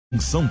Em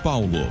São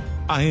Paulo,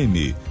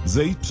 AM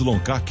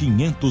ZYK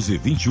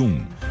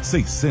 521,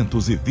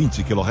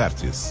 620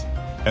 kHz.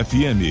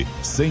 FM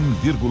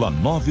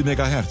 100,9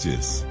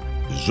 MHz.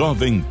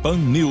 Jovem Pan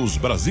News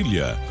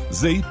Brasília,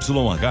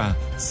 ZYH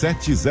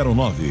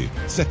 709,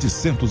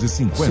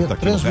 750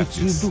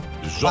 kHz.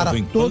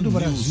 Para todo o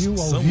Brasil,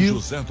 ao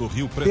vivo,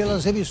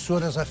 pelas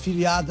emissoras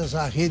afiliadas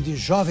à rede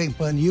Jovem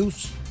Pan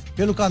News,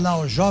 pelo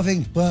canal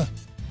Jovem Pan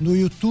no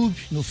YouTube,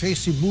 no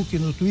Facebook e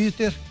no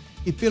Twitter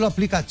e pelo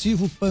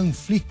aplicativo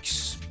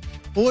Panflix.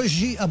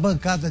 Hoje, a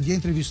bancada de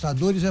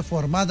entrevistadores é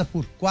formada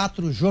por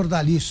 4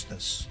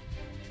 jornalistas.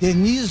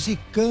 Denise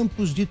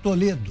Campos de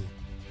Toledo,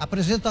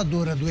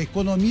 apresentadora do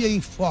Economia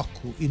em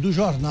Foco e do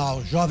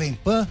jornal Jovem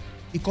Pan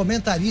e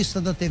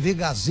comentarista da TV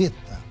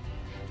Gazeta.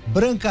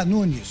 Branca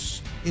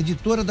Nunes,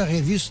 editora da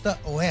revista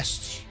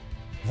Oeste.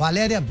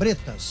 Valéria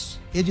Bretas,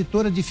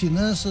 editora de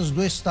finanças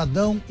do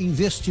Estadão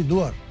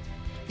Investidor.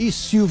 E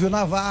Silvio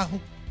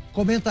Navarro,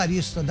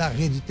 comentarista da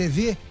Rede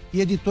TV e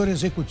editor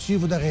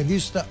executivo da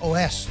revista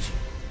Oeste.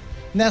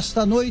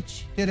 Nesta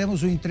noite,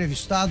 teremos um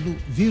entrevistado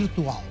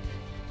virtual.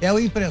 É o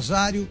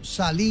empresário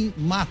Salim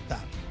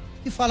Matar,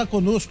 que fala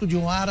conosco de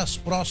um aras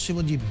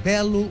próximo de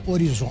Belo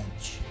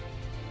Horizonte.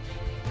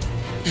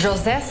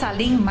 José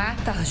Salim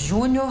Matar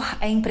Júnior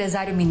é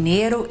empresário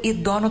mineiro e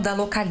dono da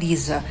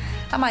Localiza,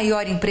 a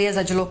maior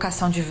empresa de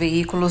locação de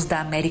veículos da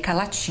América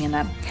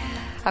Latina.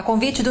 A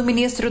convite do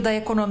ministro da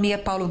Economia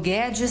Paulo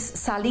Guedes,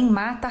 Salim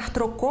Matar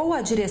trocou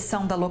a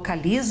direção da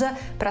Localiza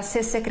para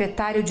ser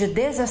secretário de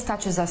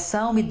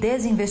Desestatização e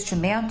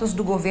Desinvestimentos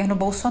do governo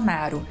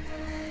Bolsonaro.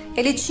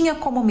 Ele tinha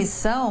como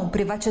missão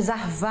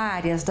privatizar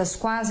várias das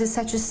quase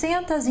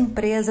 700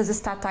 empresas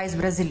estatais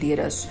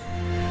brasileiras.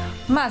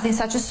 Mas,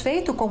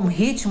 insatisfeito com o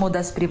ritmo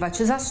das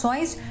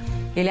privatizações,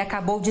 ele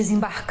acabou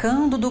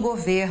desembarcando do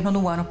governo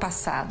no ano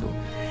passado.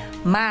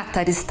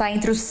 Matar está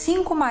entre os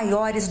 5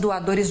 maiores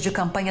doadores de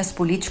campanhas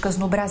políticas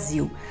no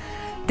Brasil.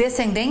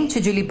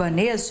 Descendente de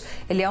libanês,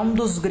 ele é um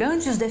dos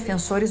grandes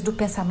defensores do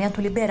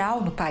pensamento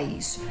liberal no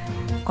país.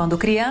 Quando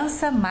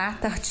criança,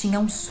 Matar tinha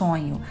um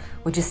sonho,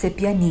 o de ser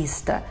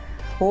pianista.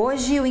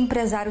 Hoje, o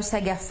empresário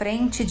segue à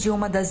frente de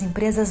uma das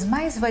empresas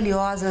mais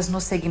valiosas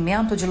no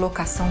segmento de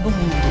locação do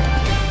mundo.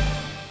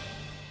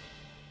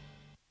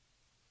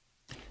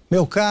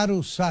 Meu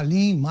caro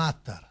Salim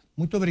Matar,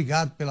 muito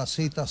obrigado pela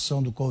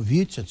aceitação do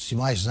convite, antes de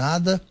mais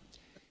nada.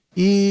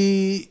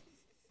 E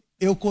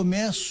eu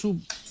começo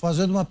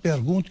fazendo uma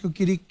pergunta que eu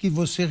queria que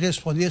você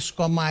respondesse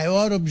com a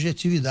maior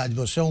objetividade.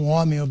 Você é um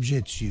homem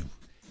objetivo.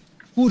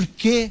 Por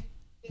que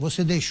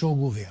você deixou o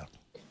governo?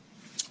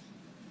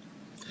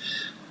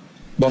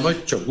 Boa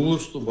noite,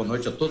 Augusto. Boa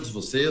noite a todos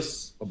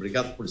vocês.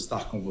 Obrigado por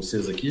estar com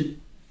vocês aqui.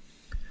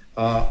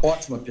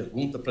 Ótima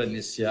pergunta para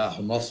iniciar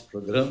o nosso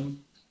programa.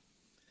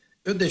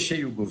 Eu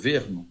deixei o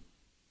governo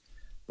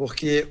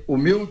porque o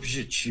meu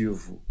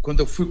objetivo,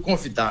 quando eu fui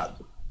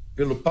convidado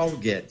pelo Paulo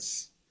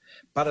Guedes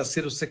para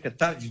ser o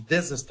secretário de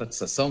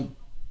Desestatização,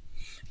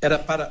 era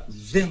para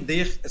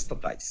vender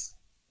estatais.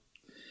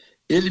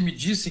 Ele me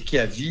disse que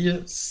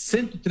havia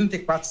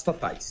 134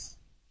 estatais.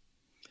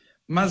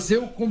 Mas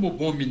eu, como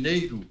bom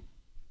mineiro,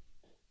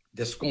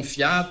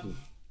 desconfiado,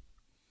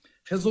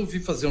 resolvi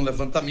fazer um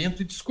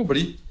levantamento e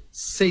descobri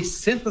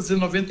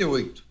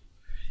 698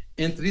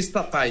 entre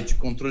estatais de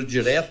controle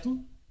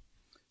direto,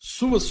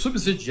 suas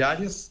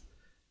subsidiárias,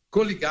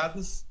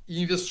 coligadas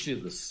e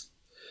investidas.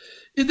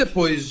 E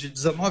depois de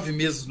 19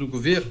 meses no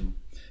governo,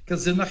 quer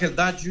dizer, na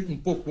realidade, um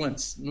pouco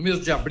antes, no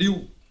mês de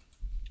abril,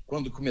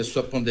 quando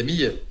começou a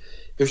pandemia,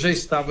 eu já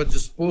estava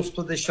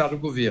disposto a deixar o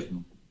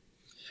governo.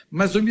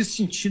 Mas eu me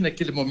senti,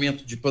 naquele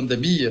momento de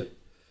pandemia,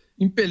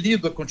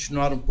 impelido a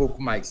continuar um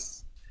pouco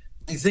mais.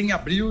 Mas em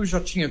abril eu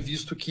já tinha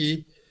visto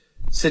que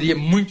seria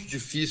muito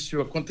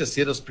difícil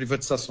acontecer as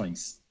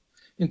privatizações.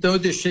 Então eu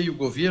deixei o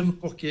governo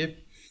porque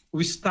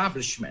o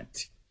establishment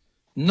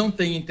não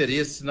tem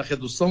interesse na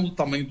redução do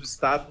tamanho do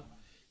Estado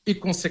e,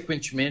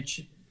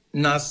 consequentemente,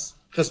 nas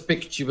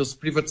respectivas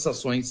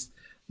privatizações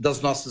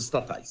das nossas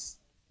estatais.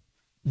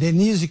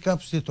 Denise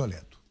Campos de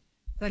Toledo.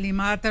 Salim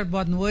Matar,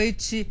 boa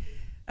noite.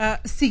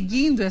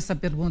 Seguindo essa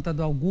pergunta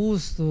do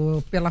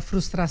Augusto, pela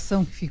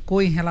frustração que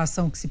ficou em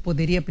relação ao que se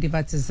poderia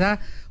privatizar,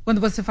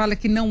 quando você fala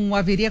que não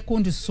haveria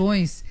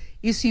condições,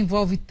 isso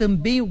envolve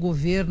também o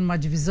governo, uma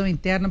divisão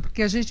interna,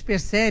 porque a gente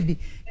percebe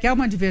que há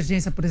uma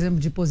divergência, por exemplo,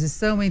 de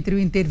posição entre o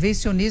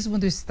intervencionismo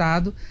do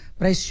Estado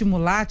para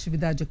estimular a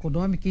atividade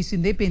econômica, isso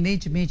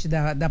independentemente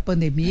da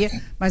pandemia,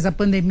 mas a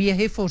pandemia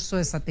reforçou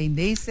essa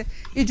tendência,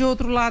 e de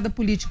outro lado a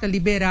política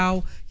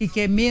liberal, que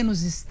quer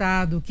menos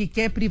Estado, que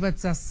quer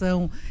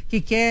privatização, que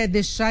quer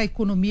deixar a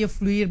economia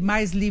fluir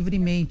mais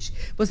livremente.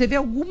 Você vê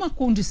alguma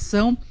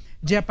condição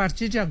de, a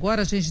partir de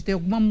agora, a gente ter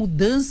alguma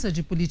mudança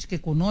de política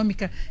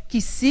econômica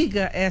que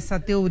siga essa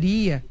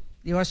teoria,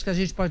 eu acho que a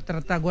gente pode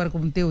tratar agora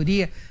como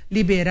teoria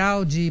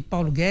liberal de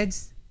Paulo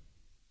Guedes?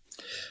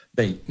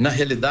 Bem, na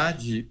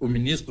realidade, o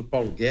ministro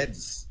Paulo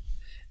Guedes,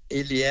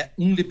 ele é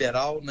um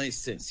liberal na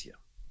essência.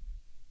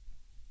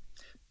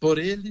 Por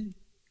ele,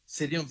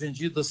 seriam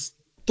vendidas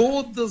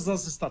todas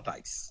as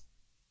estatais.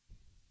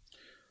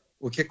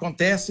 O que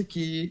acontece é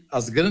que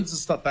as grandes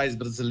estatais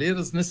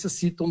brasileiras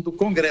necessitam do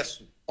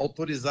Congresso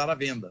autorizar a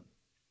venda.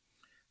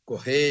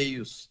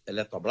 Correios,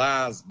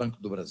 Eletrobras, Banco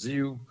do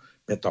Brasil,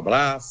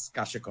 Petrobras,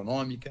 Caixa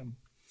Econômica.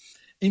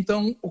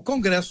 Então, o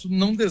Congresso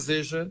não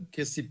deseja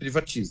que se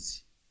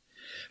privatize.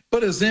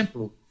 Por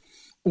exemplo,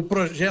 o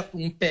projeto,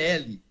 um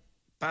PL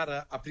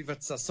para a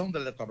privatização da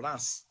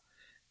Eletrobras,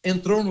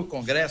 entrou no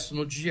Congresso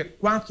no dia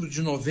 4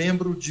 de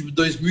novembro de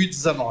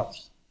 2019.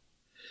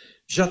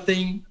 Já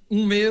tem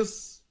 1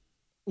 mês,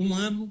 1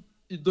 ano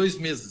e 2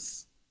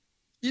 meses.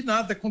 E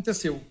nada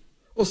aconteceu.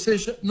 Ou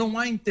seja, não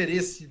há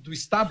interesse do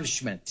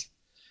establishment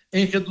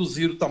em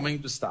reduzir o tamanho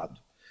do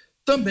Estado.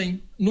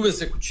 Também, no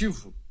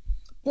Executivo,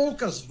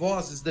 poucas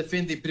vozes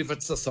defendem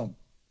privatização.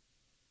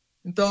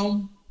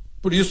 Então,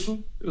 por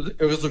isso,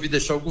 eu resolvi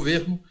deixar o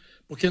governo,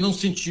 porque não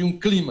senti um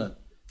clima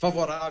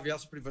favorável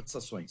às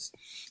privatizações.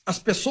 As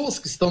pessoas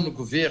que estão no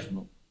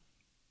governo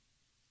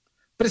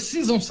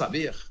precisam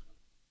saber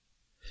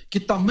que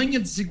tamanha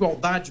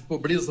desigualdade e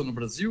pobreza no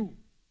Brasil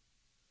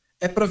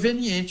é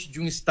proveniente de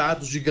um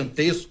Estado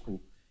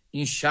gigantesco,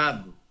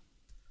 inchado,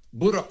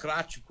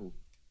 burocrático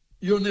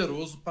e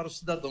oneroso para o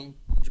cidadão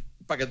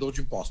pagador de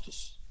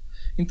impostos.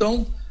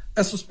 Então,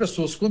 essas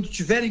pessoas, quando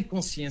tiverem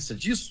consciência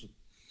disso,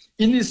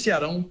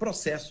 iniciarão um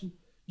processo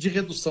de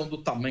redução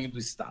do tamanho do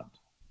Estado.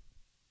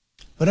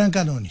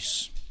 Branca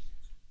Nunes.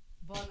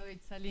 Boa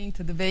noite, Salim,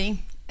 tudo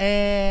bem?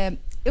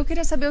 Eu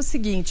queria saber o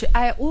seguinte,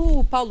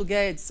 o Paulo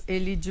Guedes,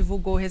 ele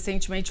divulgou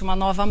recentemente uma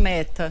nova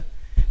meta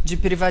de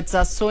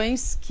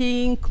privatizações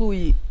que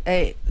inclui,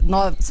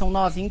 são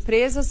 9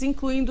 empresas,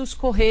 incluindo os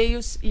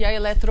Correios e a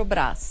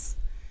Eletrobras.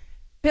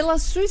 Pela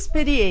sua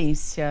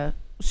experiência,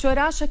 o senhor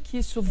acha que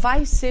isso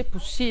vai ser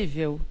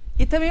possível?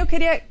 E também eu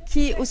queria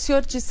que o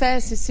senhor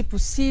dissesse, se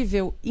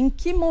possível, em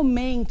que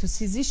momento,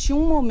 se existe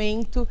um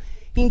momento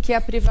em que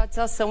a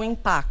privatização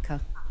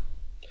empaca.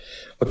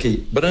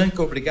 Ok.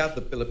 Branca,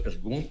 obrigada pela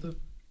pergunta.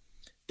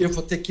 Eu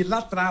vou ter que ir lá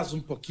atrás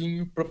um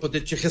pouquinho para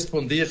poder te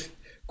responder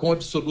com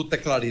absoluta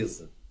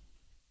clareza.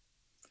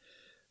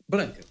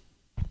 Branca,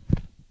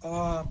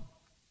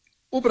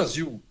 o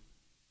Brasil,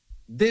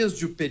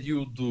 desde o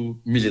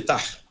período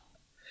militar,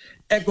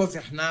 é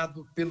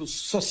governado pelos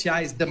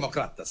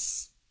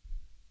sociais-democratas.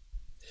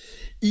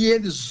 E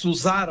eles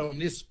usaram,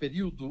 nesse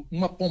período,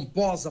 uma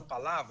pomposa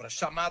palavra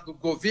chamada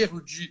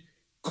governo de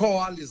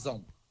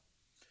coalizão.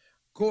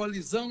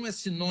 Coalizão é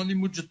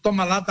sinônimo de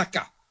toma lá da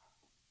cá.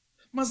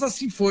 Mas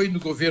assim foi no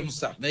governo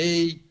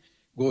Sarney,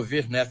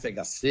 governo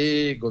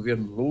FHC,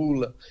 governo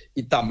Lula,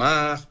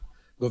 Itamar,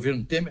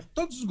 governo Temer.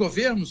 Todos os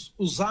governos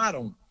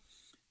usaram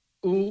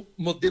o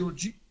modelo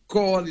de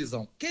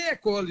coalizão. Quem é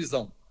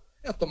coalizão?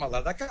 É toma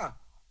lá da cá.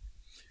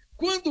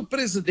 Quando o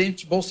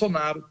presidente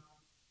Bolsonaro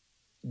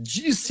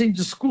disse em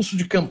discurso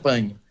de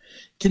campanha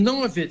que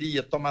não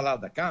haveria toma lá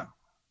da cá,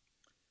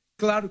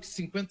 claro que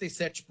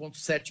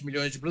 57,7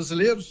 milhões de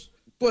brasileiros,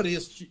 por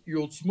este e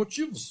outros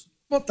motivos,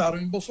 votaram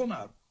em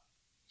Bolsonaro.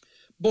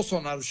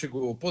 Bolsonaro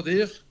chegou ao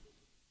poder,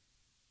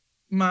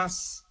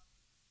 mas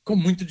com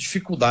muita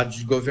dificuldade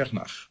de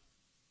governar.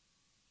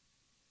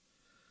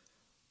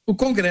 O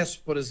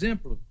Congresso, por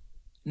exemplo,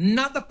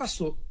 nada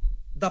passou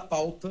da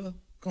pauta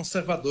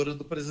conservadora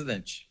do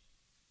presidente.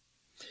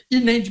 E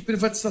nem de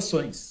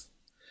privatizações,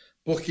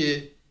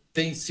 porque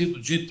tem sido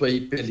dito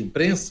aí pela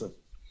imprensa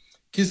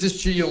que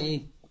existia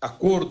um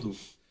acordo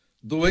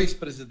do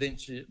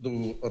ex-presidente,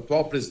 do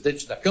atual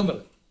presidente da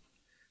Câmara,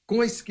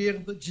 com a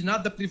esquerda de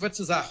nada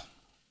privatizar,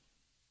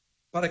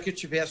 para que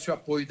tivesse o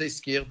apoio da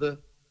esquerda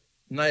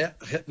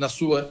na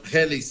sua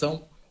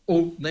reeleição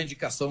ou na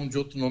indicação de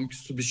outro nome que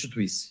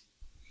substituísse.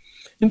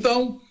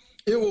 Então,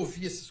 eu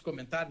ouvi esses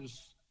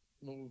comentários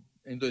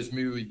em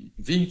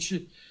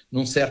 2020,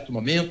 num certo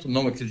momento,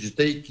 não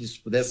acreditei que isso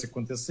pudesse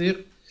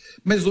acontecer,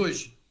 mas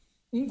hoje,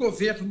 um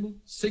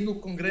governo sem o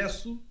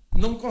Congresso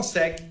não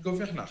consegue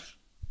governar.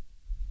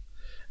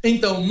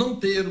 Então, não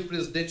ter o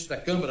presidente da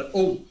Câmara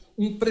ou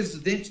um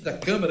presidente da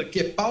Câmara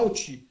que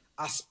paute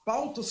as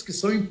pautas que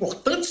são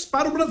importantes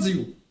para o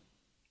Brasil.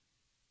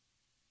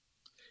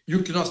 E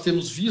o que nós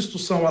temos visto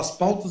são as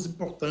pautas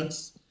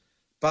importantes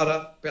para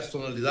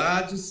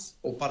personalidades,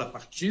 ou para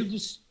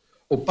partidos,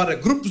 ou para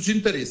grupos de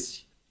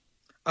interesse.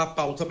 A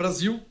pauta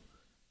Brasil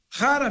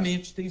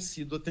raramente tem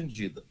sido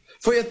atendida.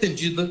 Foi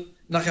atendida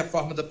na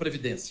reforma da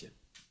Previdência.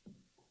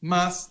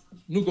 Mas,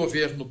 no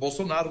governo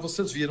Bolsonaro,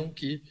 vocês viram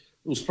que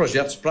os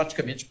projetos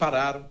praticamente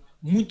pararam,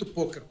 muito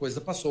pouca coisa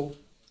passou,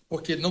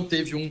 porque não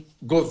teve um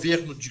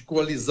governo de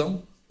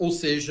coalizão, ou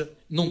seja,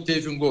 não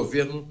teve um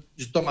governo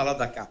de toma lá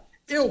da cá.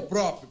 Eu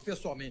próprio,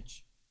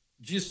 pessoalmente,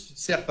 disse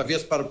certa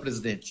vez para o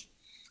presidente,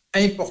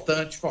 é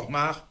importante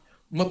formar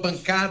uma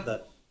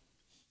bancada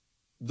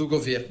do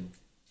governo.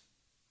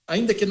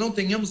 Ainda que não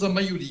tenhamos a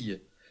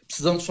maioria,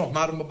 precisamos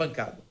formar uma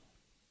bancada.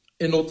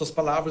 Em outras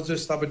palavras, eu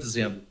estava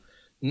dizendo,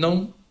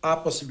 não há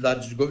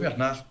possibilidade de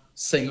governar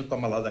sem o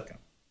toma lá da cá.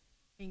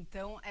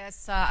 Então,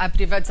 a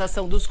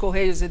privatização dos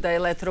Correios e da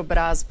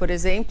Eletrobras, por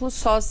exemplo,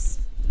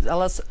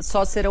 elas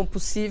só serão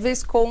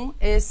possíveis com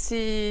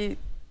esse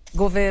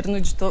governo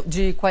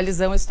de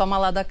coalizão esse toma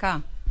lá da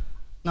cá?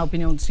 na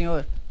opinião do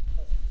senhor?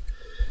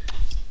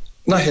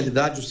 Na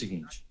realidade, é o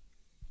seguinte,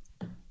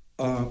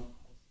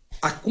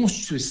 a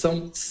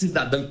Constituição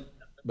Cidadã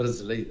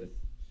brasileira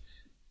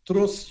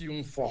trouxe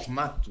um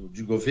formato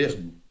de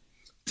governo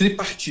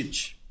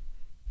tripartite,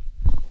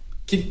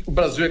 que o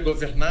Brasil é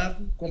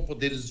governado com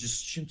poderes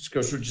distintos, que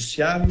é o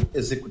judiciário,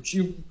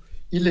 executivo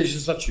e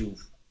legislativo.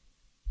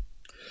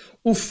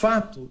 O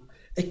fato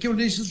é que o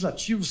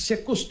legislativo se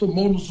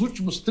acostumou nos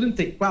últimos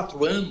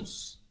 34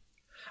 anos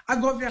a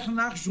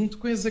governar junto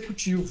com o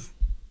executivo.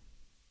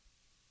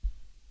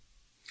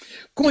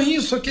 Com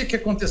isso, o que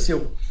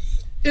aconteceu?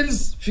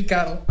 Eles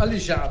ficaram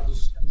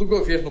alijados do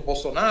governo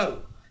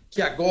Bolsonaro,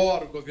 que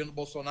agora o governo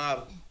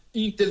Bolsonaro,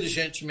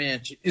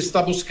 inteligentemente,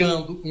 está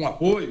buscando um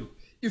apoio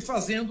e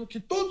fazendo o que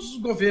todos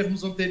os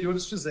governos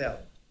anteriores fizeram.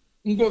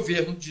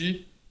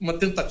 Uma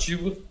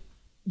tentativa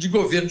de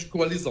governo de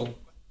coalizão.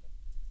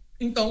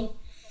 Então,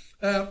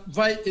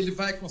 ele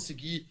vai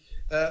conseguir,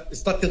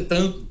 está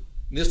tentando,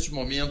 neste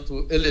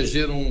momento,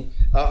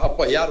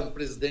 apoiar um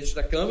presidente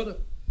da Câmara.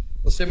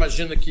 Você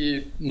imagina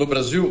que, no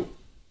Brasil,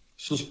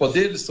 se os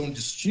poderes são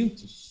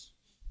distintos,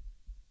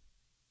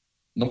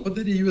 não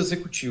poderia o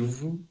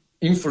Executivo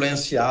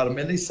influenciar uma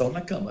eleição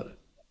na Câmara.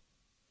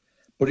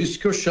 Por isso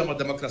que eu chamo a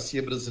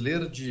democracia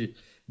brasileira de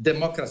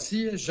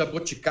democracia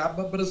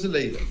jabuticaba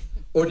brasileira,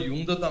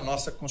 oriunda da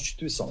nossa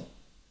Constituição.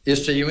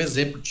 Este aí é um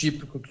exemplo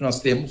típico que nós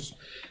temos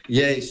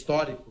e é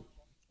histórico,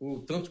 o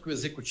tanto que o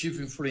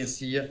Executivo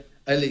influencia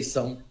a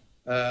eleição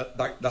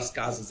das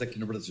casas aqui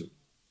no Brasil.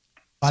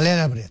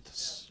 Valéria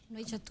Bretas. Boa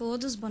noite a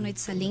todos, boa noite,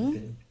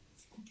 Salim.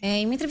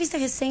 Em uma entrevista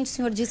recente, o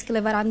senhor disse que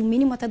levará no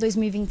mínimo até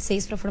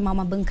 2026 para formar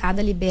uma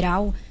bancada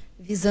liberal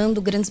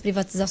visando grandes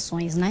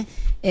privatizações, né?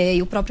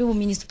 E o próprio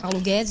ministro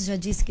Paulo Guedes já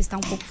disse que está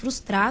um pouco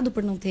frustrado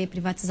por não ter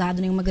privatizado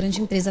nenhuma grande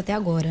empresa até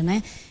agora,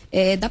 né?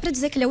 Dá para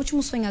dizer que ele é o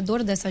último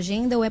sonhador dessa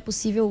agenda ou é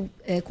possível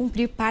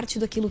cumprir parte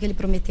daquilo que ele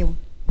prometeu?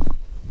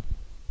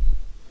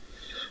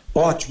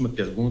 Ótima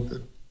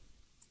pergunta.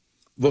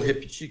 Vou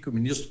repetir que o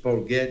ministro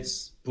Paulo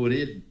Guedes, por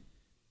ele,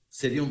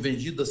 seriam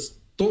vendidas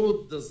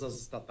todas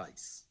as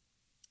estatais.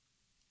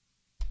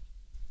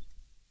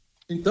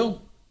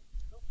 Então,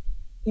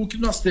 o que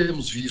nós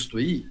temos visto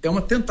aí é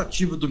uma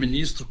tentativa do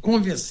ministro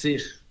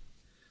convencer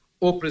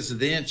o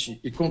presidente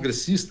e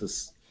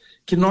congressistas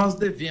que nós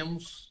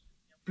devemos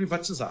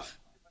privatizar.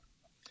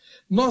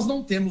 Nós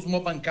não temos uma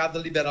bancada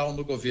liberal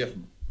no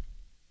governo.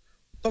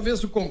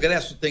 Talvez o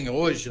Congresso tenha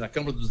hoje, na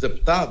Câmara dos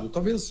Deputados,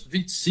 talvez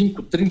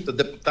 25, 30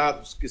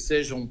 deputados que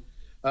sejam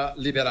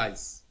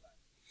liberais.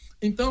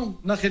 Então,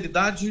 na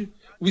realidade,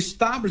 o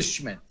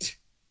establishment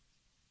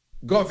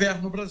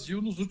governa o Brasil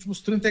nos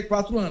últimos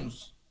 34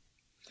 anos.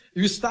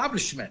 E o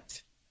establishment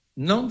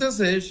não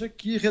deseja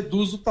que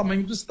reduza o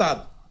tamanho do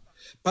Estado,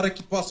 para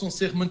que possam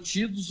ser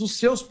mantidos os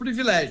seus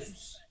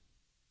privilégios.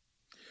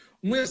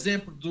 Um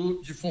exemplo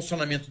de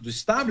funcionamento do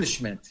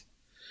establishment,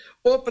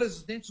 o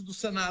presidente do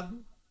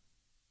Senado,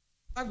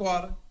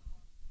 agora,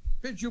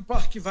 pediu para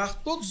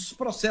arquivar todos os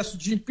processos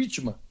de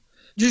impeachment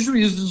de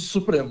juízes do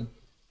Supremo.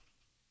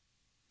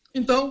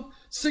 Então,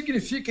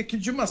 significa que,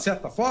 de uma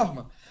certa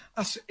forma,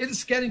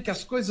 eles querem que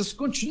as coisas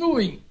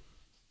continuem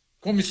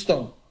como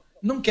estão.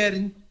 Não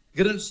querem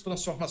grandes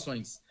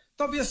transformações.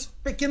 Talvez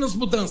pequenas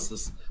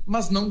mudanças,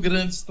 mas não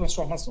grandes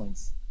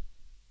transformações.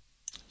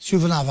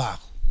 Silvio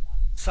Navarro.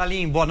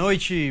 Salim, boa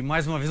noite.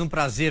 Mais uma vez um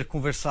prazer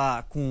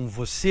conversar com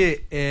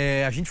você.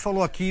 A gente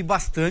falou aqui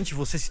bastante,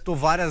 você citou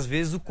várias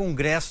vezes o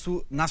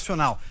Congresso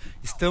Nacional.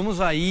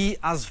 Estamos aí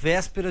às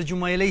vésperas de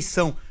uma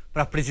eleição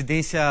para a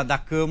presidência da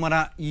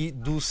Câmara e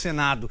do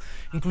Senado.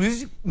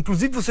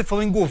 Inclusive você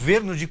falou em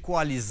governo de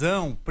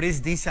coalizão,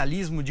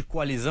 presidencialismo de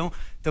coalizão.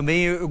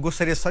 Também eu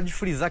gostaria só de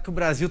frisar que o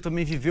Brasil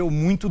também viveu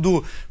muito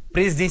do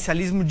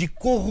presidencialismo de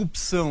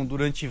corrupção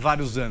durante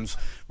vários anos.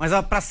 Mas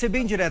para ser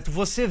bem direto,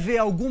 você vê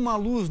alguma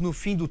luz no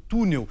fim do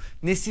túnel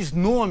nesses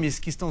nomes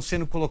que estão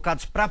sendo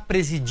colocados para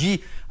presidir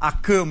a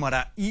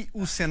Câmara e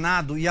o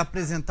Senado e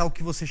apresentar o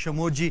que você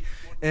chamou de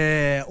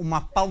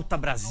uma pauta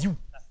Brasil?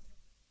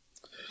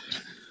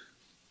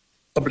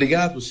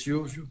 Obrigado,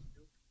 Silvio.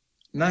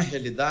 Na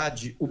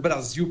realidade, o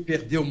Brasil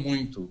perdeu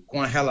muito com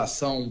uma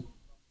relação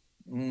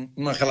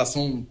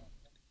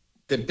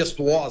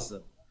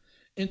tempestuosa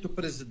entre o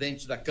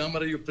presidente da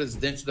Câmara e o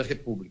presidente da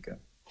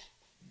República.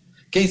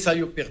 Quem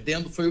saiu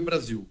perdendo foi o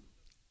Brasil.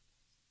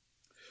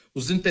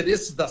 Os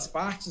interesses das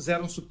partes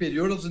eram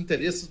superiores aos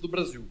interesses do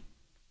Brasil.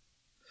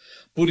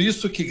 Por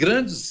isso que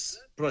grandes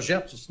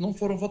projetos não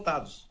foram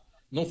votados,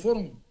 não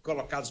foram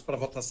colocados para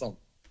votação.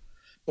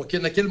 Porque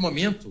naquele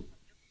momento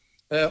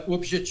o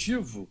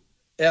objetivo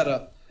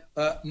era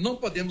não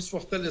podemos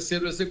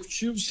fortalecer o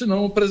executivo,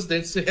 senão o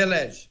presidente se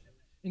reelege.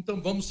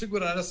 Então vamos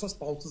segurar essas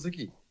pautas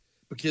aqui.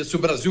 Porque se o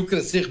Brasil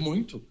crescer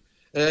muito,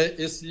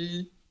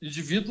 esse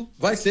indivíduo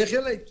vai ser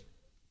reeleito.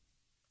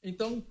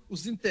 Então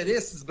os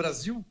interesses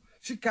Brasil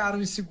ficaram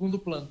em segundo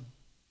plano.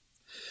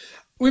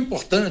 O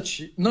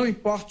importante, não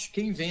importe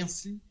quem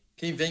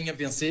venha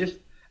vencer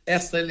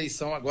essa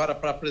eleição agora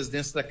para a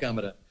presidência da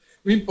Câmara.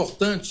 O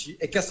importante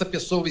é que essa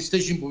pessoa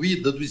esteja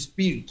imbuída do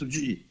espírito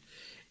de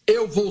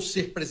Eu vou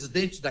ser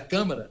presidente da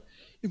Câmara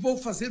e vou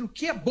fazer o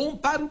que é bom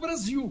para o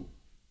Brasil,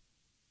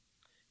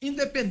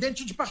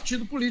 independente de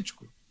partido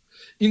político,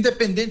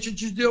 independente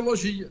de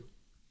ideologia.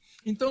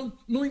 Então,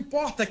 não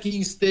importa quem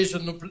esteja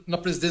na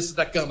presidência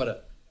da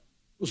Câmara,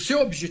 o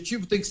seu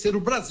objetivo tem que ser o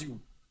Brasil.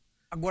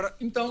 Agora,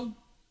 então,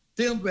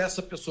 tendo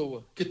essa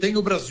pessoa que tem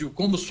o Brasil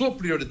como sua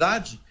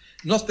prioridade,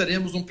 nós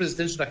teremos um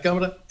presidente da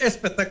Câmara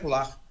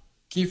espetacular,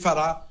 que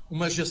fará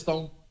uma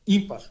gestão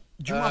ímpar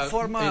de uma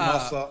forma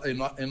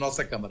em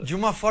nossa Câmara. De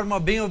uma forma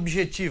bem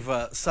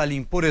objetiva,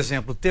 Salim, por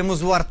exemplo,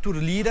 temos o Arthur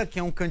Lira, que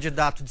é um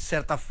candidato, de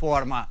certa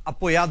forma,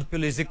 apoiado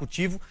pelo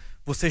Executivo.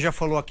 Você já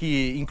falou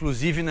aqui,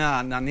 inclusive,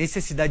 na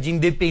necessidade de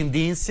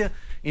independência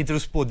entre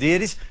os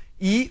poderes,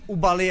 e o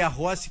Baleia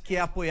Rossi, que é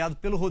apoiado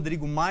pelo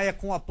Rodrigo Maia,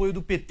 com o apoio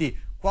do PT.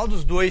 Qual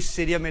dos dois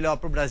seria melhor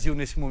para o Brasil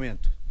nesse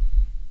momento?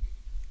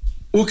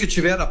 O que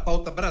tiver a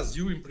pauta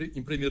Brasil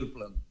em primeiro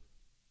plano.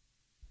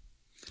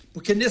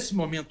 Porque nesse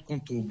momento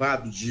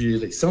conturbado de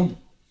eleição,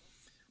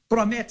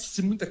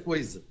 promete-se muita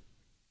coisa.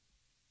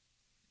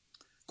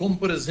 Como,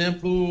 por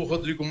exemplo, o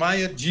Rodrigo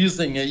Maia,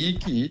 dizem aí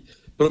que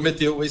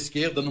prometeu à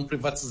esquerda não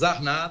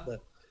privatizar nada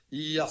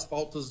e as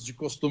pautas de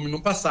costume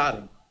não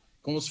passaram,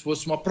 como se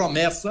fosse uma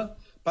promessa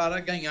para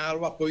ganhar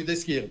o apoio da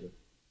esquerda.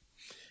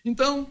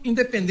 Então,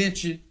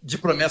 independente de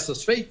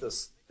promessas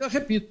feitas, eu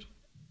repito,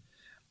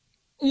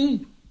 um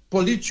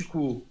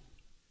político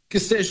que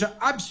seja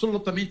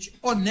absolutamente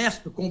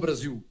honesto com o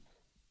Brasil,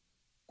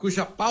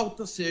 cuja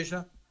pauta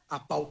seja a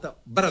pauta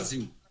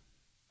Brasil.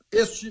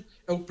 Este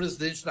é o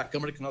presidente da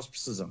Câmara que nós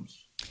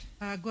precisamos.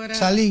 Agora...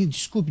 Salim,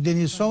 desculpe,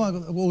 Denise, só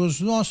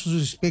os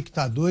nossos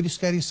espectadores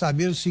querem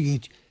saber o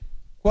seguinte: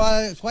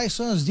 quais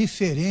são as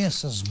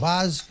diferenças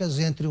básicas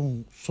entre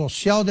um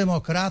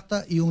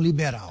social-democrata e um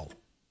liberal?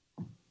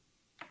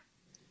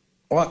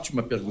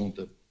 Ótima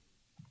pergunta.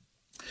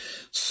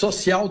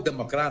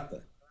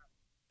 Social-democrata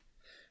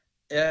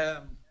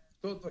é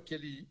todo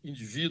aquele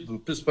indivíduo,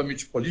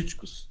 principalmente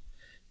políticos,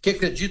 que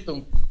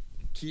acreditam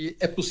que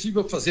é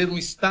possível fazer um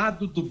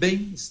estado do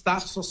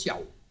bem-estar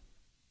social.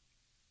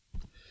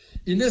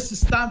 E nesse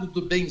estado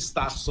do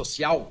bem-estar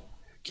social,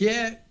 quem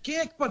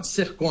é que pode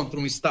ser contra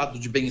um estado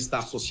de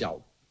bem-estar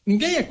social?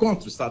 Ninguém é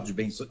contra o estado de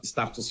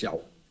bem-estar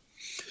social.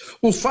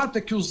 O fato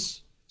é que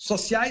os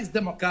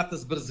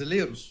sociais-democratas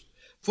brasileiros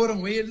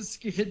foram eles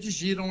que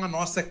redigiram a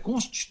nossa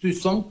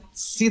Constituição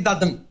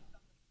Cidadã.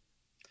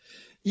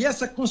 E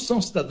essa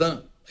Constituição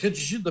Cidadã,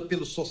 redigida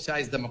pelos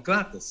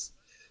sociais-democratas,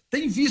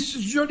 tem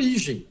vícios de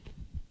origem.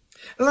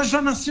 Ela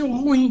já nasceu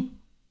ruim.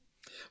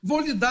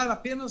 Vou lhe dar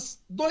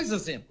apenas 2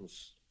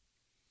 exemplos.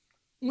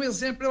 Um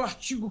exemplo é o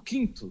artigo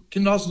 5º, que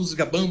nós nos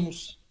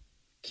gabamos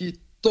que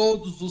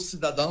todos os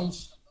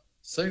cidadãos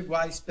são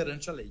iguais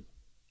perante a lei.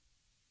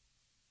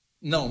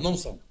 Não, não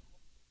são.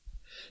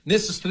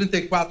 Nesses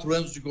 34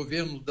 anos de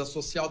governo da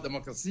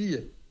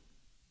social-democracia,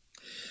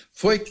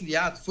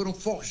 foram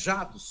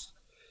forjados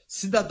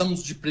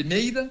cidadãos de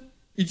primeira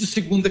e de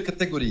segunda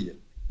categoria.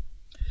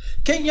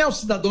 Quem é o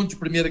cidadão de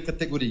primeira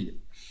categoria?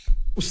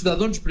 O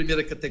cidadão de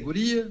primeira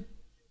categoria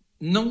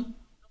não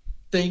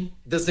tem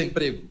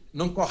desemprego,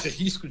 não corre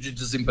risco de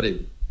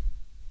desemprego.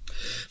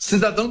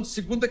 Cidadão de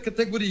segunda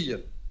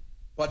categoria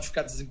pode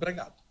ficar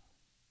desempregado.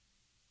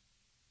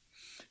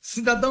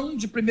 Cidadão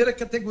de primeira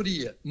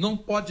categoria não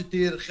pode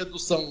ter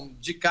redução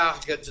de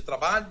carga de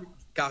trabalho,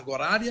 carga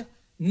horária,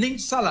 nem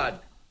de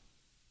salário.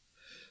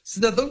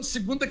 Cidadão de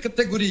segunda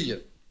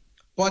categoria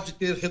pode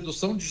ter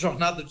redução de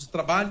jornada de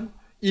trabalho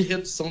e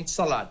redução de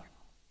salário.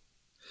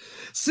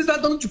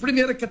 Cidadão de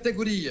primeira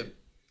categoria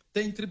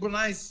tem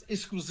tribunais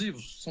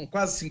exclusivos, são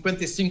quase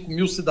 55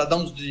 mil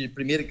cidadãos de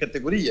primeira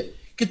categoria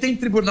que tem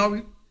tribunal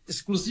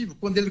exclusivo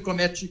quando ele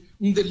comete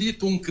um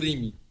delito ou um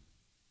crime.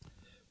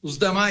 Os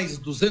demais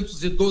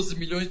 212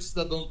 milhões de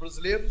cidadãos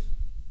brasileiros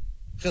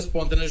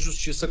respondem na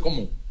justiça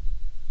comum.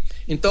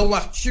 Então, o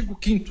artigo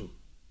 5º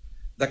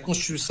da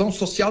Constituição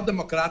Social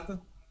Democrata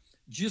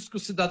diz que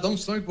os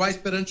cidadãos são iguais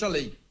perante a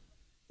lei.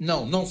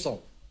 Não, não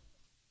são.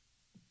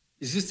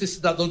 Existem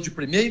cidadãos de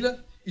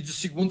primeira e de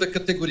segunda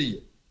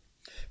categoria.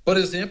 Por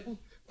exemplo,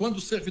 quando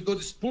os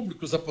servidores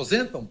públicos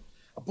aposentam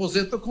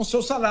com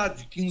seu salário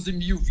de 15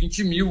 mil,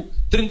 20 mil,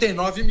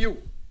 39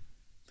 mil.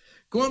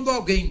 Quando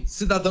alguém,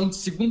 cidadão de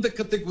segunda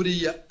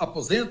categoria,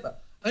 aposenta,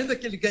 ainda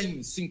que ele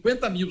ganhe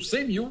 50 mil,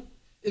 100 mil,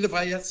 ele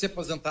vai se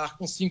aposentar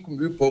com 5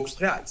 mil e poucos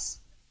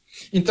reais.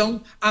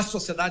 Então, a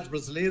sociedade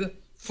brasileira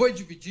foi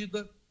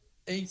dividida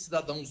em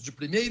cidadãos de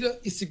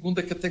primeira e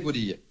segunda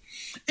categoria.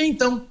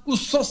 Então,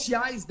 os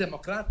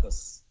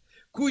sociais-democratas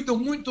cuidam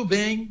muito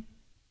bem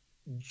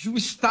do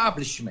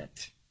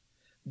establishment,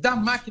 da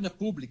máquina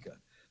pública,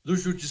 do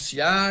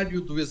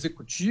judiciário, do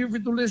executivo e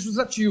do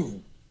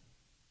legislativo.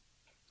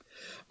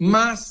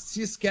 Mas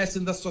se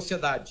esquecem da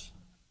sociedade.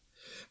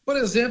 Por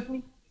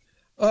exemplo,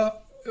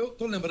 eu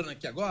estou lembrando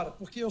aqui agora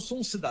porque eu sou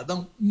um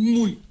cidadão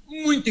muito,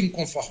 muito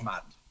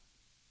inconformado.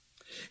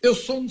 Eu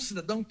sou um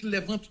cidadão que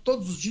levanto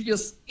todos os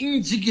dias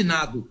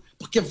indignado,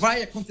 porque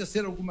vai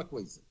acontecer alguma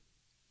coisa.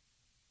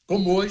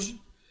 Como hoje,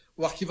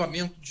 o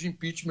arquivamento de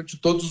impeachment de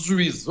todos os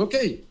juízes.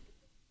 Ok.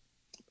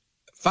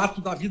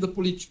 fato da vida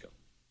política.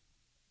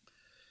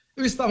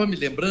 Eu estava me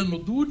lembrando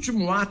do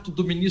último ato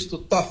do ministro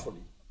Toffoli.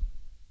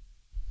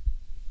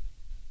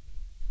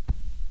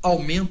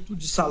 Aumento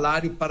de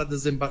salário para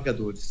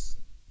desembargadores.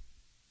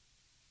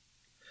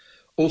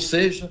 Ou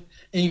seja,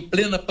 em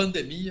plena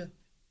pandemia,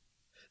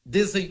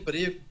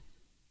 desemprego,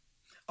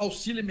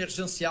 auxílio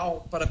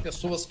emergencial para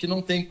pessoas que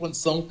não têm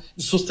condição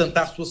de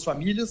sustentar suas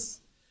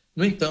famílias.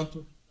 No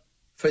entanto,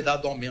 foi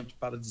dado aumento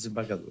para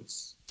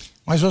desembargadores.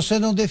 Mas você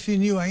não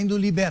definiu ainda o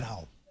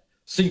liberal.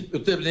 Sim,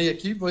 eu terminei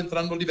aqui, vou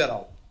entrar no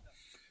liberal.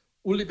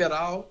 O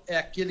liberal é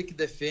aquele que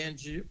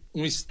defende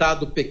um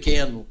Estado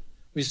pequeno,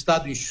 um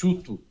Estado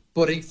enxuto,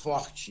 porém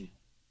forte.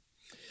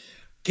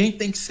 Quem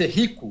tem que ser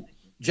rico,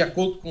 de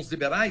acordo com os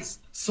liberais,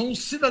 são os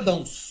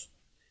cidadãos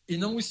e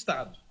não o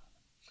Estado.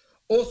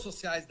 Os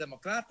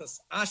sociais-democratas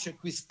acham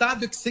que o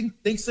Estado é que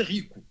tem que ser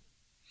rico.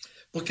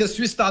 Porque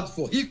se o Estado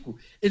for rico,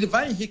 ele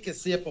vai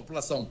enriquecer a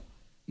população.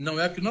 Não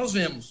é o que nós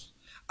vemos.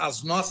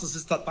 As nossas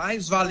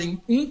estatais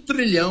valem R$1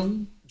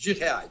 trilhão.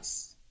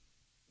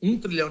 R$1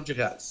 trilhão.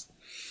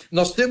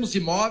 Nós temos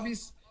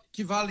imóveis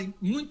que valem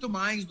muito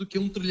mais do que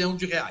R$1 trilhão.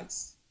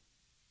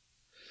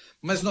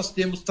 Mas nós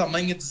temos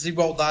tamanha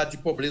desigualdade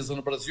e pobreza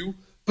no Brasil,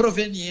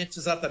 proveniente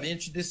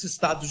exatamente desse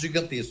Estado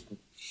gigantesco.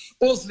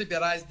 Os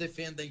liberais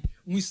defendem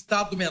um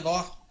Estado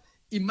menor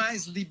e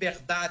mais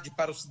liberdade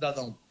para o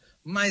cidadão,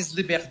 mais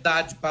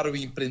liberdade para o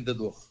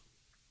empreendedor.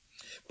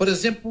 Por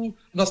exemplo,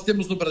 nós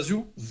temos no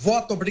Brasil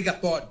voto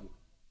obrigatório.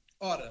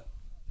 Ora,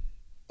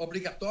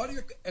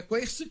 obrigatório é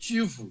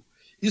coercitivo.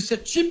 Isso é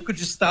típico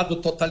de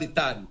Estado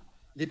totalitário.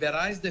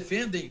 Liberais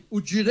defendem o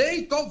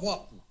direito ao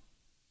voto.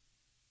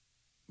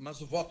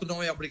 Mas o voto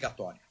não é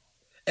obrigatório.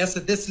 Essa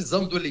é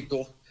decisão do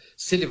eleitor,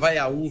 se ele vai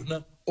à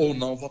urna ou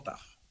não votar.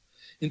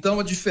 Então,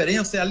 a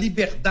diferença é a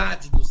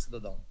liberdade do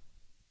cidadão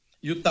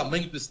e o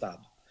tamanho do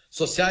Estado.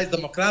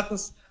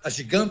 Sociais-democratas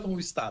agigantam o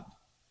Estado.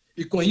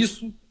 E, com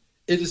isso,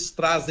 eles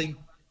trazem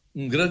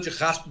um grande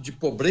rastro de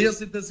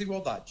pobreza e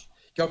desigualdade,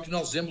 que é o que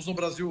nós vemos no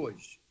Brasil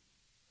hoje.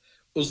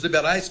 Os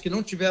liberais que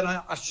não tiveram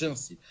a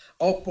chance,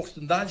 a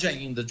oportunidade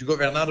ainda de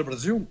governar o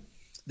Brasil,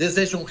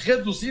 desejam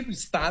reduzir o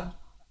Estado,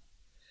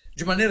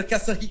 de maneira que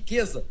essa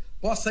riqueza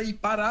possa ir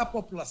para a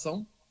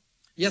população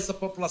e essa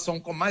população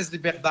com mais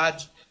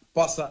liberdade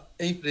possa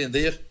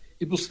empreender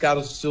e buscar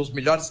os seus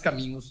melhores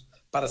caminhos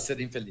para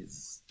serem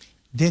felizes.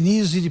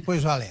 Denise e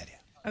depois Valéria.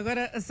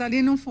 Agora,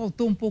 Salim, não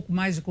faltou um pouco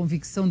mais de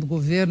convicção do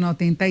governo ao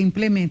tentar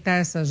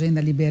implementar essa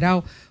agenda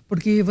liberal?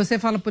 Porque você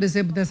fala, por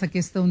exemplo, dessa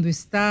questão do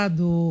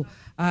Estado,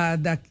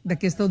 da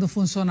questão do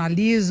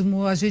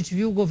funcionalismo. A gente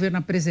viu o governo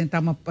apresentar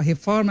uma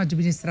reforma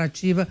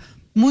administrativa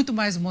muito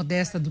mais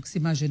modesta do que se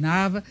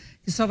imaginava,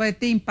 que só vai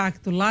ter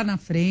impacto lá na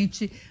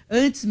frente.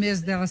 Antes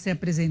mesmo dela ser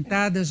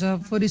apresentada, já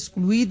foram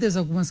excluídas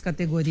algumas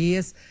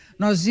categorias.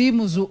 Nós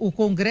vimos o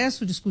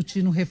Congresso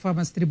discutindo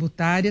reformas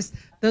tributárias,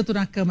 tanto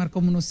na Câmara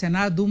como no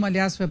Senado. Uma,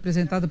 aliás, foi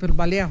apresentada pelo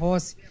Baleia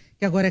Rossi,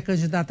 que agora é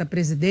candidata à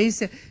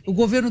presidência. O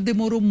governo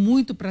demorou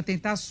muito para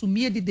tentar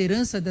assumir a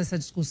liderança dessa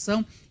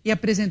discussão e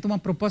apresentou uma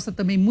proposta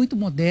também muito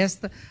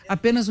modesta,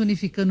 apenas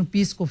unificando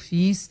PIS e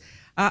COFINS.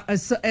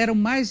 Eram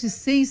mais de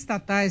 100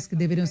 estatais que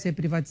deveriam ser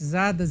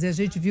privatizadas e a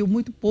gente viu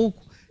muito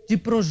pouco de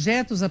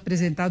projetos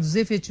apresentados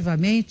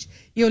efetivamente.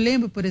 E eu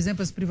lembro, por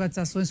exemplo, as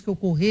privatizações que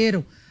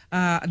ocorreram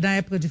na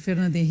época de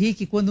Fernando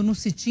Henrique, quando não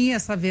se tinha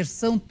essa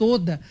versão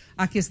toda,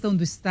 a questão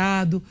do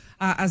Estado,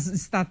 as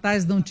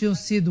estatais não tinham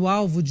sido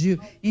alvo de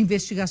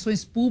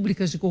investigações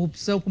públicas de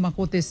corrupção, como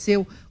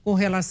aconteceu com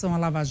relação à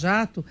Lava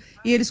Jato,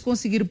 e eles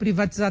conseguiram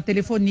privatizar a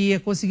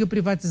telefonia, conseguiram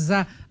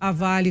privatizar a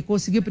Vale,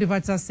 conseguiram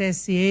privatizar a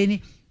CSN.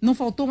 Não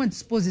faltou uma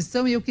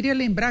disposição, e eu queria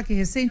lembrar que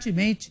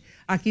recentemente,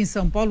 aqui em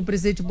São Paulo, o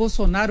presidente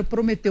Bolsonaro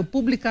prometeu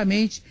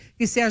publicamente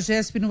que se a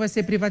GESP não vai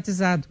ser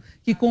privatizado,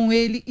 que com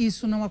ele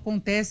isso não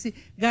acontece,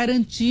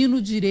 garantindo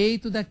o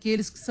direito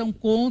daqueles que são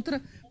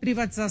contra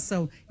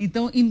privatização.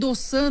 Então,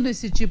 endossando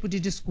esse tipo de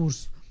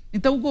discurso.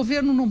 Então, o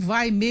governo não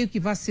vai meio que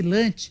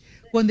vacilante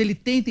quando ele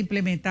tenta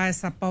implementar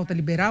essa pauta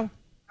liberal?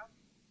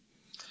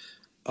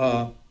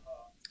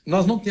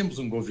 Nós não temos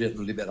um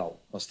governo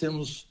liberal, nós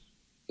temos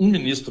um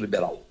ministro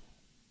liberal,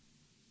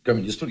 que é o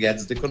ministro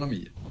Guedes da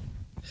Economia.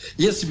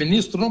 E esse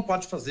ministro não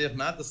pode fazer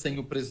nada sem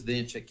o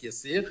presidente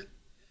aquecer,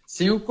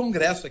 sem o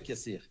Congresso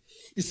aquecer,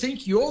 e sem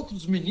que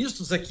outros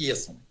ministros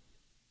aqueçam.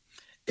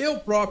 Eu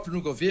próprio,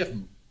 no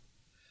governo,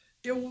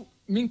 eu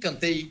me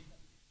encantei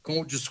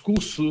com o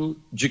discurso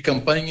de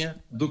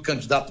campanha do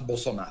candidato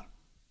Bolsonaro.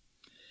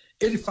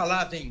 Ele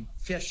falava em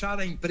fechar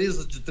a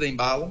empresa de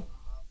trem-bala,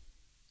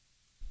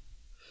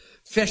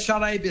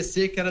 fechar a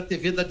EBC, que era a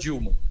TV da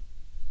Dilma.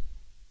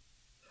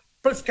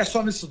 Para ficar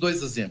só nesses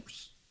dois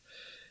exemplos.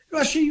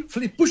 Eu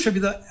falei, puxa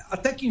vida,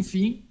 até que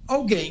enfim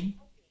alguém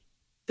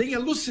tenha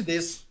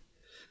lucidez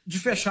de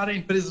fechar a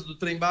empresa do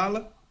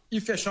trem-bala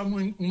e fechar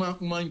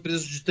uma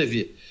empresa de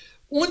TV.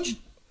 Onde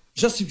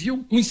já se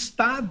viu um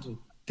Estado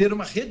ter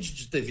uma rede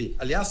de TV.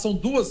 Aliás, são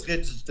duas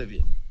redes de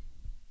TV.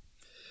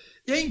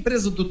 E a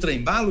empresa do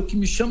trem-bala, o que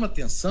me chama a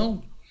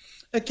atenção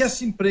é que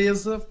essa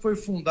empresa foi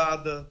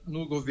fundada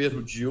no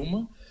governo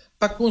Dilma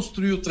para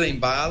construir o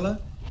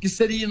trem-bala que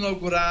seria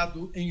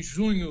inaugurado em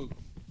junho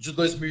de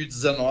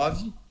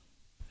 2019,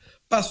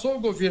 passou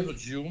o governo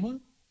Dilma,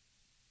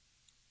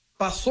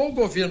 passou o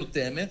governo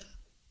Temer,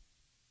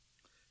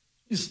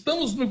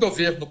 estamos no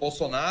governo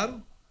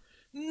Bolsonaro,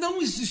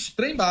 não existe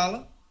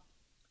trem-bala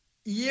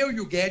e eu e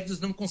o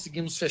Guedes não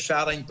conseguimos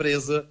fechar a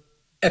empresa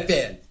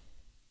EPL.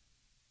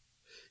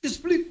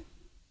 Explico.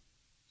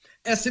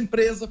 Essa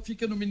empresa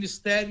fica no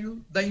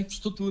Ministério da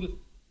Infraestrutura.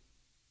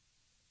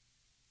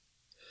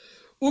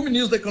 O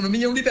ministro da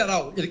Economia é um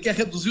liberal, ele quer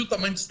reduzir o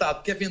tamanho do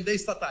Estado, quer vender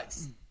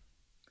estatais.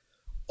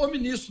 O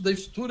ministro da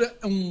Infraestrutura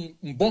é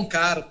um bom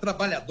cara,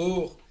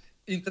 trabalhador,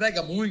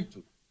 entrega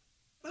muito,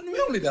 mas não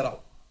é um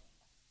liberal.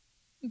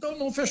 Então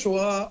não fechou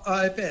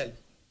a EPL.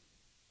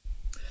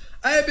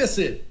 A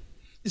EBC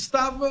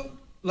estava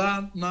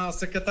lá na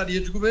Secretaria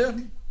de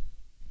Governo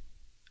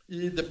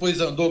e depois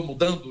andou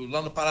mudando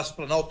lá no Palácio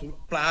Planalto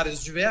para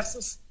áreas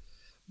diversas,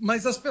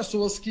 mas as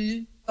pessoas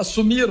que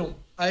assumiram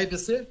a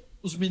EBC,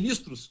 os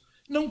ministros,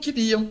 não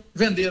queriam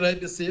vender a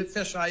EBC,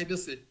 fechar a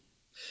EBC.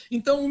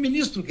 Então o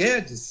ministro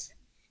Guedes,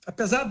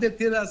 apesar de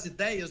ter as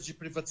ideias de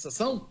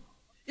privatização,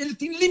 ele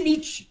tem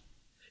limite.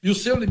 E o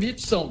seu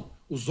limite são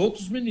os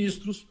outros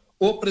ministros,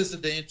 o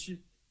presidente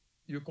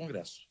e o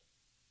Congresso.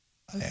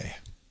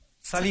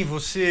 Salim,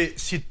 você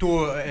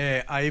citou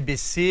a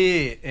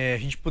EBC, a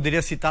gente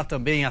poderia citar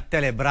também a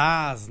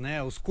Telebrás,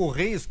 né, os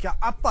Correios, que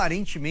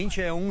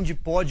aparentemente é onde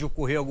pode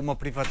ocorrer alguma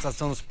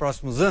privatização nos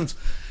próximos anos.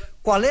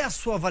 Qual é a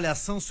sua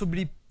avaliação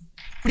sobre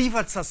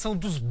privatização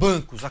dos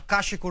bancos, a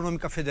Caixa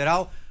Econômica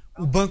Federal,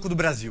 o Banco do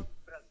Brasil?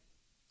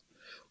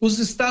 Os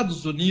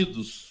Estados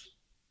Unidos,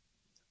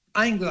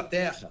 a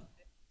Inglaterra,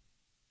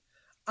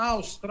 a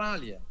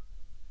Austrália,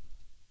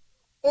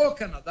 o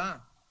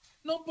Canadá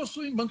não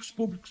possuem bancos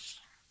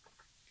públicos.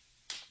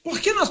 Por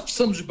que nós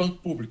precisamos de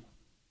banco público?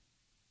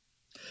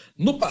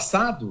 No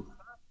passado,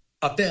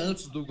 até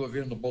antes do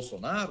governo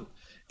Bolsonaro,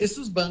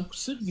 esses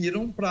bancos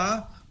serviram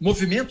para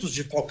movimentos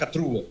de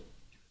falcatrua,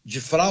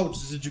 de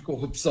fraudes e de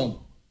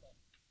corrupção.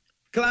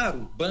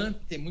 Claro, o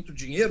banco tem muito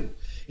dinheiro,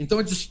 então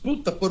a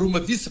disputa por uma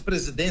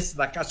vice-presidência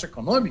da Caixa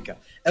Econômica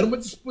era uma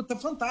disputa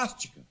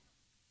fantástica.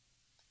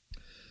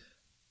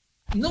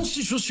 Não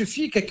se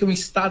justifica que um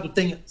Estado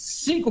tenha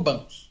 5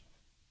 bancos.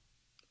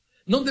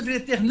 Não deveria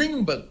ter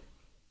nenhum banco.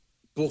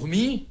 Por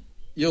mim,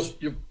 e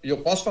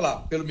eu posso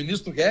falar, pelo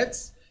ministro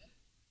Guedes,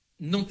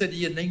 não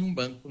teria nenhum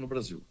banco no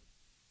Brasil.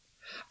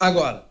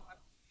 Agora,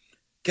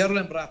 quero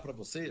lembrar para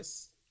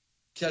vocês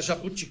que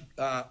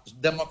a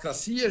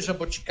democracia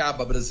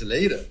jabuticaba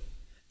brasileira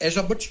é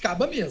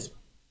jabuticaba mesmo.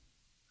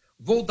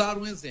 Vou dar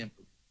um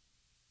exemplo.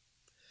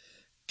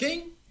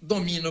 Quem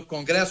domina o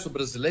Congresso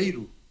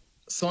brasileiro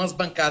são as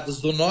bancadas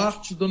do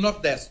Norte e do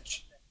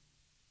Nordeste.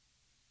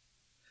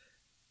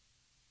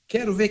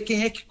 Quero ver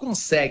quem é que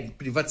consegue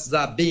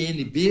privatizar a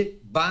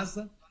BNB,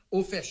 BASA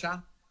ou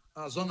fechar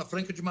a Zona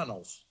Franca de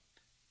Manaus,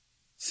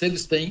 se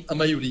eles têm a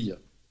maioria.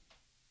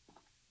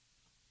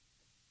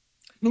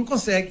 Não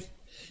consegue.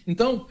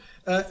 Então,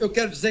 eu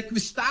quero dizer que o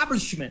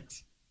establishment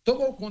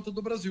tomou conta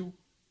do Brasil.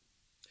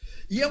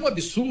 E é um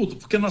absurdo,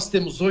 porque nós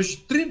temos hoje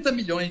 30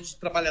 milhões de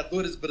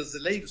trabalhadores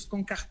brasileiros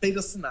com carteira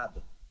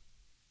assinada.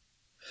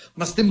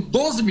 Nós temos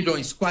 12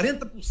 milhões,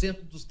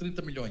 40% dos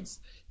 30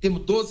 milhões.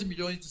 Temos 12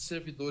 milhões de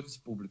servidores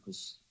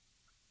públicos.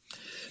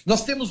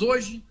 Nós temos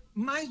hoje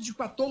mais de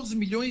 14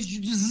 milhões de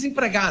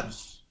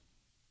desempregados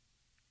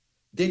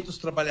dentre os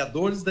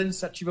trabalhadores da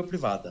iniciativa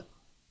privada.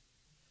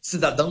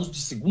 Cidadãos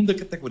de segunda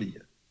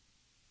categoria.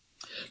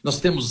 Nós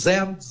temos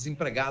 0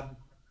 desempregado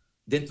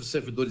dentre os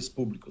servidores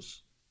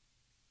públicos.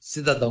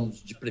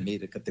 Cidadãos de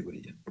primeira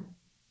categoria.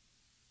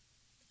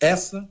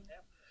 Essa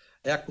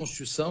é a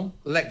Constituição,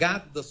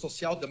 legado da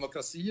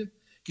social-democracia,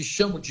 que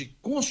chamo de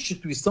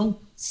Constituição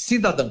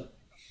Cidadã.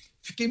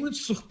 Fiquei muito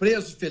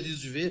surpreso e feliz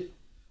de ver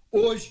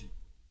hoje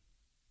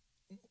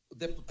o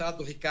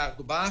deputado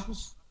Ricardo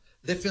Barros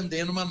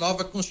defendendo uma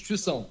nova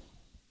Constituição.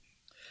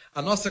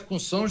 A nossa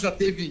Constituição já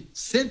teve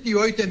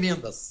 108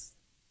 emendas.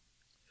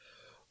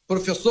 O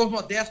professor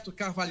Modesto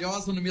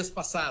Carvalhosa, no mês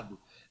passado,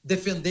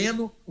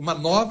 defendendo uma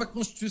nova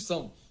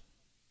Constituição.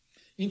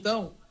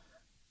 Então,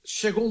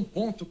 chegou um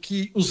ponto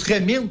que os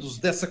remendos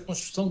dessa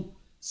Constituição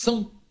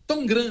são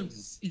tão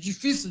grandes e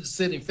difíceis de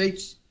serem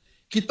feitos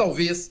que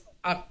talvez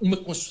uma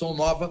Constituição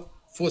nova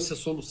fosse a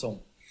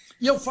solução.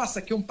 E eu faço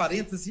aqui um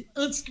parêntese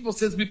antes que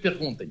vocês me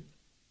perguntem.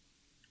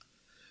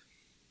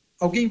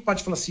 Alguém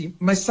pode falar assim,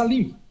 mas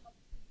Salim,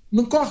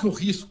 não corre o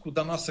risco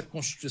da nossa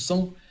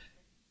Constituição,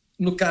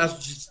 no caso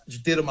de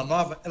ter uma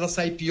nova, ela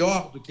sair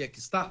pior do que a que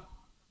está?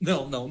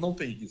 Não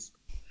tem risco.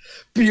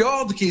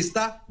 Pior do que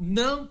está,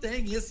 não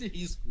tem esse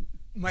risco.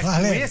 Mas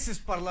com esses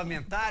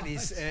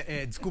parlamentares,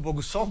 desculpa,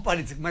 Augusto, só um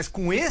parênteses, mas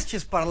com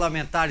estes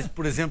parlamentares,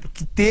 por exemplo,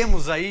 que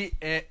temos aí,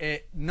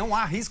 não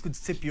há risco de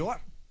ser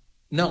pior?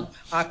 Não,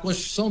 a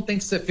Constituição tem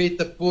que ser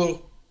feita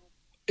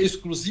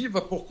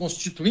exclusiva por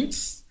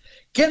constituintes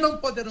que não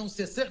poderão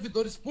ser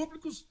servidores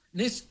públicos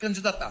nem se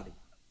candidatarem.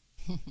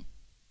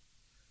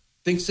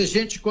 Tem que ser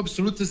gente com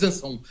absoluta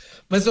isenção.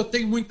 Mas eu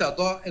tenho muita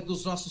dó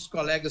dos nossos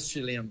colegas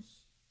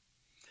chilenos.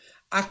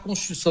 a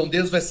Constituição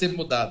deles vai ser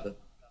mudada.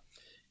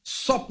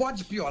 Só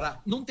pode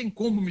piorar. Não tem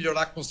como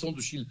melhorar a Constituição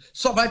do Chile.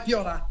 Só vai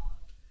piorar.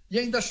 E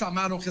ainda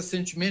chamaram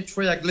recentemente,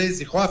 foi a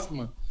Gleisi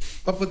Hoffmann,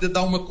 para poder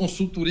dar uma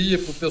consultoria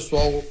para o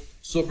pessoal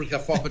sobre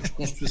reforma de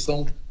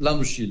Constituição lá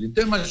no Chile.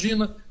 Então,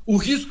 imagina o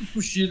risco que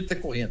o Chile está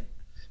correndo.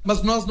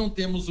 Mas nós não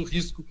temos o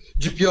risco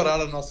de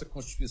piorar a nossa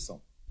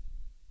Constituição.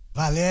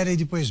 Valéria e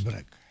depois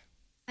Branca.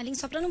 Aline,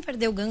 só para não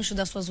perder o gancho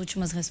das suas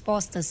últimas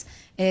respostas,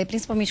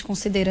 principalmente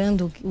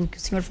considerando o que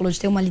o senhor falou de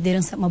ter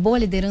uma boa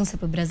liderança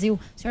para o Brasil,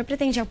 o senhor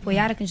pretende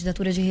apoiar a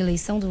candidatura de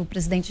reeleição do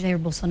presidente Jair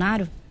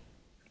Bolsonaro?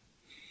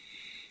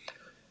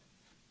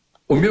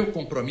 O meu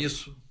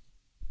compromisso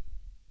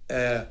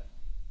é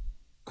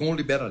com o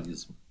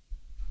liberalismo.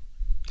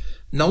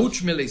 Na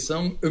última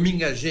eleição, eu me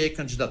engajei à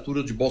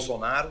candidatura de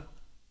Bolsonaro,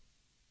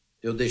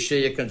 eu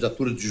deixei a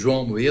candidatura de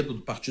João Amoedo,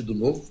 do Partido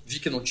Novo, vi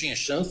que não tinha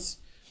chance,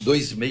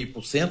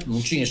 2,5%,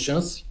 não tinha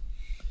chance.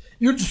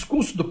 E o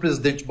discurso do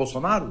presidente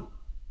Bolsonaro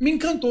me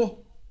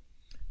encantou.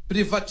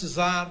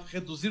 Privatizar,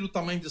 reduzir o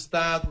tamanho do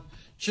Estado,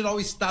 tirar o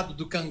Estado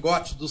do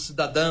cangote do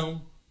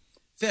cidadão,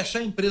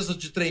 fechar empresas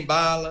de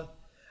trem-bala,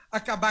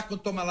 acabar com o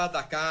toma lá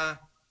da cá.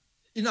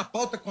 E na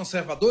pauta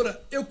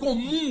conservadora, eu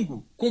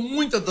comungo com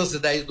muitas das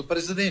ideias do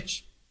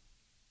presidente.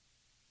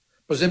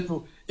 Por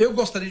exemplo, eu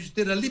gostaria de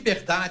ter a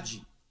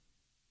liberdade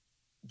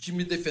de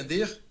me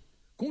defender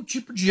com o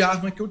tipo de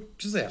arma que eu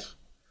quiser.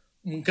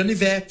 Um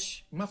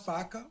canivete, uma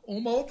faca ou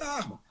uma outra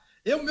arma.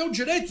 É o meu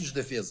direito de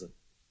defesa.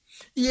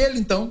 E ele,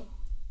 então,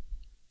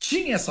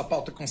 tinha essa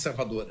pauta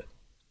conservadora.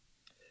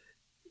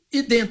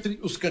 E dentre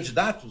os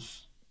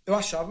candidatos, eu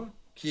achava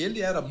que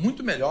ele era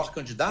muito melhor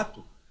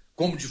candidato,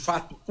 como de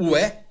fato o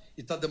é,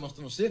 e está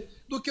demonstrando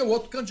ser, do que o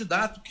outro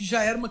candidato que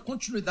já era uma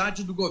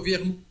continuidade do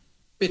governo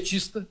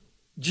petista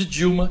de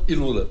Dilma e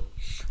Lula.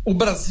 O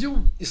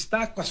Brasil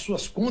está com as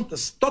suas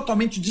contas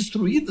totalmente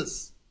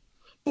destruídas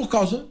por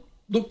causa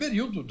do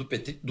período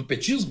do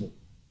petismo.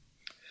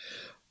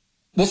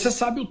 Você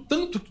sabe o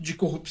tanto de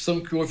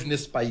corrupção que houve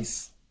nesse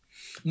país.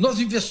 Nós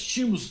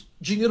investimos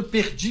dinheiro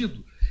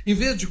perdido, em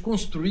vez de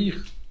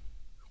construir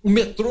um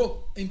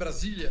metrô em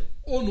Brasília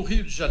ou no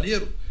Rio de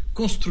Janeiro,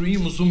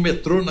 construímos um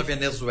metrô na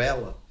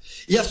Venezuela.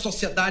 E a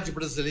sociedade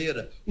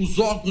brasileira, os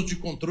órgãos de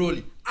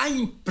controle, a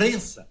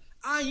imprensa,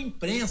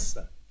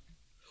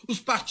 os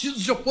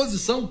partidos de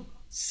oposição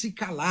se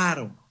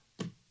calaram.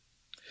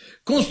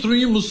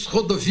 Construímos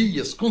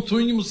rodovias,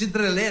 construímos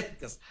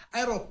hidrelétricas,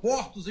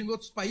 aeroportos em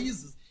outros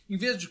países, em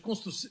vez de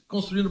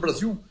construir no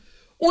Brasil.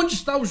 Onde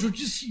está o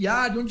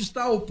judiciário? Onde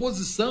está a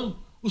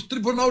oposição? Os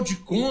tribunal de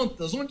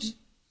contas? Onde,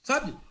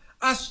 sabe?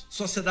 A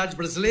sociedade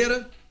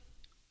brasileira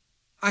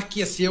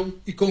aqueceu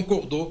e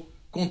concordou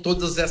com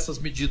todas essas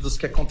medidas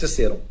que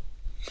aconteceram.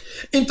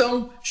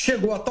 Então,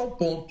 chegou a tal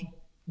ponto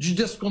de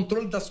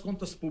descontrole das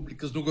contas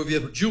públicas no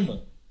governo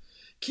Dilma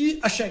que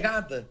a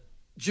chegada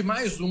de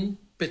mais um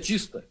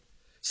petista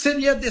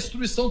seria a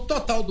destruição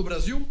total do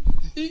Brasil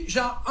e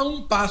já a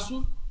um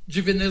passo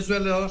de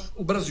venezuelar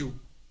o Brasil.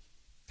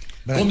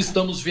 Como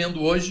estamos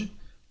vendo hoje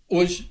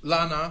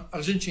lá na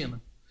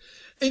Argentina.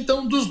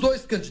 Então, dos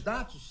dois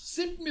candidatos,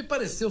 sempre me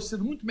pareceu ser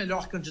muito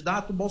melhor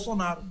candidato o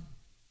Bolsonaro.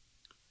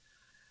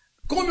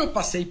 Como eu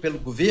passei pelo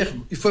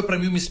governo, e foi para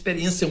mim uma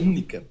experiência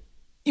única,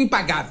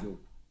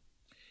 impagável,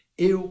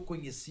 eu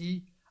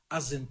conheci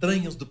as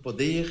entranhas do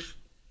poder,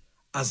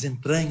 as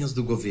entranhas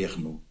do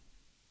governo.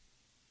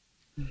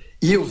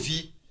 E eu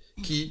vi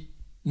que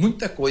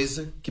muita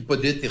coisa que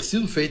poderia ter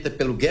sido feita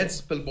pelo Guedes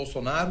e pelo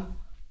Bolsonaro,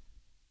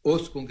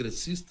 os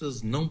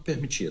congressistas não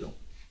permitiram.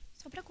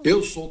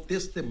 Eu sou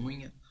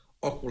testemunha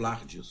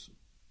ocular disso.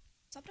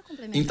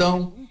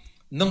 Então,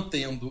 não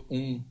tendo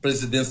um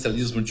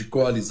presidencialismo de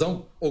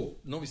coalizão, ou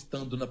não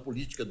estando na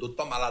política do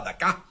toma lá da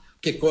cá,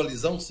 porque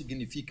coalizão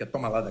significa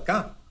toma lá da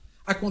cá,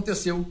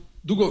 aconteceu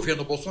do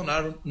governo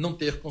Bolsonaro não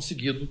ter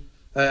conseguido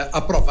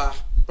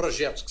aprovar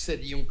projetos que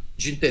seriam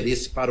de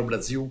interesse para o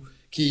Brasil,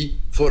 que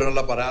foram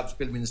elaborados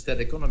pelo Ministério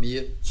da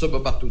Economia sob a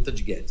batuta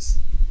de Guedes.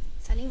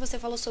 Salim, você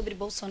falou sobre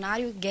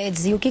Bolsonaro e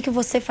Guedes. E o que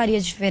você faria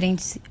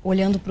diferente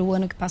olhando para o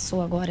ano que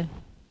passou agora?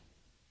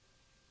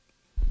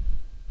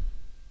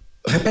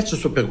 Repete a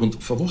sua pergunta,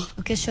 por favor.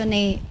 Eu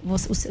questionei,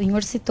 o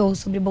senhor citou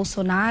sobre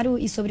Bolsonaro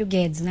e sobre o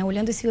Guedes, né?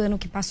 Olhando esse ano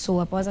que passou,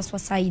 após a sua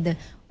saída,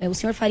 o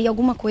senhor faria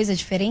alguma coisa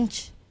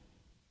diferente?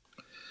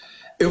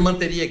 Eu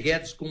manteria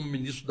Guedes como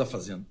ministro da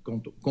Fazenda,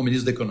 como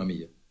ministro da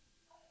Economia.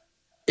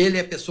 Ele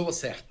é a pessoa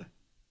certa.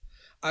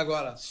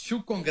 Agora, se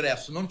o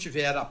Congresso não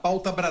tiver a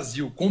pauta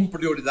Brasil como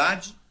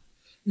prioridade,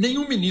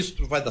 nenhum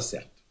ministro vai dar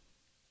certo.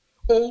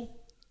 Ou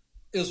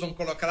eles vão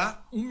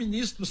colocar um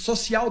ministro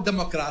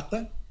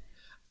social-democrata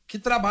que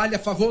trabalha a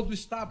favor do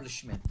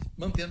establishment,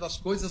 mantendo as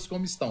coisas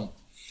como estão.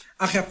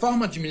 A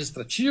reforma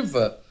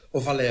administrativa,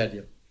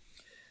 Valéria,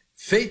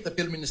 feita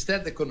pelo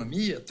Ministério da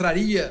Economia,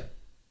 traria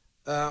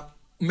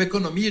uma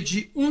economia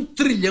de R$1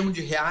 trilhão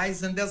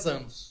em 10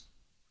 anos.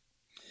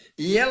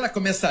 E ela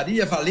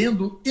começaria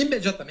valendo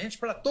imediatamente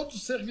para todos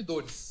os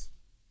servidores.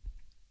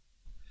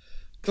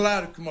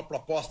 Claro que uma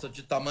proposta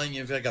de tamanho e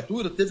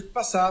envergadura teve que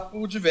passar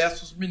por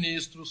diversos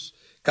ministros,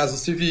 Casa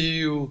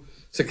Civil,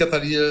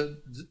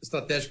 Secretaria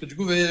Estratégica de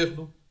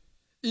Governo,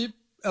 e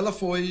ela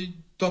foi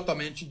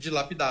totalmente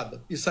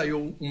dilapidada. E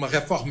saiu uma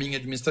reforminha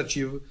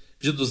administrativa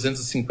de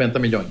 250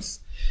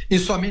 milhões. E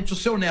somente o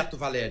seu neto,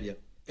 Valéria,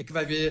 é que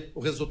vai ver o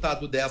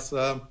resultado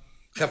dessa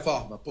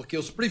reforma, porque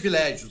os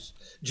privilégios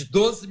de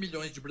 12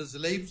 milhões de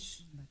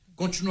brasileiros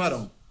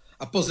continuarão.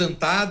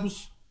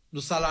 Aposentados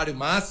no salário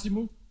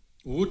máximo,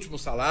 o último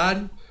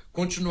salário,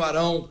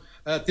 continuarão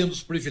tendo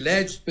os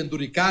privilégios,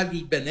 penduricalhos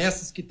e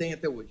benesses que tem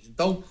até hoje.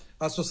 Então,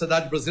 a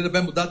sociedade brasileira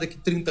vai mudar daqui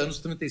 30 anos,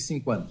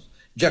 35 anos,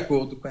 de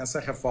acordo com essa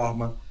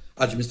reforma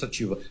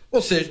administrativa.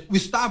 Ou seja, o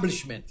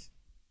establishment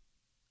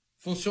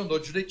funcionou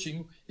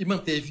direitinho e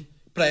manteve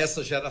para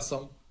essa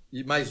geração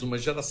e mais uma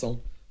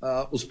geração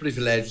os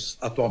privilégios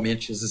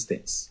atualmente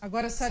existentes.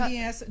 Agora, Salim,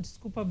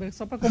 desculpa,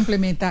 só para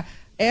complementar,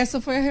 essa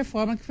foi a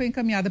reforma que foi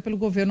encaminhada pelo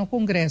governo ao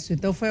Congresso,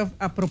 então foi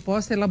a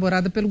proposta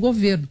elaborada pelo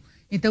governo.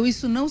 Então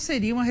isso não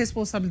seria uma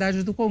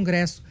responsabilidade do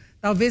Congresso.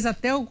 Talvez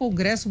até o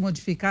Congresso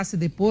modificasse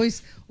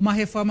depois uma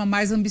reforma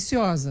mais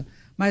ambiciosa.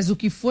 Mas o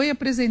que foi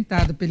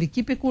apresentado pela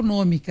equipe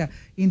econômica,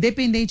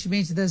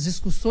 independentemente das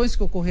discussões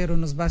que ocorreram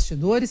nos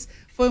bastidores,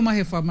 foi uma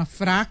reforma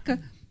fraca,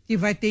 que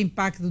vai ter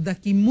impacto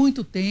daqui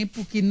muito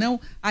tempo, que não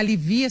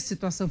alivia a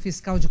situação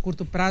fiscal de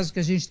curto prazo que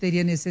a gente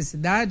teria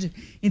necessidade.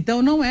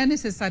 Então, não é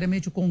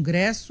necessariamente o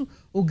Congresso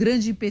o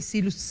grande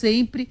empecilho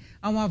sempre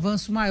a um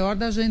avanço maior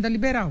da agenda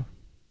liberal.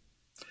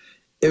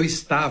 Eu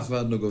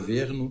estava no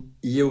governo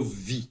e eu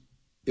vi,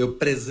 eu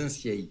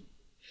presenciei.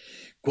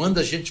 Quando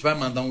a gente vai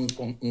mandar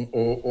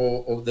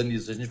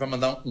Danise, a gente vai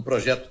mandar um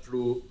projeto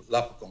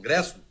lá para o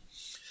Congresso,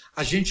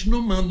 a gente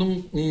não manda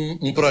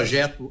um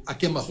projeto a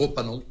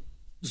queima-roupa, não.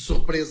 De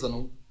surpresa,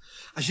 não.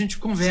 A gente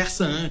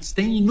conversa antes,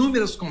 tem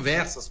inúmeras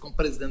conversas com o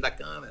presidente da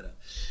Câmara,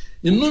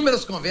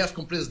 inúmeras conversas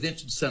com o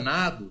presidente do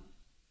Senado,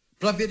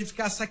 para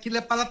verificar se aquilo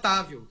é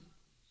palatável.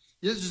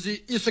 E eles diziam,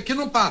 isso aqui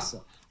não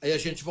passa. Aí a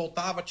gente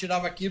voltava,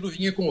 tirava aquilo,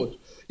 vinha com outro.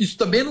 Isso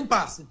também não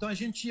passa. Então a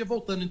gente ia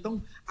voltando.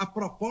 Então a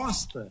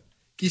proposta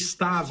que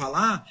estava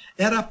lá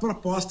era a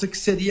proposta que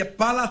seria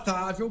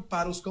palatável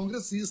para os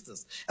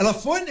congressistas. Ela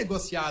foi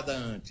negociada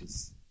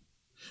antes.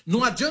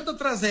 Não adianta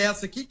trazer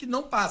essa aqui que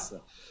não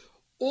passa.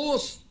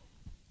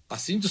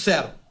 Assim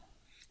disseram,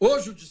 o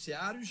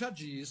judiciário já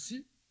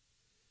disse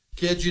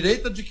que é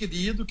direito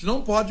adquirido, que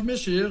não pode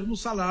mexer no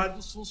salário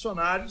dos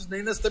funcionários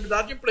nem na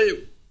estabilidade de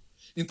emprego.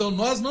 Então,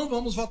 nós não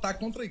vamos votar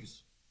contra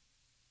isso.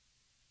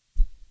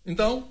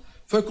 Então,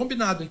 foi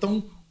combinado.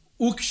 Então,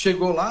 o que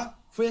chegou lá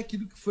foi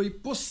aquilo que foi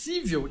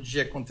possível de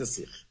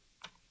acontecer.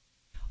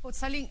 Ô,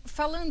 Salim,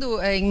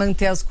 falando em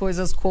manter as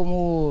coisas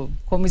como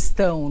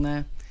estão,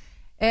 né?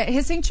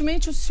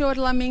 Recentemente o senhor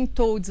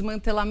lamentou o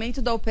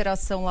desmantelamento da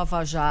Operação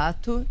Lava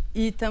Jato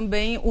e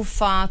também o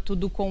fato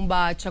do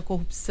combate à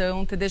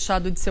corrupção ter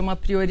deixado de ser uma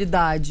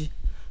prioridade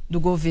do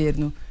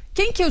governo.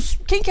 Quem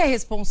que é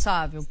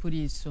responsável por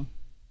isso?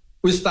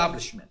 O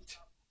establishment.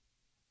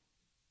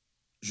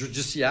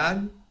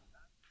 Judiciário,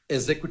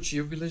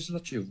 executivo e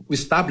legislativo. O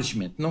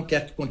establishment não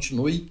quer que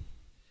continue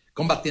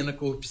combatendo a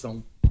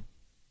corrupção.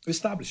 O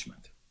establishment.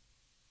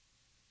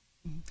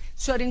 O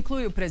senhor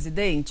inclui o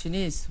presidente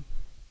nisso?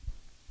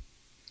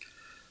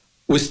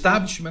 O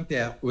establishment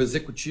é o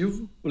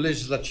executivo, o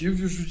legislativo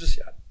e o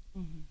judiciário.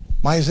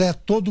 Mas é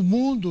todo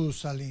mundo,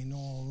 Salim?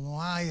 Não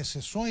há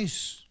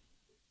exceções?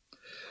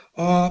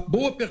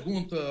 Boa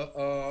pergunta,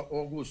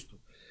 Augusto.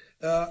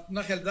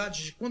 Na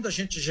realidade, quando a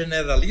gente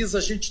generaliza,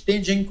 a gente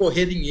tende a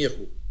incorrer em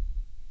erro.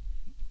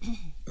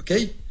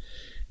 Ok?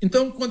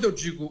 Então, quando eu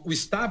digo o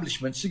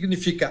establishment,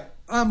 significa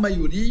a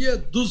maioria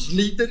dos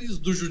líderes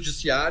do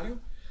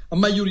judiciário, a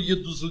maioria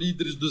dos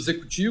líderes do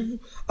executivo,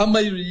 a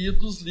maioria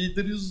dos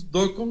líderes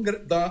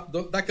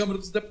da Câmara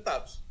dos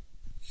Deputados.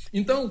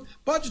 Então,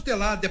 pode ter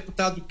lá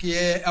deputado que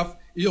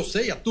eu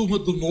sei, a turma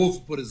do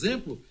Novo, por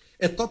exemplo,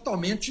 é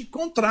totalmente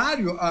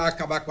contrário a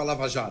acabar com a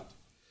Lava Jato.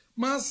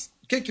 Mas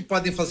o que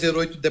podem fazer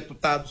 8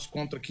 deputados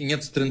contra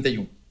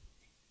 531?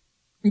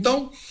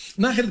 Então,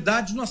 na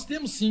realidade, nós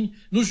temos sim,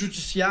 no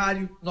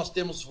judiciário, nós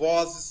temos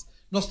vozes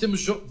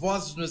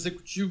no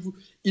Executivo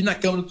e na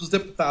Câmara dos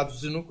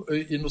Deputados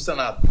e no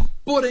Senado.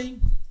 Porém,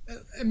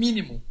 é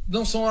mínimo.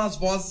 Não são as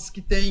vozes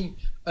que têm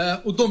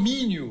o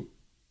domínio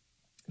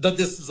da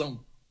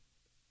decisão.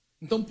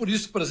 Então, por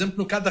isso, por exemplo,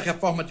 no caso da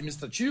reforma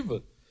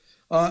administrativa,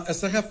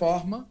 essa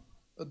reforma,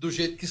 do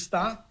jeito que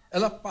está,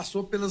 ela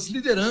passou pelas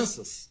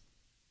lideranças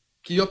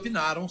que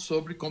opinaram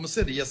sobre como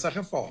seria essa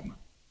reforma.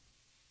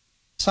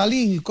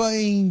 Salim,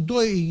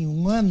 em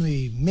 1 ano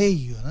e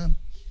meio, né?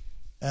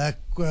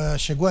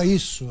 Chegou a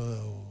isso,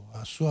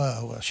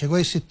 chegou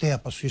a esse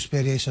tempo, a sua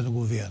experiência no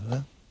governo,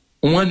 né?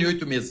 1 ano e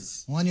 8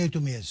 meses. 1 ano e 8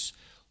 meses.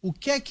 O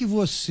que é que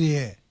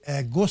você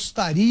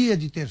gostaria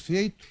de ter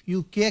feito e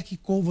o que é que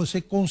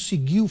você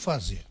conseguiu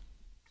fazer?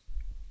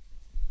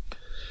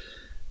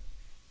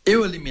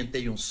 Eu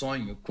alimentei um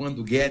sonho quando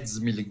o Guedes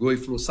me ligou e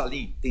falou: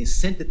 Salim, tem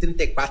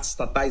 134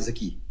 estatais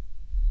aqui.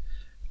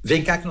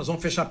 Vem cá que nós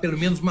vamos fechar pelo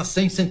menos umas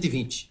 100,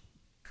 120.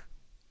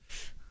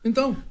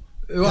 Então,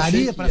 eu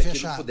achei que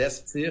aquilo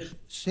pudesse ser...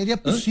 Seria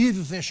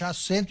possível fechar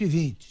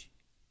 120?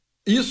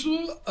 Isso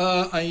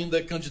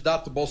ainda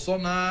candidato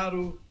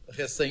Bolsonaro,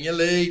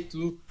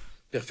 recém-eleito,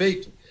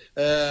 perfeito?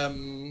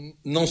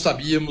 Não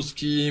sabíamos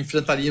que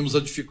enfrentaríamos a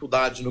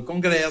dificuldade no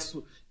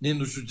Congresso, nem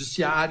no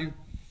Judiciário.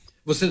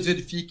 Vocês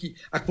verifiquem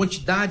a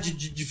quantidade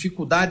de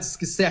dificuldades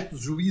que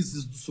certos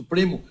juízes do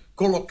Supremo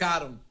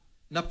colocaram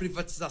na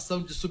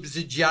privatização de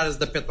subsidiárias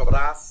da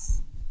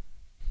Petrobras.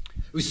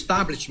 O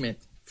establishment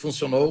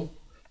funcionou.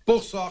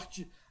 Por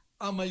sorte,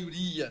 a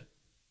maioria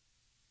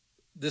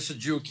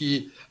decidiu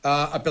que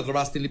a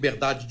Petrobras tem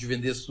liberdade de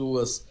vender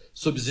suas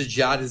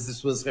subsidiárias e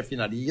suas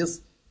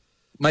refinarias,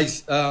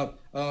 mas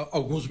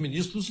alguns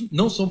ministros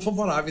não são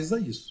favoráveis a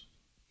isso.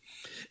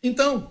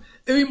 Então,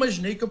 eu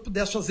imaginei que eu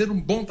pudesse fazer um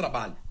bom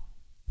trabalho.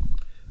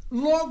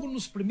 Logo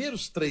nos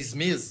primeiros 3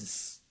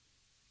 meses,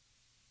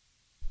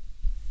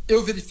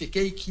 eu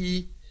verifiquei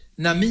que,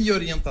 na minha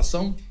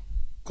orientação,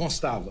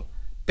 constava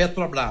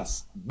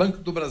Petrobras, Banco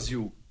do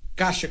Brasil,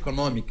 Caixa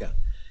Econômica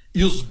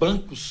e os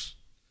bancos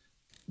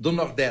do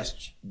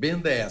Nordeste,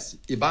 BNDES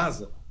e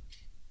BASA,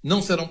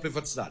 não serão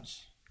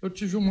privatizados. Eu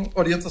tive uma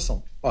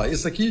orientação.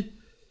 Esse aqui,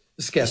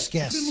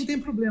 esquece. Não tem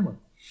problema.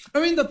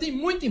 Eu ainda tenho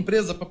muita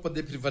empresa para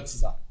poder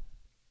privatizar.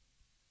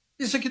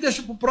 Isso aqui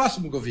deixa para o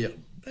próximo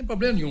governo. Não tem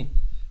problema nenhum.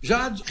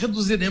 Já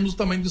reduziremos o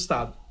tamanho do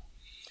Estado.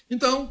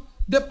 Então,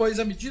 depois,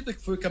 à medida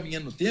que foi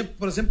caminhando o tempo,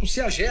 por exemplo, o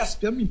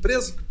CEAGESP é uma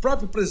empresa que o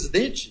próprio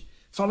presidente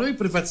falou em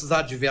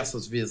privatizar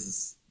diversas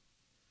vezes.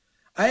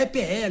 A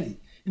EPL.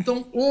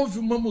 Então, houve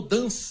uma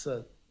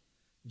mudança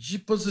de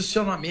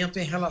posicionamento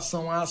em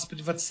relação às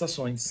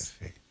privatizações.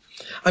 Perfeito.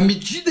 À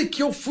medida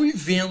que eu fui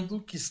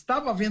vendo, que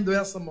estava havendo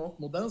essa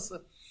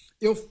mudança,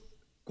 eu,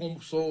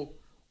 como sou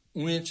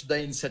um ente da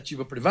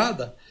iniciativa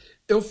privada,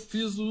 eu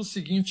fiz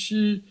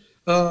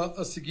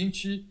a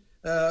seguinte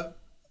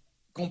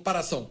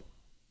comparação.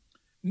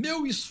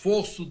 Meu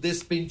esforço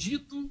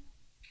despendido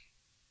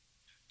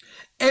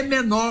é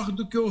menor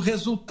do que o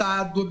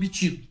resultado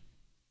obtido.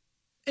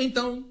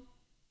 Então,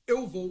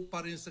 eu vou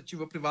para a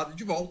iniciativa privada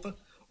de volta,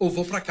 ou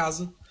vou para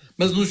casa,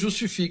 mas não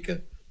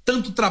justifica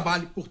tanto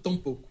trabalho por tão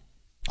pouco.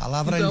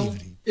 Palavra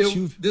livre.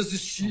 Eu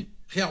desisti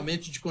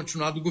realmente de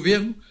continuar do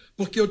governo,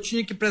 porque eu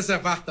tinha que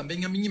preservar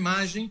também a minha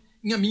imagem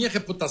e a minha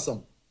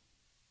reputação.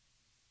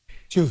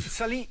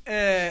 Salim,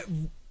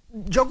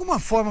 de alguma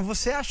forma,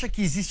 você acha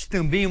que existe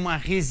também uma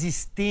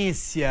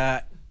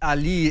resistência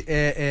ali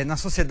na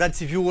sociedade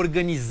civil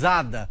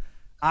organizada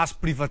às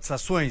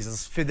privatizações,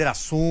 às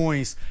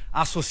federações,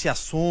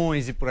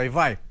 associações e por aí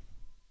vai?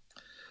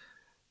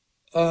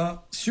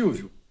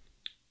 Silvio,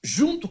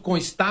 junto com o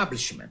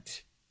establishment,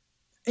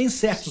 em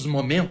certos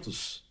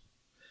momentos,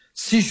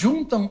 se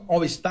juntam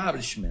ao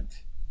establishment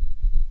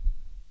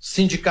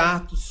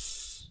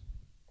sindicatos,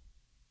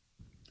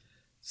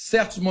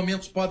 certos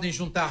momentos podem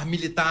juntar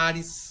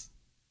militares,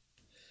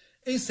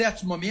 em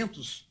certos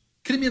momentos,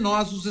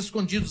 criminosos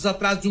escondidos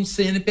atrás de um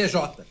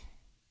CNPJ,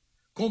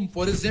 como,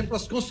 por exemplo,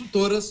 as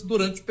construtoras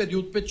durante o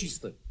período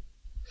petista.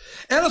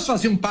 Elas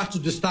faziam parte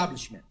do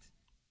establishment,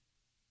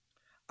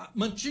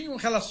 mantinham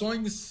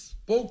relações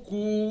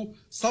pouco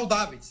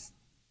saudáveis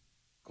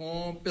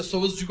com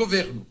pessoas de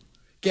governo,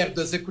 quer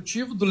do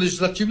executivo, do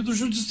legislativo e do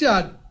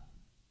judiciário.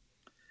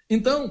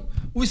 Então,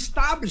 o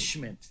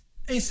establishment,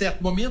 em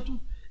certo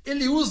momento,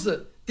 ele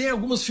tem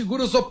algumas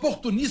figuras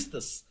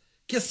oportunistas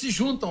que se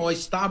juntam ao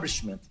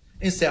establishment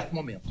em certo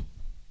momento,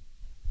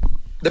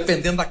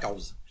 dependendo da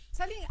causa.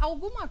 Salim,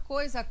 alguma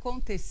coisa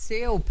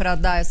aconteceu para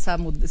dar essa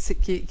mudança,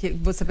 que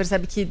você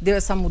percebe que deu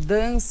essa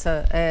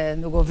mudança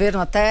no governo?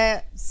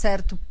 Até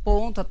certo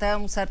ponto, até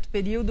um certo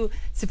período,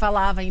 se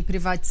falava em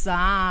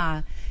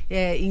privatizar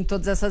em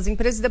todas essas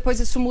empresas, e depois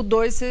isso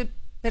mudou e você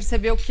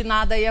percebeu que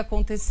nada ia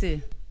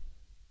acontecer.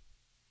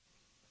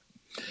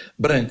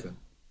 Branca,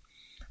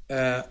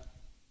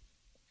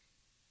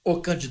 o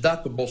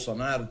candidato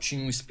Bolsonaro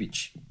tinha um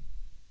speech.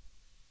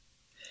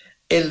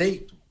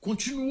 Eleito,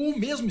 continuou o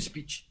mesmo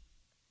speech.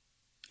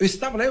 Eu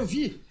estava lá, eu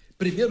vi,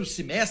 primeiro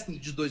semestre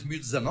de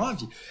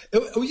 2019,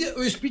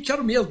 o speech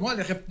era o mesmo.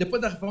 Olha,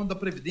 depois da reforma da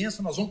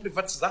Previdência, nós vamos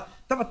privatizar.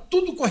 Estava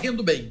tudo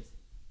correndo bem.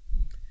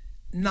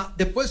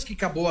 Depois que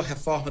acabou a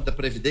reforma da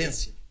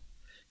Previdência,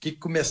 que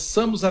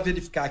começamos a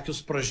verificar que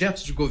os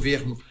projetos de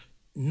governo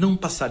não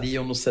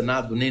passariam no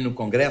Senado nem no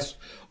Congresso.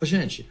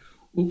 Gente,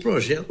 o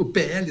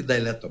PL da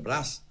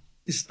Eletrobras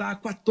está há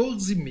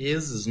 14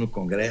 meses no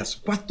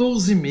Congresso.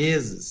 14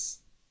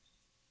 meses.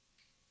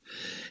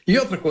 E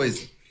outra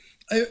coisa,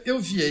 eu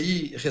vi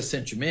aí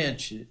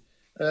recentemente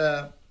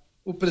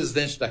o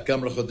presidente da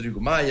Câmara, Rodrigo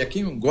Maia,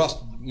 quem eu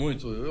gosto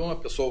muito, é uma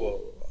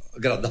pessoa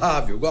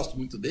agradável, eu gosto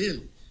muito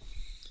dele,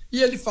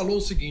 e ele falou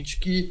o seguinte,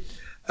 que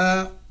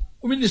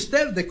o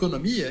Ministério da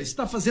Economia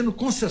está fazendo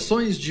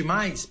concessões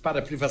demais para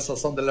a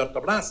privatização da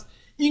Eletrobras,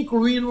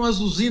 incluindo as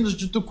usinas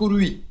de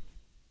Tucuruí.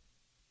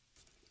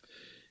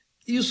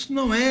 Isso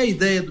não é a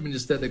ideia do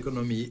Ministério da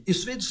Economia,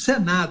 isso veio do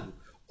Senado.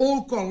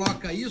 Ou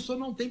coloca isso ou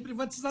não tem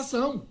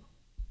privatização.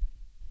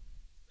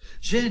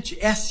 Gente,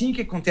 é assim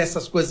que acontecem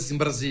as coisas em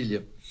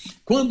Brasília.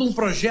 Quando um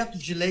projeto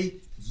de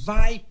lei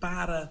vai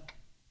para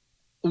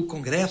o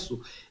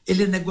Congresso,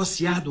 ele é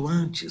negociado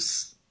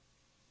antes.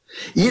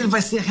 E ele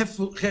vai ser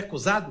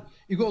recusado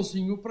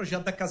igualzinho o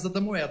projeto da Casa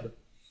da Moeda.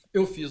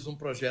 Eu fiz um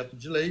projeto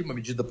de lei, uma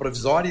medida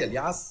provisória,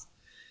 aliás,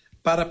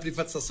 para a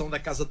privatização da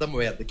Casa da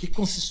Moeda, que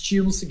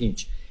consistia no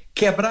seguinte: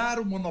 quebrar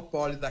o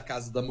monopólio da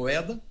Casa da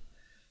Moeda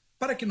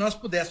para que nós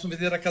pudéssemos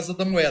vender a Casa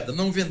da Moeda,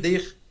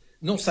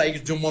 não sair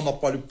de um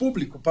monopólio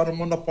público para um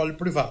monopólio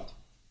privado.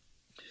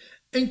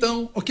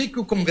 Então, o que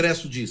o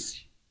Congresso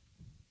disse?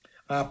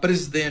 A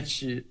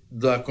presidente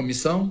da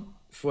comissão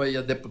foi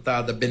a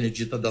deputada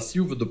Benedita da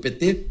Silva, do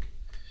PT.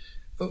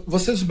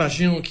 Vocês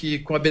imaginam que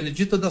com a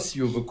Benedita da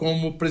Silva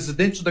como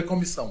presidente da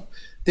comissão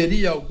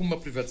teria alguma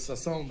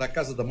privatização da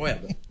Casa da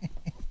Moeda?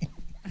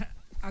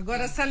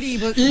 Agora, Salim...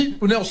 E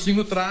o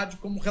Nelsinho Trade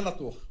como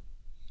relator.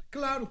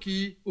 Claro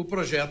que o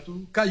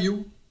projeto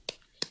caiu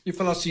e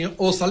falou assim: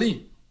 ô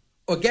Salim,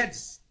 ô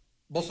Guedes,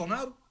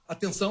 Bolsonaro,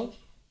 atenção,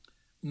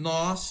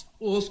 nós,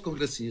 os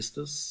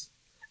congressistas,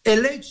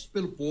 eleitos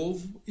pelo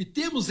povo e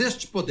temos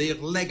este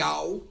poder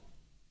legal,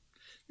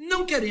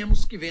 não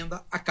queremos que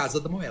venda a Casa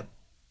da Moeda.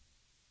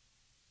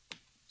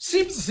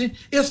 Simples assim.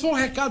 Esse foi o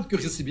recado que eu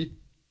recebi.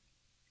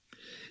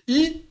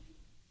 E,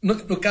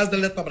 no caso da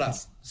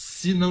Eletrobras,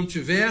 se não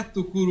tiver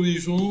Tucuruí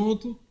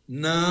junto,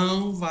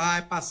 não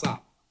vai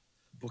passar.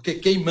 Porque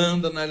quem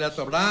manda na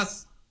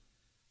Eletrobras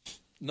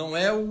não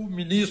é o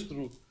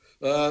ministro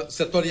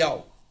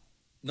setorial,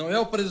 não é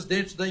o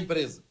presidente da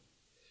empresa.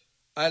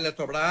 A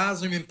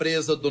Eletrobras é uma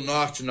empresa do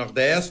Norte e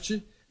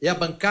Nordeste, é a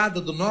bancada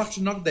do Norte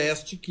e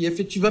Nordeste que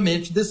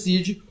efetivamente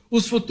decide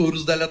os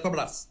futuros da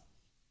Eletrobras.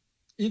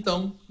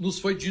 Então, nos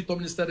foi dito ao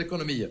Ministério da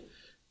Economia: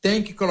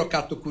 tem que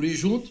colocar Tucuruí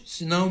junto,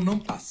 senão não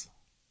passa.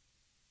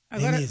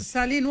 Agora,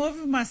 Salim, não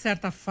houve uma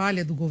certa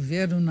falha do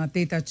governo na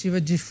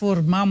tentativa de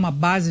formar uma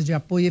base de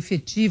apoio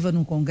efetiva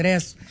no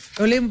Congresso?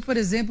 Eu lembro, por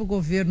exemplo, o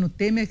governo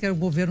Temer, que era um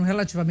governo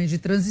relativamente de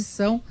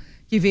transição,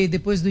 que veio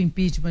depois do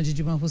impeachment de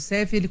Dilma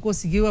Rousseff, e ele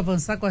conseguiu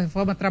avançar com a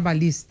reforma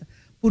trabalhista.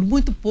 Por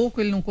muito pouco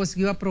ele não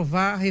conseguiu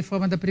aprovar a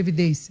reforma da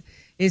Previdência.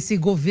 Esse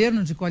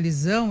governo de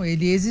coalizão,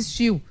 ele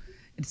existiu,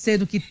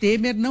 sendo que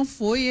Temer não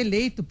foi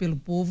eleito pelo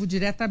povo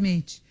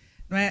diretamente.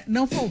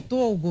 Não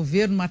faltou ao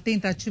governo uma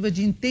tentativa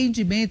de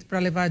entendimento para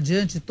levar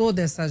adiante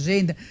toda essa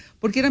agenda?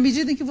 Porque na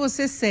medida em que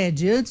você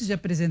cede antes de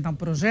apresentar um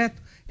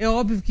projeto, é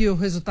óbvio que o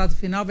resultado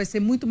final vai ser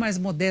muito mais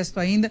modesto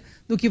ainda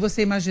do que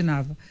você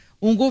imaginava.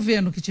 Um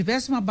governo que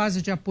tivesse uma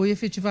base de apoio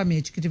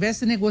efetivamente, que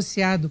tivesse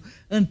negociado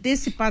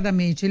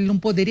antecipadamente, ele não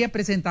poderia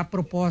apresentar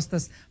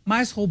propostas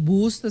mais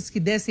robustas,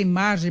 que dessem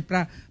margem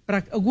para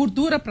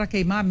gordura para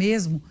queimar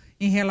mesmo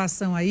em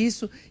relação a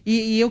isso.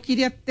 E eu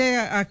queria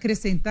até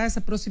acrescentar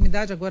essa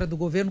proximidade agora do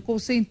governo com o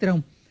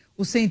Centrão.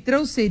 O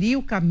Centrão seria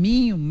o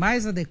caminho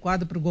mais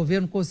adequado para o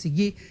governo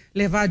conseguir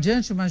levar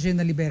adiante uma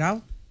agenda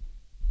liberal?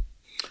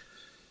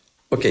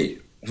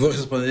 Ok. Vou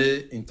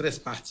responder em 3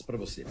 partes para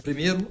você.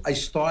 Primeiro, a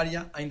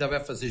história ainda vai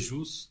fazer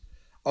jus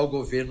ao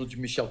governo de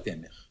Michel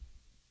Temer.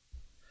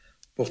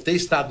 Por ter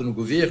estado no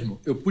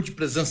governo, eu pude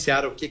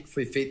presenciar o que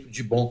foi feito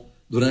de bom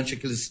durante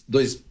aqueles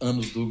 2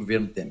 anos do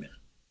governo Temer.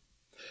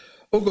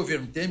 O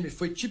governo Temer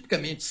foi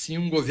tipicamente, sim,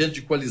 um governo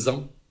de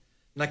coalizão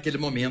naquele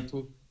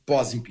momento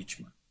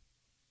pós-impeachment.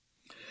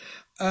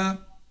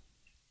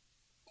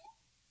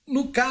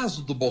 No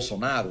caso do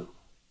Bolsonaro,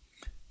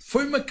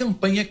 foi uma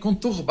campanha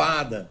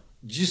conturbada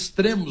de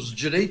extremos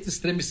direita e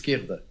extrema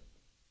esquerda.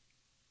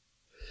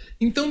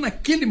 Então,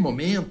 naquele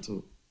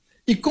momento,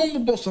 e como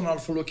o Bolsonaro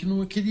falou que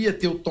não queria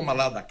ter o toma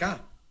lá da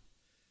cá,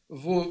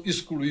 vou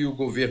excluir o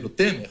governo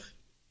Temer,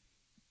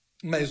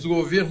 mas o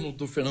governo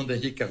do Fernando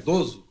Henrique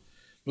Cardoso,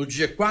 no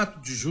dia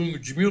 4 de junho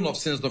de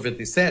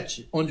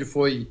 1997, onde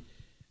foi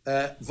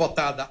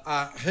votada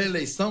a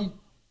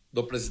reeleição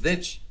do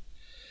presidente,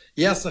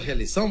 e essa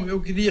reeleição, eu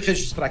queria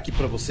registrar aqui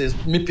para vocês,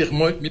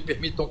 me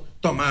permitam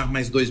tomar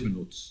mais 2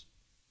 minutos.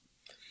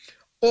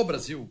 O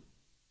Brasil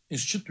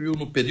instituiu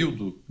no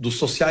período dos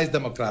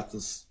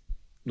sociais-democratas,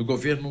 no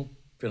governo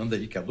Fernando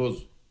Henrique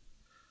Cardoso,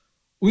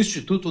 o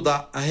Instituto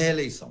da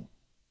Reeleição.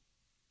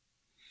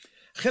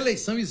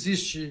 Reeleição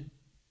existe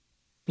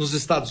nos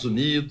Estados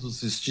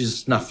Unidos,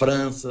 existe na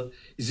França,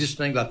 existe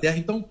na Inglaterra.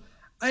 Então,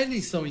 a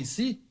eleição em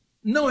si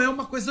não é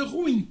uma coisa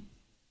ruim.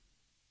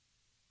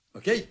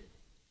 Ok?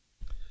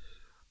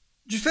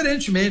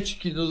 Diferentemente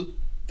que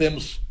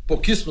temos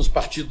pouquíssimos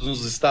partidos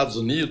nos Estados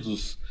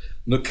Unidos,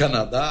 no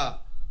Canadá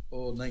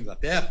ou na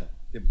Inglaterra,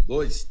 temos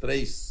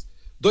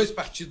 2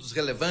 partidos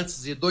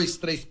relevantes e 2,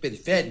 3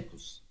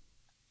 periféricos.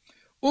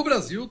 O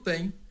Brasil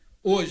tem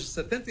hoje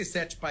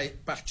 77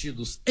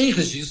 partidos em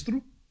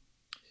registro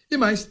e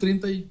mais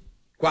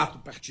 34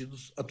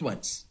 partidos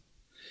atuantes.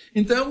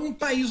 Então é um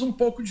país um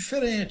pouco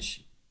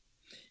diferente.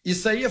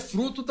 Isso aí é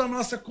fruto da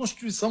nossa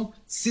Constituição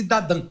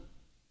cidadã.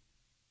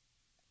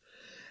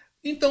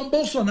 Então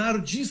Bolsonaro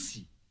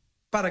disse,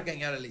 para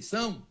ganhar a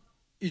eleição,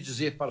 e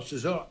dizer para o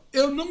senhor: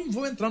 eu não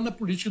vou entrar na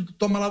política do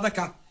toma lá da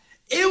cá.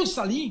 Eu,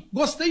 Salim,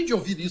 gostei de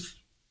ouvir isso.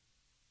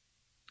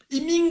 E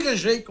me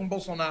engajei com o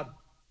Bolsonaro.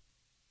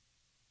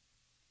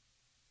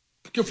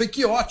 Porque eu falei: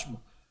 que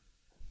ótimo.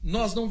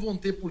 Nós não vamos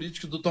ter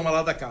política do toma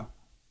lá da cá.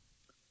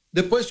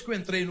 Depois que eu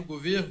entrei no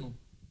governo,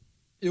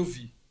 eu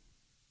vi.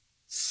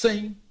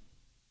 sem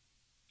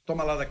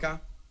toma lá da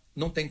cá,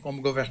 não tem como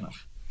governar.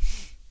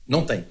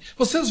 Não tem.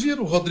 Vocês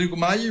viram o Rodrigo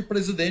Maia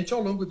presidente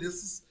ao longo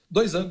desses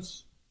 2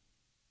 anos.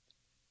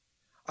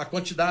 A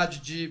quantidade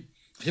de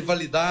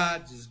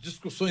rivalidades,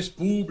 discussões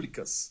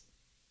públicas.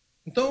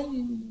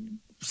 Então,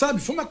 sabe,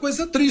 foi uma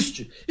coisa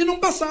triste. E não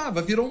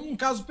passava, virou um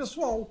caso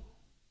pessoal.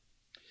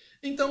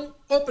 Então,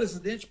 o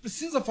presidente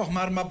precisa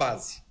formar uma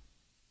base.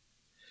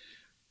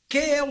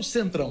 Quem é o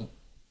Centrão?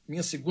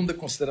 Minha segunda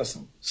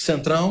consideração.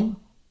 Centrão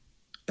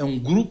é um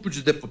grupo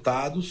de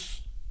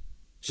deputados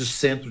de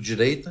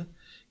centro-direita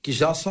que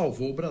já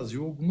salvou o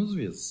Brasil algumas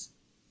vezes.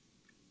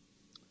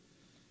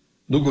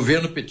 No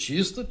governo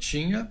petista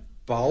tinha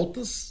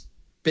pautas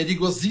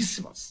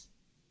perigosíssimas,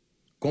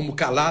 como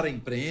calar a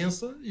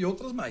imprensa e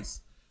outras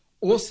mais.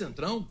 O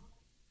Centrão,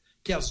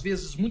 que às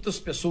vezes muitas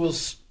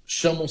pessoas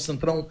chamam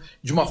Centrão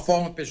de uma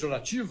forma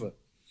pejorativa,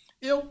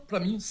 para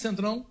mim,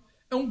 Centrão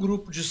é um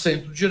grupo de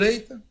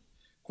centro-direita,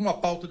 com uma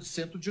pauta de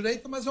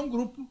centro-direita, mas é um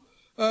grupo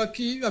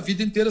que a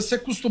vida inteira se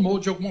acostumou,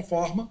 de alguma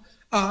forma,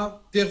 a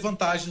ter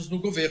vantagens no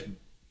governo.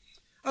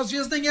 Às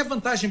vezes nem é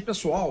vantagem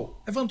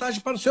pessoal, é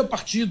vantagem para o seu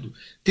partido.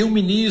 Ter um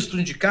ministro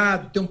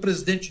indicado, ter um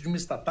presidente de uma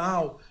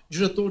estatal,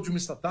 diretor de uma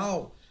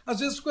estatal,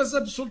 às vezes coisas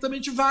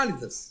absolutamente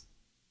válidas.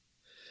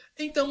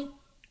 Então,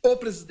 o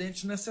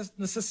presidente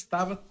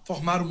necessitava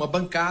formar uma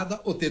bancada,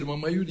 ou ter uma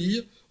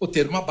maioria, ou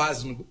ter uma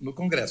base no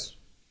Congresso.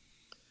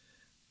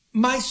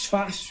 Mais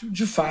fácil,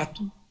 de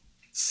fato,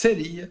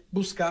 seria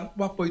buscar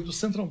o apoio do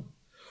Centrão.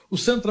 O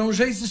Centrão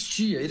já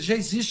existia, ele já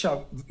existe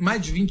há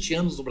mais de 20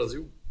 anos no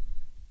Brasil.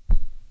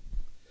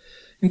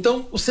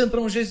 Então, o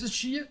Centrão já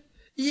existia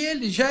e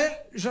ele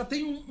já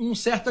tem um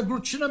certo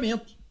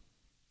aglutinamento.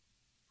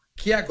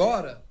 Que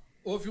agora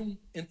houve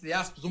entre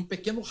aspas, um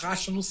pequeno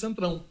racha no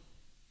Centrão.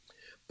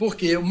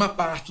 Porque uma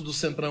parte do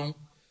Centrão,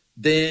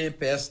 DEM,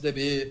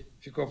 PSDB,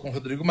 ficou com o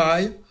Rodrigo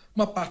Maia,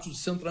 uma parte do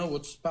Centrão,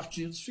 outros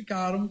partidos,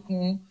 ficaram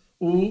com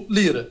o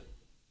Lira.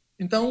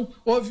 Então,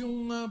 houve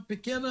um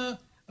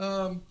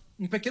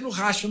pequeno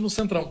racha no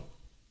Centrão.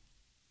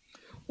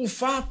 O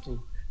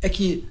fato é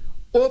que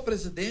o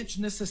presidente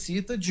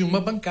necessita de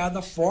uma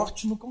bancada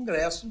forte no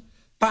Congresso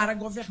para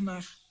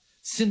governar.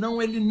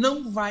 Senão ele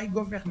não vai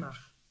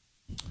governar.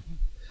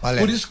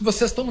 Por isso que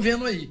vocês estão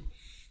vendo aí.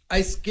 A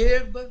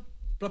esquerda,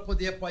 para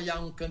poder apoiar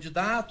um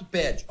candidato,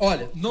 pede,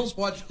 olha, não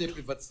pode ter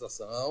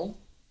privatização.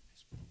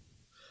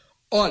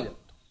 Olha,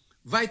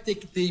 vai ter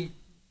que ter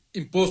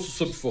imposto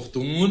sobre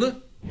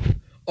fortuna.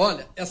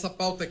 Olha, essa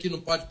pauta aqui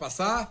não pode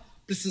passar,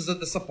 precisa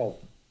dessa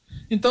pauta.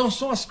 Então,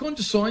 são as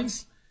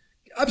condições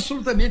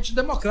absolutamente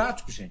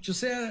democráticas, gente.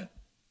 Isso é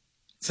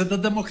da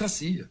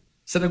democracia.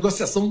 Isso é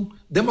negociação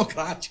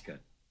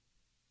democrática.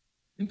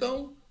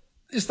 Então,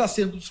 está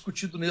sendo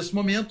discutido nesse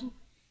momento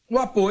o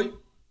apoio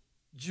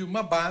de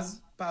uma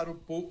base para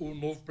o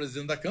novo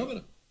presidente da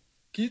Câmara,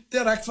 que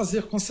terá que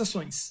fazer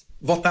concessões.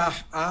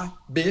 Votar A,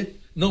 B,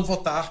 não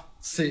votar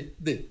C,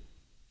 D.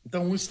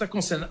 Então, isso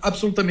está sendo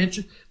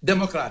absolutamente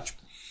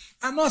democrático.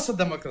 A nossa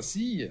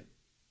democracia,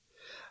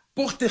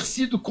 por ter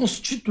sido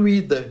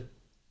constituída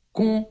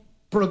com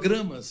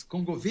programas,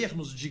 com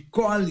governos de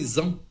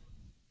coalizão,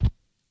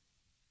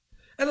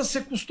 ela se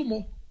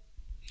acostumou.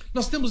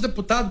 Nós temos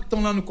deputados que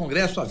estão lá no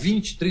Congresso há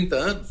 20, 30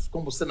 anos,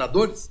 como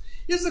senadores,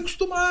 e eles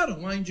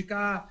acostumaram a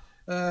indicar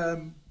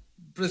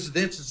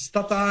presidentes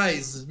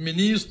estatais,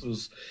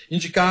 ministros,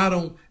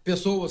 indicaram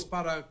pessoas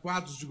para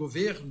quadros de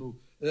governo,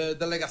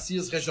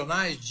 delegacias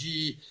regionais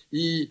de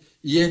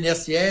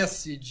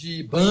INSS,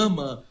 de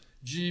IBAMA,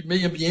 de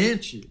meio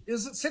ambiente.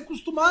 Eles se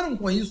acostumaram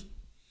com isso.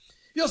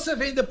 E você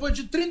vem depois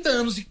de 30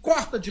 anos e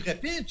corta de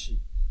repente,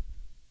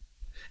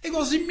 é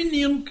igualzinho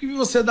menino que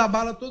você dá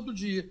bala todo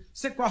dia.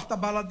 Você corta a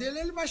bala dele,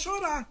 ele vai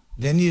chorar.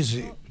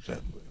 Denise,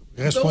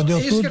 respondeu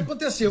tudo? É isso que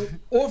aconteceu.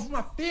 Houve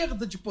uma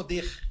perda de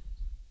poder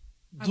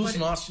dos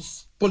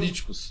nossos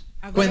políticos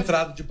com a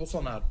entrada de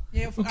Bolsonaro.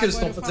 O que eles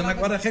estão fazendo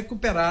agora é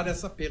recuperar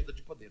essa perda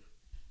de poder.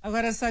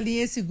 Agora, Salim,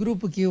 esse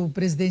grupo que o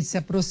presidente se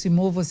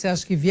aproximou, você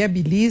acha que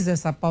viabiliza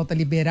essa pauta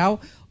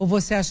liberal ou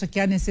você acha que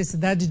há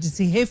necessidade de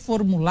se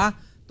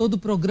reformular todo o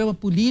programa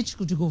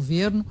político de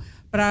governo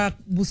para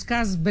buscar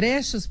as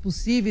brechas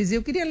possíveis? E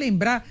eu queria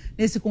lembrar,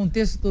 nesse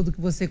contexto todo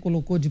que você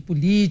colocou de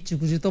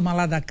políticos, de tomar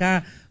lá da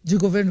cá, de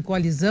governo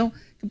coalizão,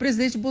 que o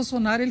presidente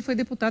Bolsonaro ele foi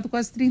deputado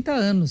quase 30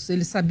 anos.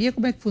 Ele sabia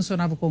como é que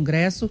funcionava o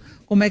Congresso,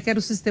 como é que era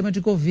o sistema de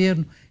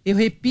governo. Eu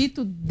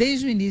repito,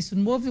 desde o início,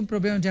 não houve um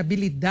problema de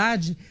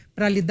habilidade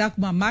para lidar com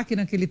uma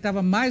máquina que ele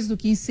estava mais do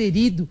que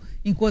inserido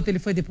enquanto ele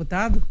foi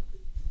deputado?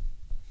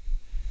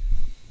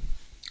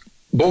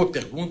 Boa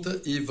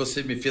pergunta, e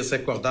você me fez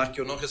recordar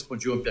que eu não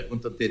respondi uma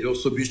pergunta anterior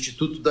sobre o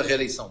Instituto da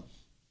Reeleição.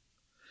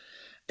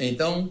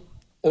 Então,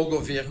 o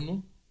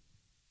governo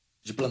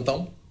de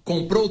plantão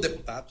comprou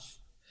deputados.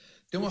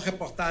 Tem uma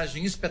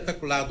reportagem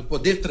espetacular do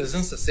Poder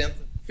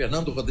 360,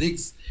 Fernando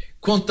Rodrigues,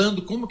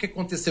 contando como que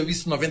aconteceu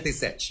isso em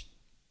 97.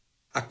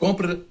 A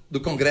compra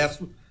do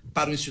Congresso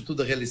para o Instituto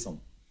da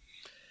Reeleição.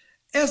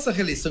 Essa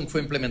reeleição que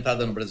foi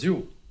implementada no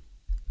Brasil,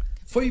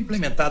 foi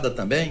implementada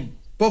também,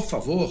 por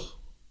favor,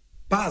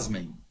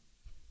 pasmem,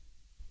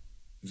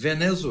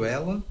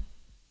 Venezuela,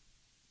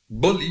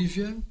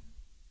 Bolívia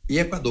e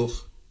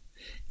Equador.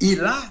 E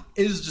lá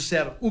eles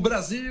disseram, o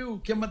Brasil,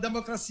 que é uma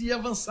democracia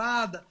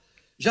avançada,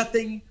 já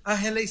tem a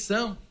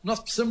reeleição, nós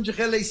precisamos de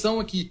reeleição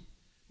aqui.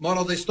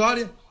 Moral da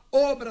história,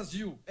 o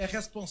Brasil é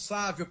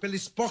responsável pela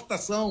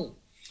exportação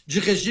de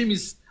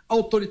regimes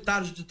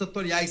autoritários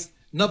ditatoriais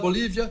na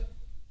Bolívia,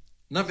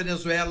 na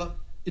Venezuela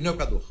e no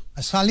Equador.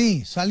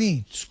 Salim,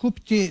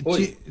 desculpe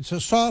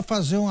só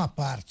fazer uma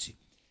parte.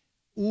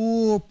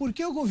 Por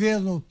que o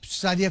governo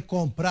precisaria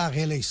comprar a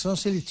reeleição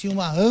se ele tinha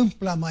uma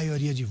ampla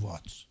maioria de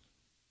votos?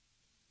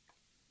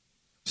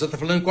 Você está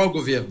falando em qual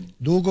governo?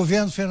 Do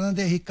governo Fernando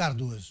Henrique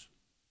Cardoso.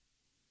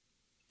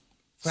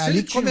 Foi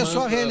ali que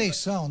começou a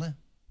reeleição, né?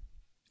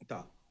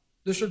 Tá.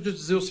 Deixa eu te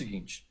dizer o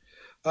seguinte.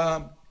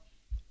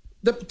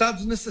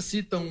 Deputados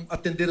necessitam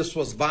atender as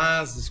suas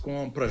bases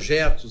com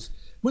projetos.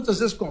 Muitas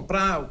vezes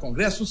comprar o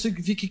Congresso não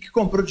significa que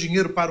comprou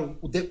dinheiro para o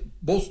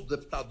bolso do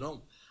deputado,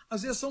 não.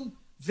 Às vezes são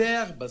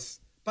verbas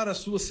para a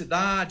sua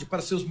cidade,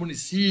 para seus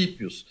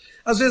municípios.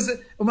 Às vezes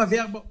é uma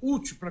verba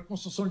útil para a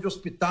construção de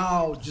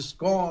hospital, de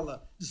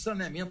escola, de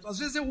saneamento. Às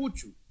vezes é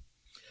útil.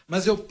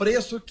 Mas é o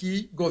preço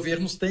que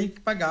governos têm que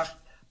pagar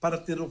para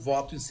ter o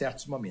voto em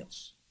certos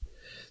momentos.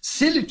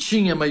 Se ele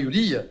tinha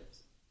maioria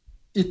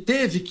e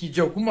teve que, de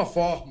alguma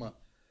forma,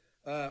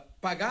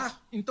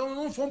 pagar, então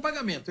não foi um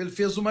pagamento, ele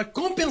fez uma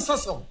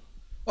compensação.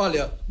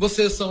 Olha,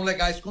 vocês são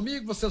legais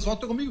comigo, vocês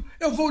votam comigo,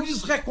 eu vou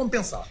lhes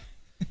recompensar.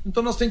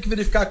 Então nós temos que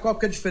verificar qual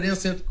que é a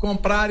diferença entre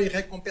comprar e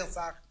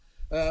recompensar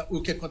o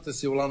que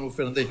aconteceu lá no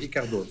Fernando Henrique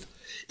Cardoso.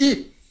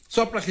 E,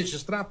 só para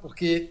registrar,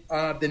 porque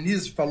a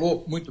Denise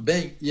falou muito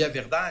bem, e é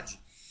verdade,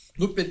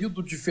 no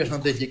período de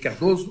Fernando Henrique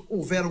Cardoso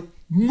houveram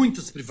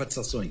muitas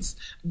privatizações,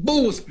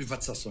 boas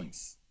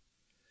privatizações.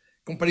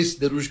 Companhia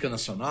Siderúrgica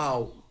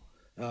Nacional,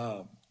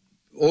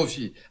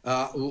 houve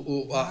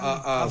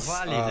as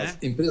né?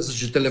 Empresas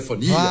de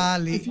telefonia.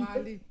 Vale.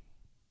 Enfim,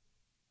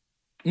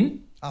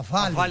 A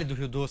Vale do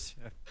Rio Doce.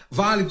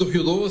 Vale do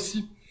Rio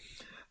Doce.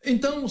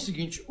 Então, é o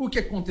seguinte, o que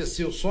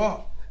aconteceu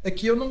só é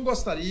que eu não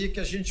gostaria que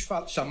a gente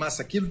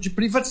chamasse aquilo de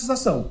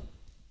privatização.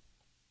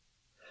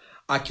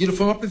 Aquilo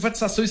foi uma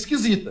privatização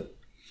esquisita,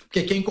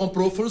 porque quem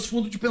comprou foram os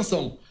fundos de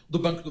pensão do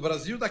Banco do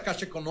Brasil, da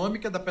Caixa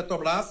Econômica, da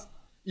Petrobras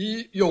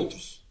e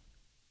outros,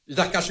 e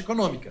da Caixa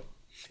Econômica.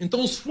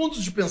 Então, os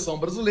fundos de pensão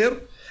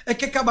brasileiros é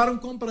que acabaram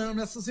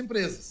comprando essas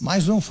empresas.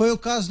 Mas não foi o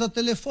caso da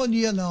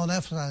telefonia, não,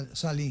 né,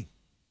 Salim?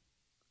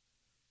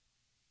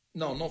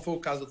 Não, não foi o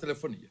caso da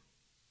telefonia.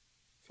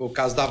 Foi o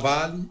caso da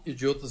Vale e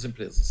de outras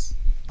empresas.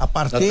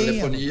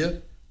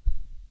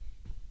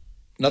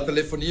 Na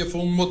telefonia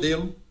foi um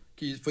modelo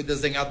que foi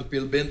desenhado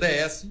pelo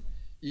BNDES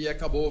e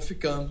acabou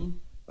ficando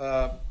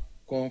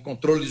com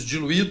controles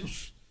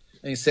diluídos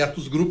em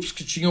certos grupos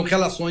que tinham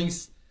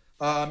relações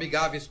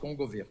amigáveis com o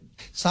governo.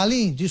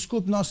 Salim,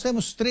 desculpe, nós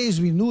temos 3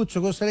 minutos,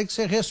 eu gostaria que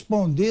você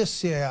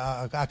respondesse,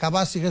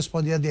 acabasse de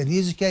responder a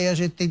Denise, que aí a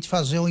gente tem que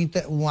fazer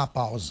uma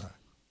pausa.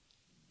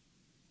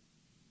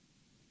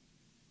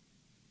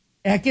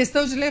 É a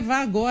questão de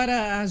levar agora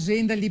a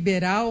agenda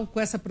liberal com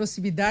essa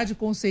proximidade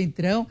com o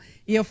Centrão,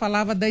 e eu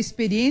falava da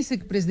experiência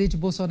que o presidente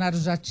Bolsonaro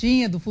já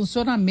tinha, do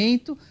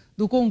funcionamento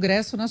do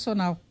Congresso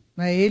Nacional.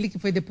 É ele que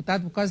foi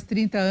deputado por quase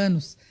 30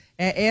 anos.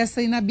 É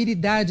essa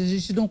inabilidade, a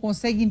gente não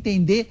consegue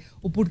entender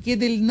o porquê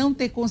dele não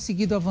ter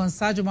conseguido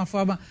avançar de uma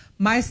forma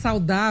mais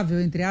saudável,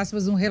 entre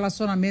aspas, um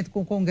relacionamento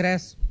com o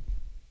Congresso.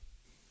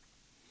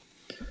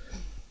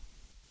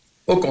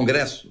 O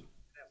Congresso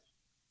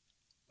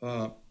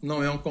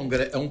não é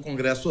um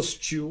congresso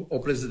hostil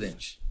ao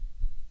presidente.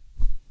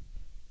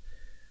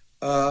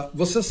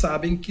 Vocês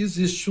sabem que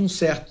existe um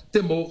certo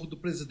temor do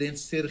presidente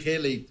ser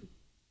reeleito.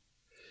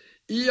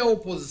 E a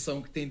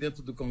oposição que tem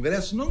dentro do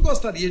Congresso não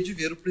gostaria de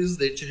ver o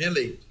presidente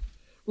reeleito.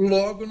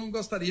 Logo, não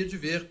gostaria de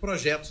ver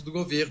projetos do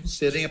governo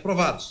serem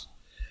aprovados.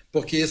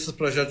 Porque esses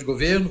projetos de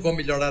governo vão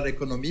melhorar a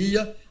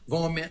economia,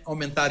 vão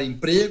aumentar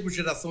emprego,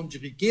 geração de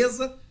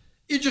riqueza,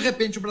 e de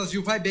repente o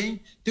Brasil vai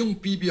bem, tem um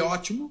PIB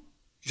ótimo,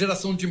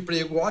 geração de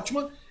emprego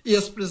ótima, e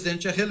esse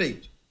presidente é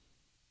reeleito.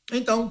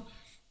 Então,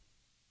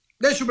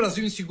 deixe o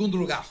Brasil em segundo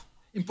lugar.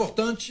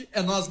 Importante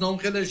é nós não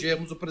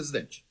reelegermos o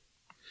presidente.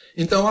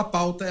 Então, a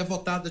pauta é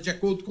votada de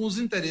acordo com os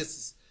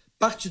interesses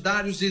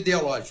partidários e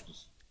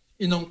ideológicos,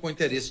 e não com o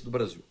interesse do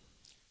Brasil.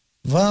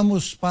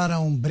 Vamos para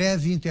um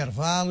breve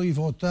intervalo e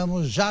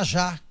voltamos já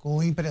já com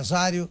o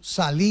empresário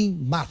Salim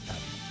Matar.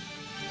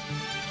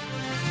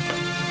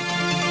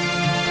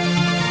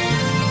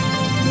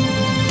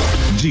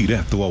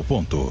 Direto ao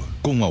ponto,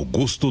 com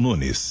Augusto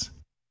Nunes.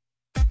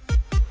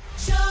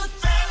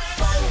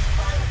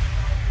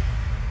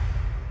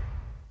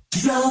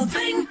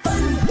 Jovem Pan.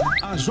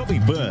 A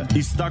Jovem Pan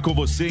está com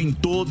você em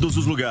todos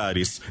os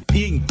lugares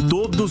e em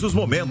todos os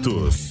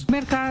momentos. O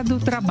mercado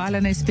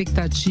trabalha na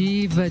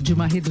expectativa de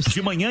uma redução.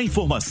 De manhã,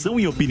 informação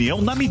e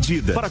opinião na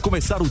medida para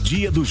começar o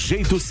dia do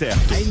jeito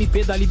certo. A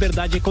MP da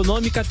Liberdade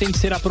Econômica tem que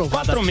ser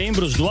aprovada. 4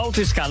 membros do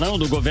alto escalão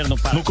do governo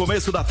Pará. No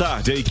começo da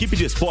tarde, a equipe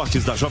de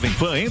esportes da Jovem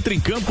Pan entra em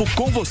campo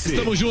com você.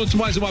 Estamos juntos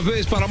mais uma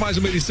vez para mais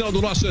uma edição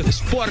do nosso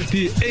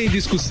Esporte em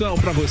Discussão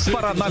para você.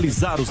 Para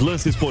analisar os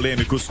lances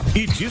polêmicos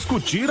e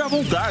discutir à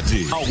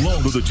vontade. Ao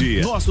longo do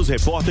dia, nossos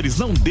repórteres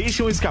não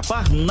deixam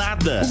escapar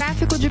nada.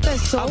 Tráfico de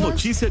pessoas. A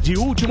notícia de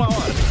última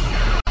hora.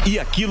 E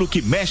aquilo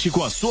que mexe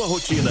com a sua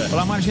rotina.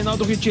 Pela marginal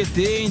do Rio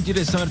Tietê, em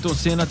direção a Ayrton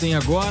Senna, tem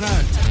agora...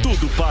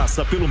 Tudo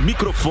passa pelo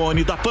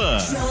microfone da Pan.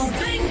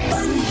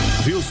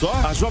 Viu só?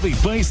 A Jovem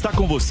Pan está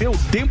com você o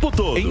tempo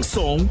todo. Em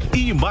som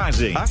e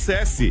imagem.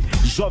 Acesse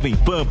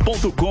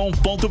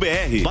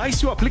jovempan.com.br.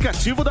 Baixe o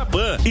aplicativo da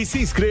Pan e se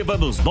inscreva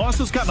nos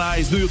nossos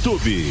canais no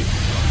YouTube.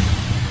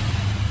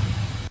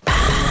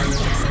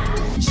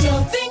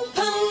 Jovem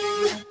Pan.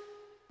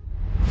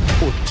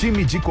 O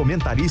time de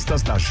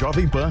comentaristas da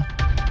Jovem Pan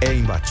é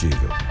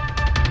imbatível.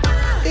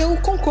 Eu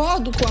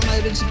concordo com a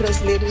maioria dos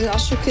brasileiros. Eu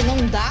acho que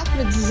não dá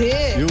para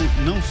dizer... Eu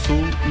não sou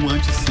um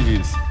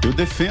anti-ciência. Eu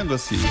defendo a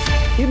ciência.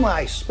 E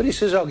mais,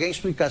 precisa alguém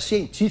explicar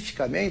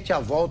cientificamente a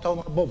volta a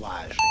uma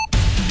bobagem.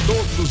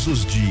 Todos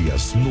os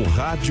dias, no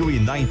rádio e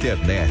na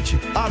internet,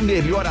 a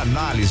melhor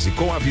análise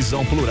com a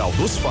visão plural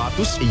dos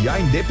fatos e a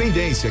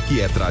independência, que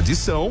é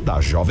tradição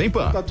da Jovem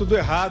Pan. Tá tudo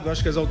errado,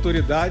 acho que as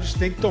autoridades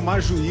têm que tomar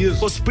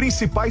juízo. Os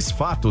principais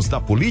fatos da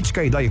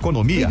política e da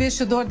economia. O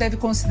investidor deve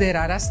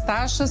considerar as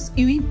taxas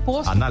e o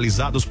imposto.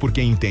 Analisados por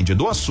quem entende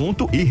do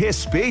assunto e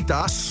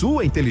respeita a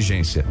sua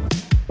inteligência.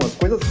 As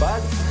coisas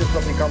básicas para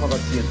aplicar uma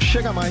vacina.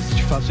 Chega mais,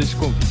 te faço esse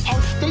convite.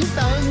 Aos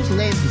 30 anos,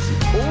 lembre-se,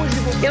 hoje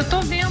você... Eu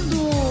tô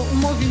vendo um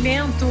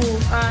movimento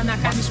na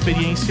casa. Uma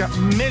experiência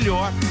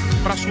melhor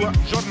para sua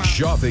jornada.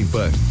 Jovem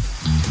Pan,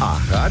 a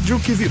rádio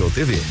que virou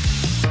TV.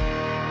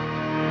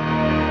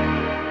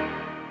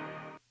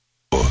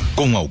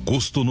 Com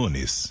Augusto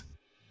Nunes.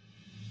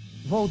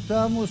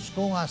 Voltamos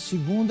com a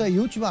segunda e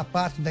última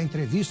parte da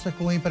entrevista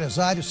com o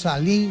empresário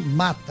Salim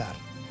Matar.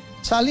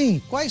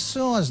 Salim, quais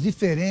são as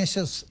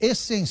diferenças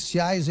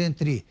essenciais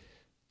entre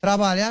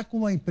trabalhar com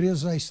uma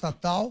empresa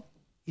estatal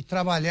e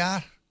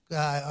trabalhar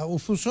o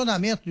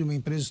funcionamento de uma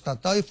empresa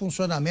estatal e o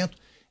funcionamento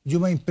de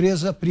uma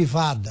empresa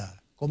privada,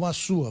 como a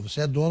sua?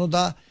 Você é dono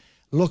da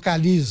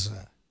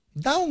Localiza.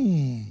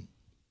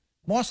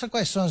 Mostra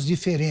quais são as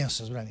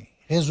diferenças para mim,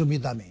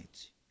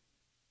 resumidamente.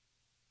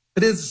 A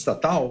empresa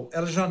estatal,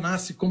 ela já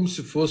nasce como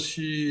se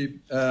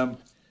fosse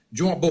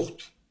de um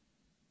aborto.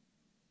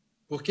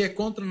 Porque é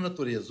contra a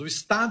natureza. O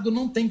Estado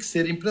não tem que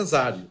ser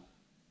empresário.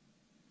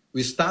 O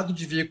Estado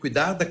devia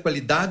cuidar da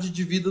qualidade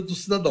de vida do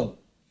cidadão.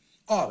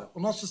 Ora, o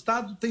nosso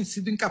Estado tem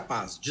sido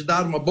incapaz de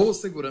dar uma boa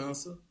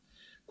segurança,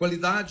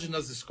 qualidade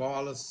nas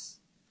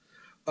escolas,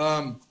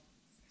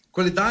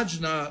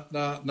 qualidade na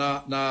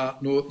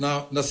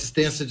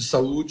assistência de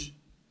saúde,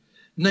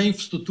 na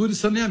infraestrutura e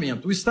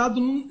saneamento. O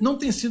Estado não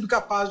tem sido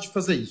capaz de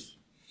fazer isso.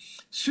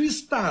 Se o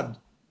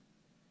Estado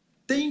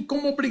tem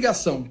como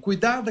obrigação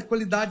cuidar da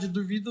qualidade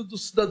de vida do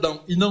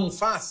cidadão e não o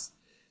faz,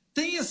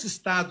 tem esse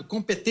Estado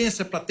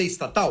competência para ter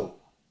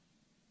estatal?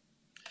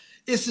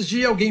 Esses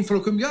dias alguém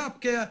falou comigo,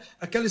 porque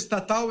aquela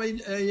estatal é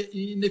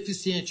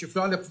ineficiente. Eu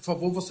falei, olha, por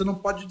favor, você não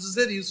pode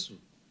dizer isso.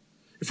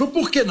 Ele falou,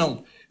 por que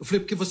não? Eu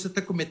falei, porque você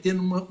está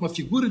cometendo uma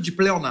figura de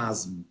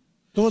pleonasmo.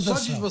 Só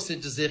de você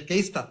dizer que é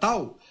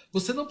estatal,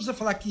 você não precisa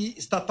falar que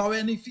estatal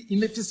é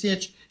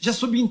ineficiente. Já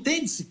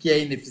subentende-se que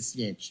é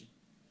ineficiente.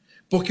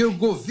 Porque o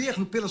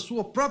governo, pela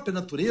sua própria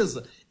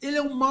natureza, ele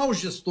é um mau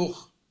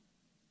gestor.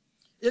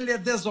 Ele é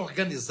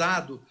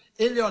desorganizado,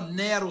 ele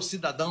onera o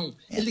cidadão,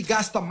 ele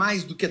gasta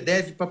mais do que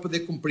deve para poder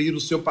cumprir o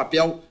seu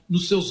papel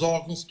nos seus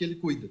órgãos que ele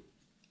cuida.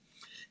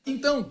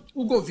 Então,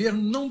 o governo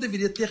não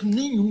deveria ter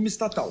nenhuma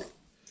estatal.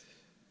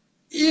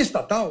 E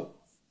estatal,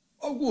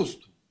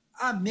 Augusto,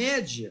 a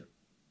média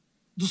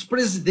dos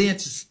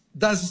presidentes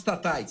das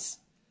estatais,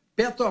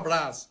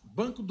 Petrobras,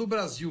 Banco do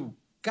Brasil,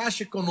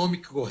 Caixa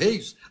Econômica e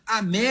Correios,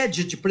 a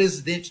média de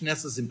presidente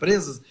nessas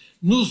empresas,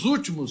 nos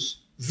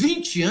últimos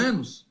 20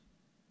 anos,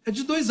 é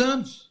de 2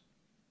 anos.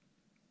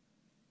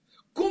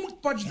 Como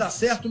pode dar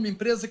certo uma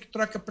empresa que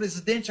troca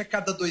presidente a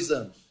cada 2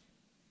 anos?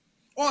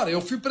 Ora,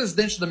 eu fui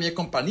presidente da minha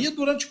companhia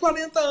durante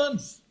 40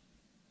 anos.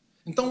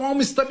 Então há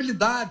uma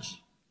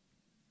estabilidade.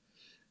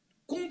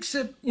 Como que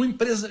você, uma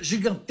empresa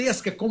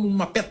gigantesca como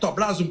uma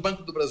Petrobras, um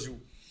Banco do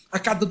Brasil, a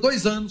cada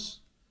 2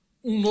 anos,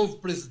 um novo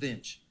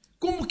presidente?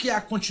 Como que há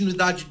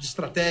continuidade de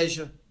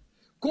estratégia?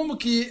 Como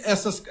que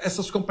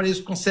essas companhias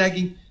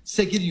conseguem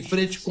seguir em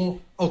frente com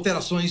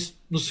alterações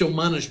no seu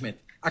management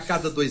a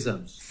cada 2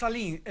 anos?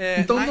 Salim,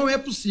 então não é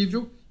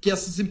possível que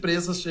essas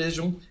empresas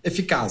sejam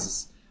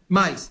eficazes.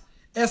 Mas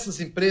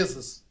essas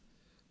empresas,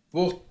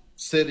 por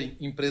serem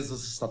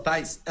empresas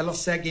estatais, elas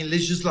seguem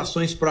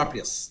legislações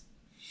próprias.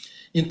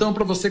 Então,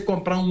 para você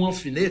comprar um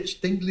alfinete,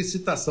 tem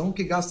licitação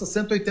que gasta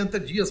 180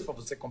 dias para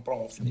você comprar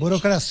um alfinete.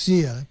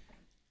 Burocracia, né?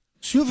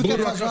 Silvio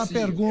quer fazer uma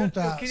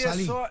pergunta, eu queria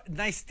Salim. só,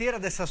 na esteira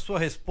dessa sua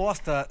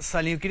resposta,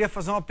 Salim, eu queria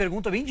fazer uma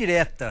pergunta bem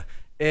direta.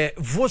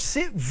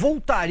 Você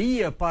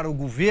voltaria para o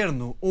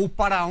governo ou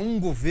para um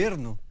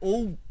governo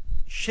ou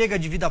chega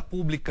de vida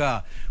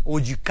pública ou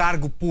de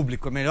cargo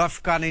público? É melhor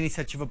ficar na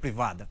iniciativa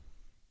privada?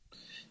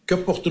 Que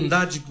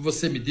oportunidade que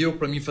você me deu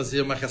para mim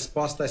fazer uma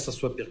resposta a essa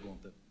sua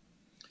pergunta.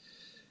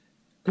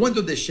 Quando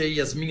eu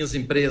deixei as minhas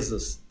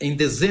empresas em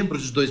dezembro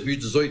de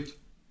 2018,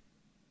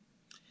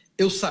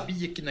 eu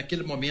sabia que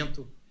naquele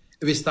momento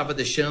eu estava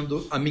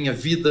deixando a minha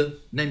vida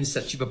na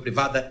iniciativa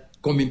privada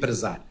como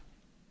empresário.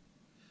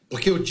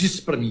 Porque eu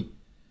disse para mim,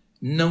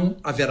 não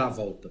haverá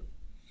volta.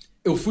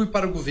 Eu fui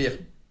para o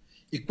governo.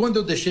 E quando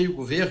eu deixei o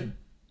governo,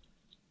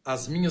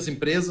 as minhas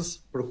empresas,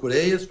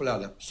 procurei-as, falei,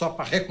 olha, só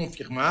para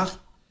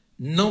reconfirmar,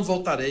 não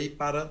voltarei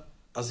para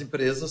as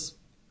empresas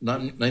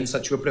na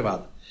iniciativa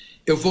privada.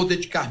 Eu vou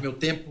dedicar meu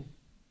tempo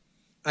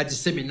a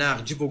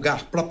disseminar,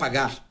 divulgar,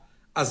 propagar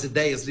as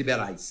ideias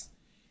liberais.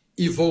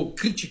 E vou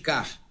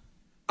criticar,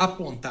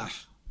 apontar,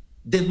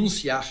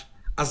 denunciar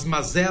as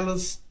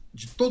mazelas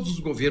de todos os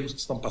governos que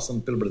estão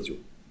passando pelo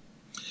Brasil.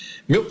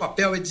 Meu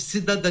papel é de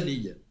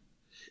cidadania.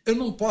 Eu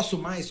não posso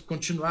mais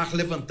continuar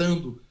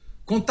levantando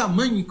com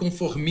tamanho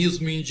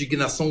inconformismo e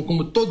indignação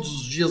como todos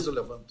os dias eu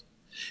levanto.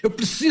 Eu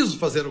preciso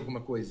fazer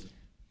alguma coisa.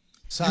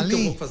 Salim. E o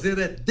que eu vou fazer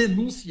é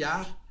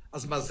denunciar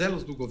as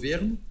mazelas do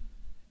governo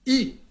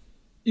e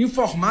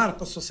informar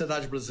para a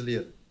sociedade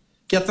brasileira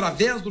que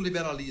através do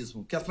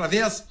liberalismo, que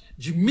através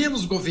de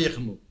menos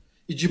governo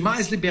e de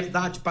mais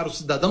liberdade para o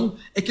cidadão,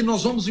 é que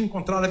nós vamos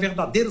encontrar a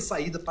verdadeira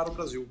saída para o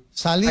Brasil.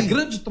 Salim. A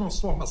grande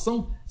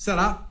transformação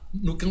será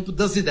no campo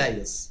das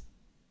ideias.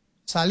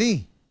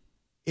 Salim,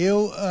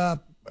 eu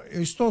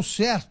estou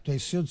certo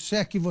se eu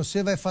disser que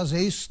você vai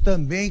fazer isso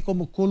também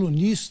como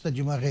colunista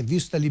de uma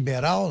revista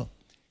liberal?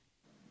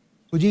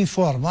 Podia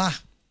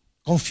informar,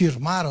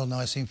 confirmar ou não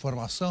essa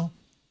informação?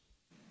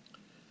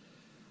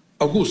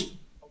 Augusto,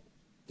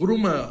 por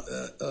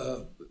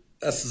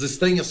essas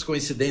estranhas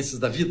coincidências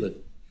da vida,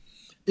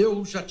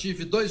 eu já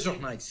tive 2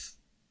 jornais.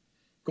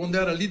 Quando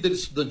eu era líder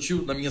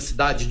estudantil na minha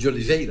cidade de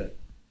Oliveira,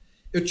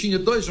 eu tinha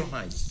 2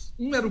 jornais.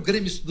 Um era o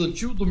Grêmio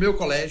Estudantil do meu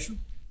colégio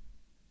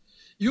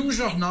e um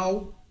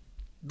jornal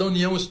da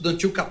União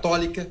Estudantil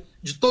Católica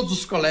de todos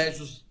os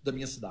colégios da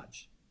minha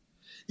cidade.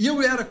 E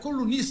eu era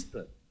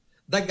colunista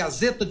da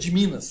Gazeta de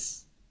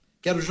Minas,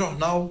 que era o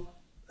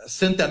jornal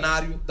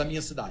centenário da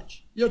minha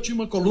cidade. E eu tinha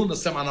uma coluna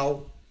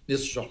semanal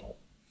nesse jornal.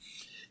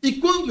 E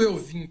quando eu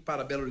vim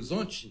para Belo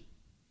Horizonte,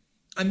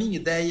 a minha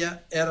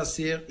ideia era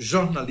ser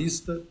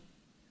jornalista,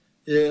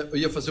 eu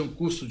ia fazer um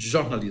curso de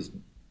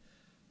jornalismo.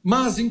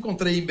 Mas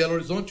encontrei em Belo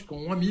Horizonte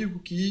com um amigo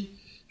que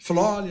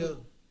falou, olha,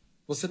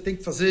 você tem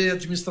que fazer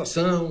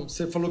administração,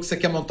 você falou que você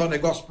quer montar um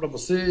negócio para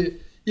você,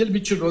 e ele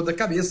me tirou da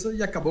cabeça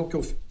e acabou que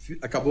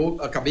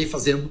acabei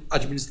fazendo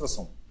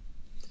administração.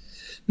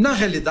 Na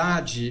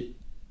realidade,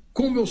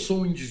 como eu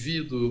sou um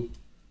indivíduo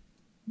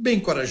bem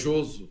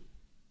corajoso,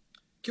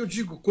 que eu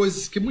digo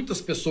coisas que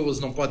muitas pessoas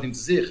não podem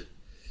dizer,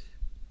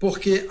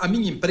 porque a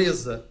minha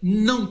empresa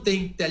não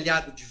tem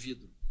telhado de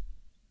vidro.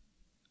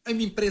 É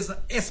uma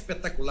empresa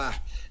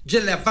espetacular, de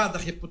elevada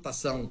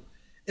reputação,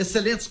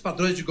 excelentes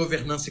padrões de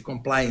governança e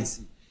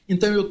compliance.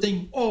 Então eu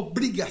tenho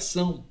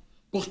obrigação,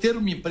 por ter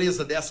uma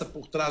empresa dessa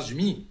por trás de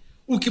mim,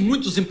 o que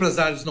muitos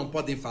empresários não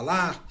podem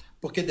falar,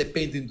 porque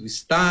dependem do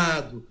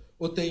Estado,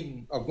 ou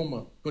tem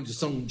alguma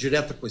condição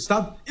direta com o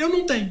Estado, eu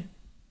não tenho.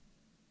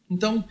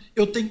 Então,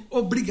 eu tenho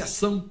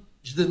obrigação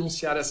de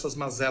denunciar essas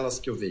mazelas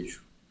que eu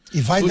vejo. E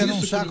vai Por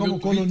denunciar isso, no como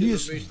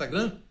colunista? No meu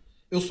Instagram,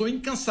 eu sou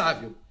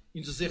incansável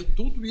em dizer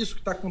tudo isso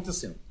que está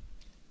acontecendo.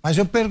 Mas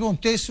eu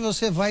perguntei se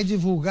você vai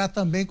divulgar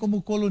também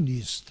como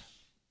colunista.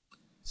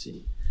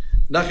 Sim.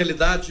 Na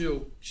realidade,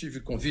 eu tive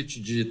convite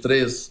de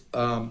 3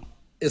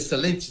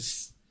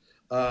 excelentes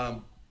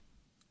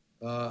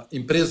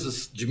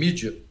empresas de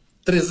mídia,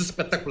 3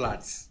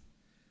 espetaculares,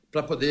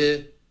 para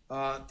poder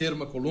ter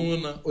uma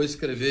coluna ou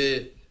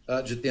escrever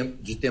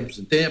de tempos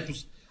em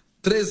tempos.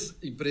 3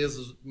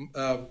 empresas,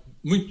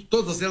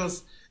 todas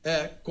elas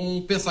com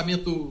um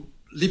pensamento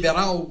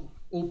liberal,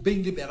 ou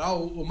bem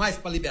liberal, ou mais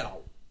para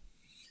liberal.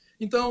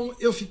 Então,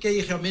 eu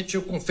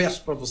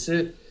confesso para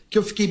você, que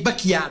eu fiquei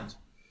baqueado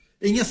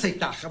em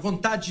aceitar. A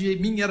vontade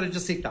minha era de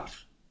aceitar.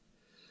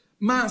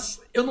 Mas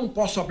eu não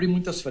posso abrir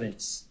muitas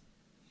frentes.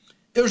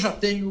 Eu já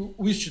tenho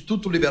o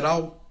Instituto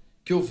Liberal,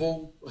 que eu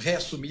vou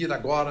reassumir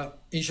agora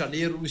em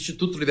janeiro. O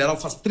Instituto Liberal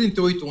faz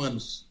 38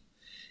 anos.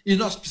 E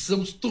nós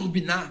precisamos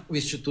turbinar o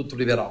Instituto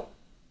Liberal.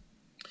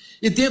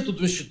 E dentro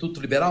do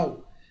Instituto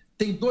Liberal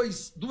tem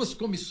duas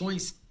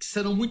comissões que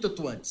serão muito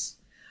atuantes.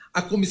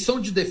 A Comissão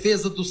de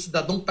Defesa do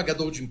Cidadão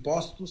Pagador de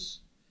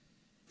Impostos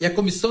e a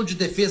Comissão de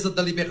Defesa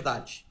da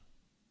Liberdade.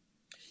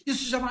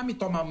 Isso já vai me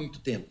tomar muito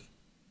tempo.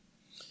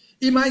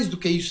 E mais do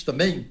que isso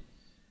também,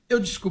 eu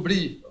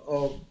descobri,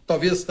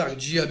 talvez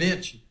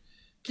tardiamente,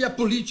 que a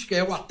política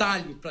é o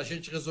atalho para a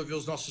gente resolver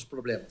os nossos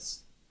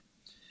problemas.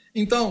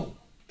 Então,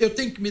 eu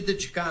tenho que me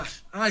dedicar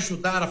a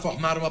ajudar a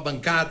formar uma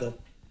bancada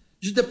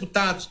de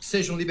deputados que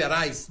sejam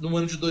liberais no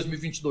ano de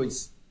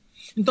 2022.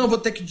 Então eu vou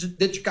ter que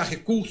dedicar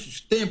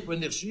recursos, tempo,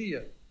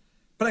 energia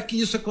para que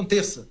isso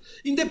aconteça.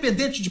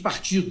 Independente de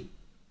partido,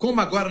 como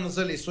agora nas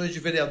eleições de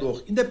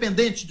vereador,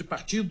 independente de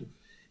partido,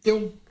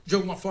 eu, de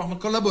alguma forma,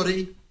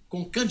 colaborei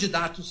com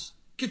candidatos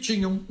que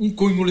tinham um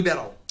cunho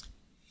liberal.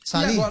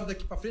 Salim. E agora,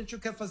 daqui para frente, eu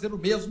quero fazer o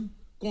mesmo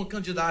com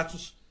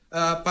candidatos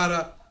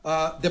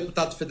para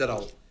deputado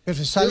federal.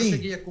 Perfeito. Eu Salim.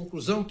 cheguei à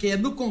conclusão que é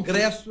no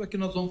Congresso que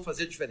nós vamos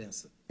fazer a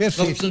diferença. Perfeito.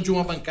 Nós precisamos de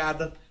uma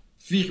bancada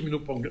firme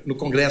no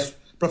Congresso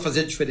para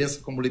fazer a diferença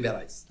como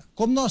liberais.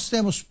 Como nós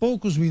temos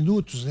poucos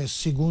minutos nesse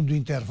segundo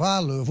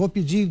intervalo, eu vou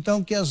pedir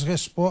então que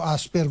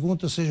as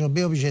perguntas sejam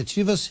bem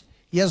objetivas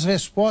e as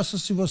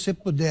respostas, se você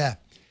puder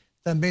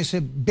também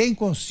ser bem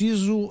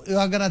conciso, eu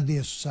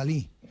agradeço,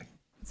 Salim.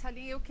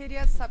 Salim, eu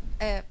queria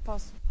saber...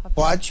 posso?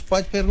 Pode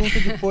pergunta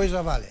depois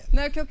a Valéria.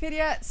 Não, é que eu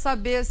queria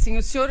saber, assim,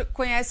 o senhor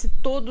conhece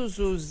todos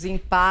os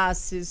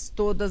impasses,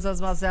 todas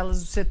as mazelas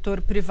do setor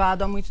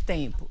privado há muito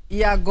tempo.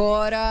 E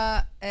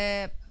agora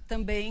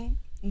também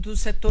do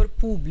setor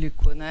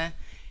público, né?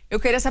 Eu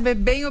queria saber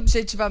bem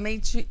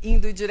objetivamente,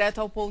 indo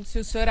direto ao ponto, se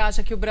o senhor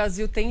acha que o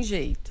Brasil tem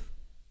jeito.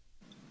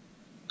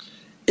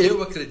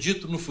 Eu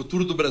acredito no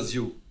futuro do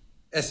Brasil.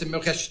 Esse é meu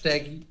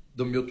hashtag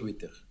do meu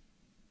Twitter.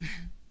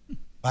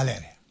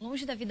 Valéria.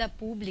 Longe da vida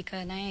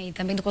pública, né, e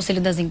também do Conselho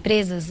das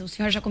Empresas, o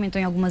senhor já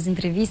comentou em algumas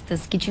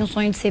entrevistas que tinha o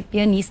sonho de ser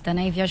pianista,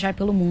 né, e viajar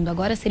pelo mundo.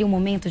 Agora seria o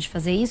momento de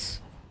fazer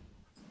isso?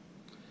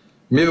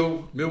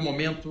 Meu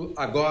momento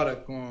agora,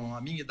 com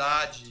a minha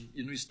idade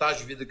e no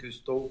estágio de vida que eu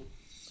estou,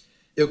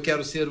 eu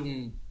quero ser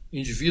um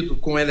indivíduo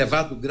com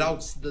elevado grau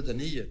de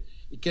cidadania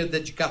e quero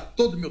dedicar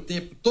todo o meu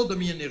tempo, toda a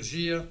minha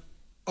energia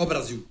ao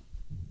Brasil.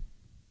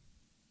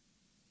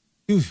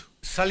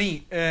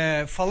 Salim,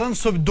 falando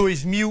sobre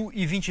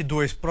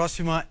 2022,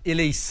 próxima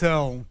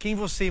eleição, quem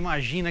você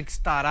imagina que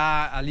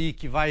estará ali,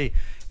 que vai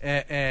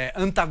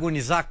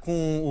antagonizar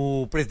com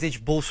o presidente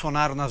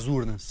Bolsonaro nas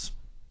urnas?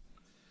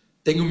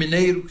 Tem um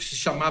mineiro que se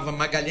chamava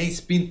Magalhães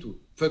Pinto,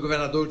 foi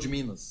governador de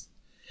Minas.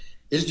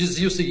 Ele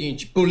dizia o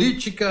seguinte: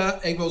 política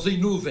é igualzinho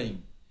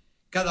nuvem.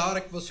 Cada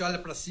hora que você olha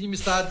para cima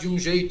está de um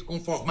jeito, com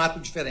um formato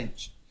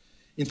diferente.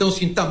 Então,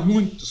 assim, está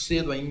muito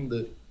cedo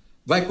ainda.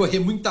 Vai correr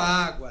muita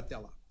água até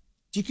lá.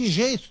 De que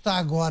jeito está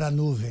agora a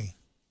nuvem?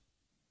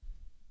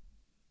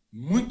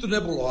 Muito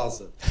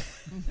nebulosa.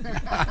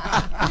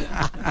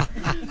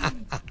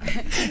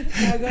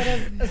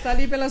 Agora,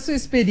 Salim, pela sua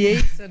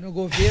experiência no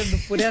governo,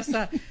 por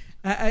essa...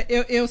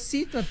 Eu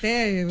cito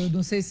até, eu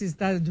não sei se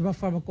está de uma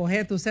forma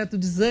correta, um certo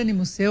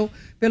desânimo seu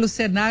pelo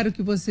cenário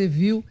que você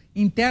viu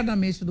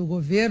internamente do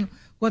governo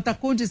quanto à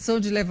condição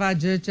de levar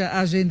adiante a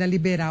agenda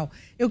liberal.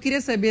 Eu queria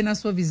saber, na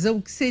sua visão,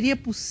 o que seria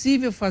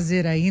possível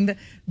fazer ainda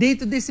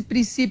dentro desse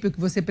princípio que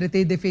você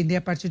pretende defender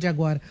a partir de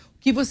agora. O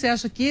que você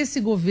acha que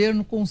esse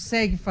governo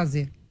consegue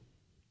fazer?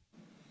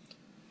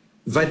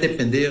 Vai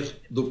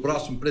depender do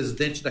próximo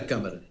presidente da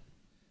Câmara.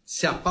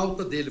 Se a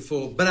pauta dele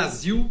for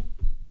Brasil,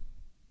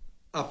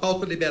 a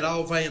pauta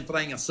liberal vai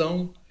entrar em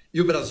ação e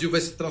o Brasil vai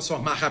se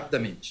transformar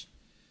rapidamente.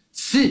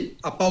 Se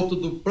a pauta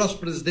do próximo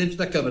presidente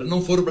da Câmara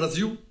não for o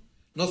Brasil,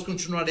 nós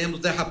continuaremos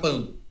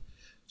derrapando.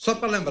 Só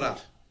para lembrar,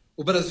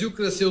 o Brasil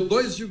cresceu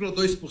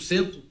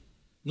 2,2%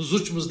 nos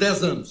últimos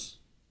 10 anos.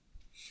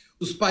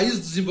 Os países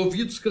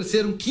desenvolvidos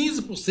cresceram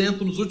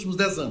 15% nos últimos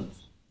 10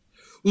 anos.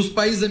 Os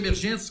países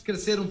emergentes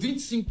cresceram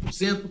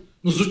 25%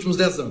 nos últimos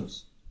 10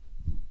 anos.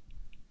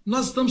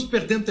 Nós estamos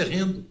perdendo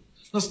terreno.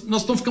 Nós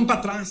estamos ficando para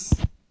trás.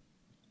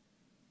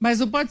 Mas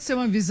não pode ser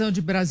uma visão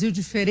de Brasil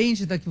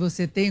diferente da que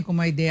você tem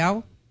como a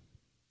ideal?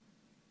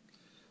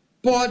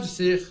 Pode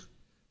ser.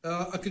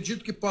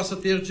 Acredito que possa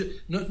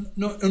ter...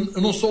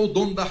 Eu não sou o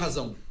dono da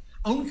razão.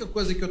 A única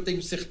coisa que eu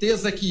tenho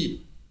certeza é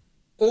que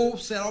ou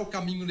será o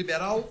caminho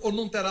liberal ou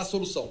não terá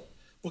solução.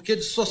 Porque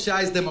de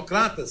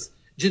sociais-democratas,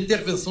 de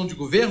intervenção de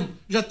governo,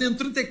 já tenho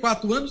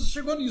 34 anos e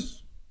chegou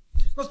nisso.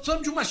 Nós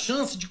precisamos de uma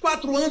chance, de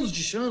 4 anos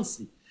de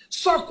chance.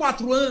 Só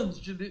 4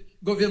 anos de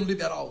governo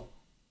liberal.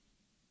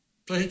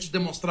 Para a gente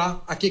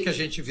demonstrar a que a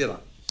gente virá.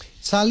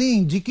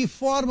 Salim, de que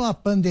forma a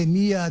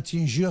pandemia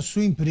atingiu a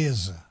sua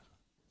empresa?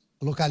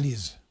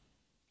 Localiza.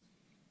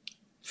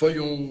 Foi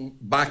um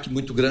baque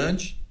muito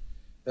grande.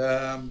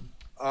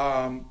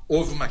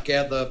 Houve uma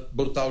queda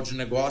brutal de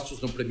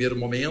negócios no primeiro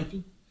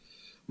momento,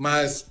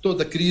 mas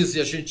toda crise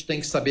a gente tem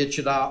que saber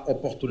tirar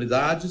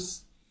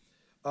oportunidades.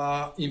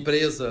 A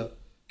empresa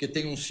que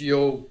tem um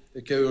CEO,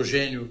 que é o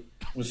Eugênio,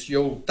 um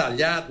CEO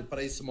talhado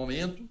para esse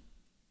momento,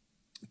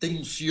 tem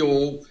um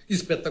CEO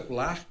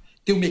espetacular,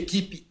 tem uma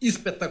equipe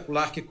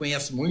espetacular que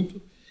conhece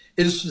muito.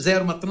 Eles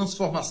fizeram uma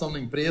transformação na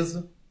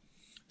empresa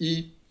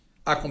e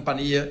a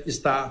companhia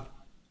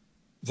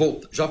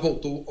já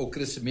voltou ao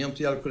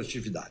crescimento e à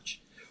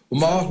lucratividade. O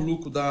maior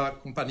lucro da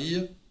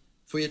companhia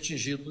foi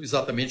atingido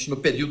exatamente no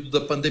período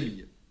da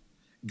pandemia.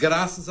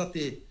 Graças a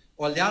ter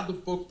olhado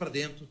um pouco para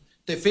dentro,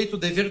 ter feito o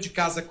dever de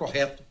casa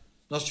correto,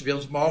 nós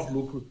tivemos o maior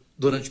lucro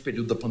durante o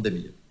período da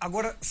pandemia.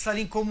 Agora,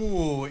 Salim,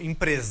 como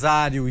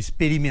empresário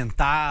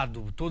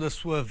experimentado, toda a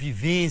sua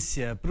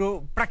vivência,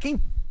 para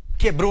quem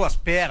quebrou as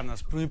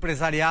pernas, para o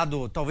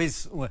empresariado,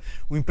 talvez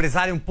o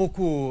empresário um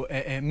pouco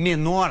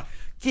menor,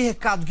 que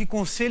recado, que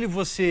conselho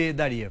você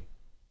daria?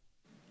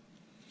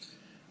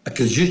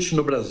 Acredite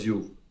no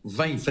Brasil,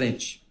 vá em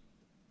frente.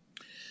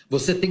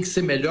 Você tem que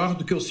ser melhor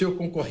do que o seu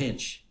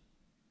concorrente.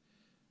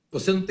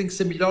 Você não tem que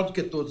ser melhor do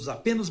que todos,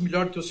 apenas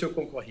melhor do que o seu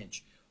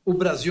concorrente. O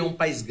Brasil é um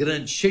país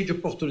grande, cheio de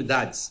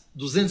oportunidades,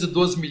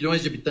 212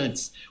 milhões de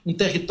habitantes, um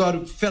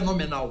território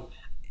fenomenal.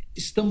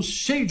 Estamos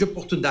cheios de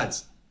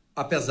oportunidades,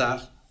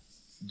 apesar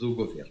do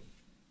governo.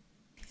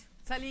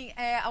 Salim,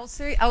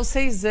 aos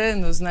 6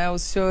 anos, né, o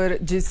senhor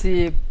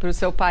disse para o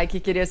seu pai que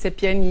queria ser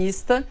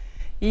pianista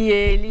e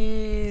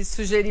ele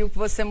sugeriu que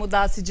você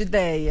mudasse de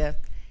ideia.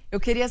 Eu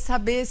queria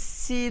saber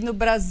se no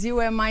Brasil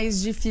é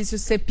mais difícil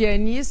ser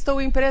pianista ou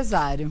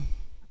empresário.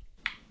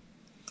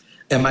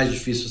 É mais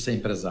difícil ser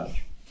empresário.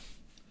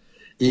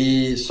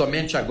 E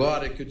somente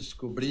agora que eu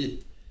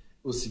descobri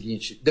o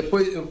seguinte,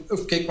 depois eu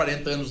fiquei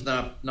 40 anos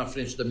na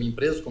frente da minha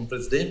empresa como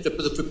presidente,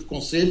 depois eu fui para o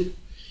conselho,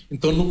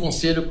 então no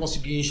conselho eu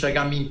consegui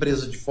enxergar a minha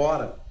empresa de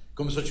fora,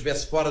 como se eu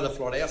estivesse fora da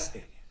floresta,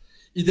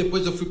 e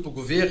depois eu fui para o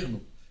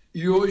governo,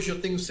 e hoje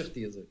eu tenho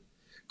certeza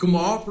que o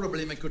maior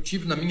problema que eu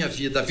tive na minha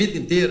vida, a vida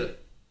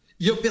inteira,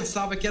 e eu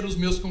pensava que eram os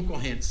meus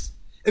concorrentes,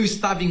 eu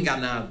estava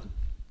enganado.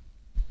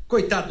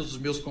 Coitados dos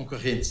meus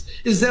concorrentes,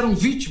 eles eram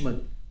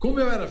vítima,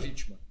 como eu era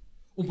vítima.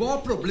 O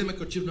maior problema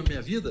que eu tive na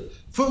minha vida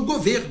foi o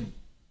governo.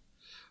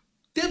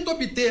 Tenta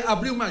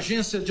abrir uma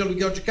agência de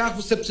aluguel de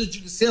carro, você precisa de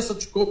licença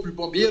de corpo de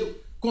bombeiro.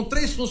 Com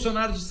 3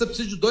 funcionários, você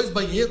precisa de 2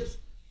 banheiros.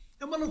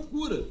 É uma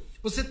loucura.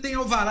 Você tem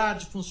alvará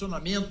de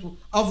funcionamento,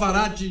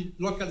 alvará de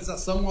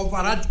localização,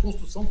 alvará de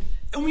construção.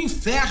 É um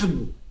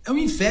inferno. É um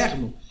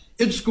inferno.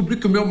 Eu descobri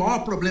que o meu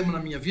maior problema na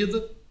minha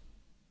vida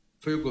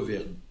foi o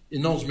governo e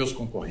não os meus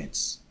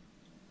concorrentes.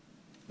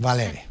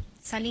 Valéria.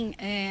 Salim,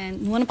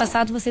 no ano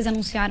passado vocês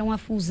anunciaram a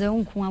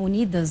fusão com a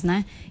Unidas,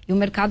 né? E o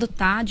mercado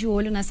está de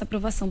olho nessa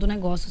aprovação do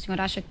negócio. O senhor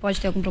acha que pode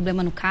ter algum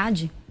problema no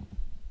CAD?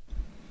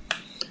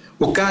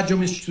 O CAD é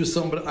uma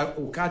instituição...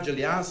 O CAD,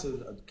 aliás,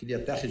 eu queria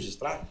até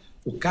registrar,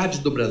 o CAD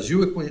do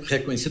Brasil é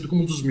reconhecido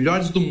como um dos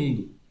melhores do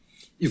mundo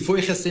e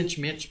foi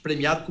recentemente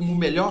premiado como o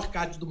melhor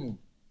CAD do mundo.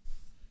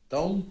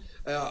 Então,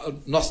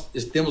 nós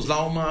temos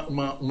lá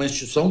uma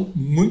instituição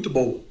muito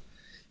boa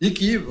e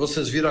que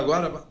vocês viram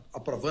agora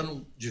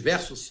aprovando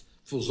diversas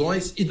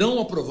fusões e não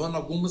aprovando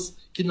algumas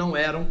que não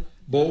eram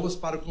boas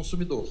para o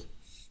consumidor.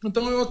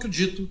 Então, eu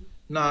acredito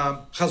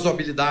na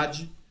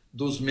razoabilidade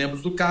dos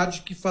membros do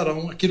CAD que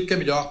farão aquilo que é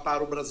melhor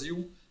para o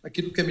Brasil,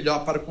 aquilo que é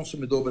melhor para o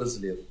consumidor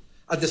brasileiro.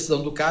 A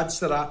decisão do CAD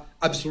será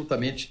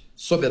absolutamente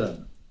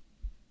soberana.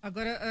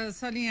 Agora,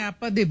 Salim, a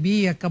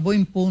pandemia acabou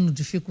impondo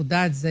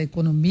dificuldades à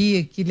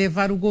economia que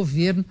levaram o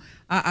governo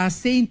a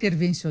ser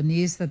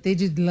intervencionista, a ter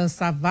de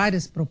lançar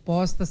várias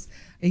propostas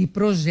e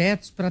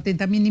projetos para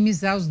tentar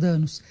minimizar os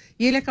danos.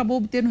 E ele acabou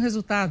obtendo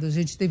resultado. A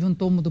gente teve um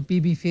tomo do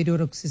PIB inferior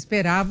ao que se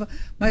esperava,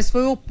 mas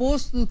foi o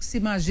oposto do que se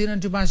imagina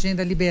de uma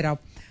agenda liberal.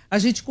 A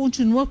gente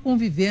continua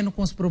convivendo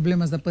com os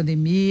problemas da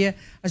pandemia,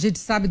 a gente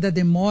sabe da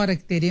demora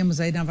que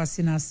teremos aí na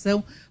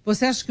vacinação.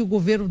 Você acha que o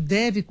governo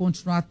deve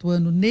continuar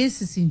atuando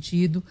nesse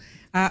sentido?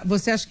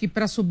 Você acha que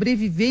para a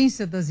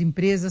sobrevivência das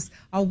empresas,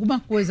 alguma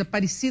coisa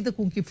parecida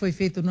com o que foi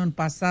feito no ano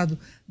passado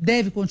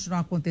deve continuar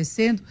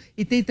acontecendo?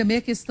 E tem também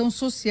a questão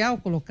social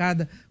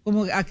colocada,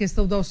 como a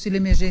questão do auxílio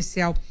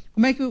emergencial.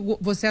 Como é que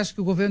você acha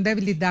que o governo deve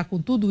lidar com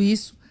tudo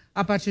isso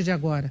a partir de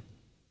agora?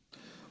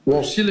 O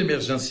auxílio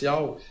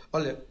emergencial,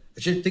 olha... A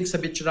gente tem que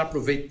saber tirar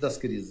proveito das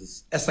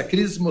crises. Essa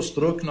crise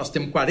mostrou que nós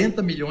temos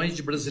 40 milhões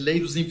de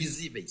brasileiros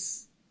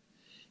invisíveis,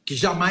 que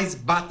jamais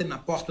batem na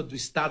porta do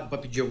Estado para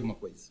pedir alguma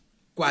coisa.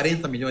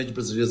 40 milhões de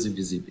brasileiros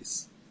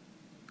invisíveis.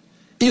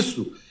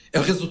 Isso é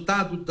o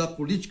resultado da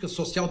política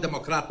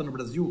social-democrata no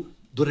Brasil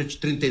durante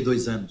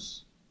 32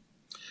 anos.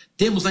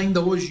 Temos ainda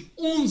hoje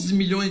 11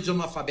 milhões de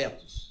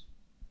analfabetos,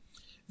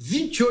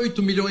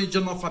 28 milhões de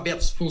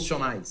analfabetos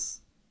funcionais.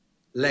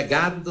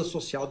 Legado da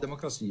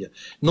social-democracia.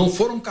 Não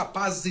foram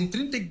capazes, em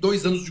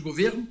 32 anos de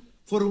governo,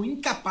 foram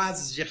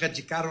incapazes de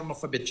erradicar o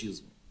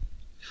analfabetismo.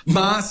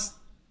 Mas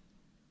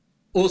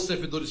os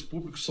servidores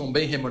públicos são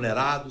bem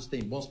remunerados,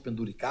 têm bons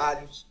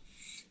penduricários.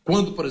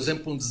 Quando, por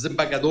exemplo, um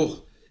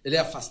desembargador ele é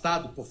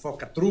afastado por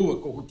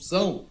falcatrua,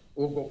 corrupção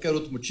ou qualquer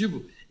outro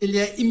motivo, ele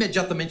é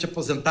imediatamente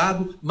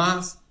aposentado,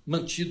 mas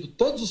mantido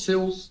todos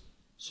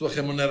sua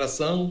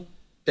remuneração,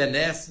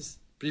 benesses,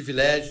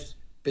 privilégios,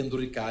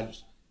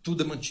 penduricários.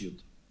 Tudo é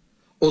mantido.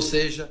 Ou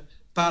seja,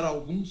 para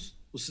alguns,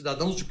 os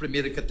cidadãos de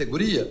primeira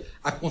categoria,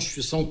 a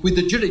Constituição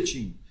cuida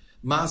direitinho,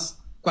 mas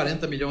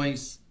 40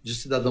 milhões de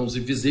cidadãos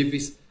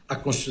invisíveis, a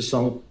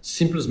Constituição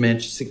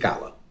simplesmente se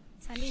cala.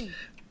 Salim.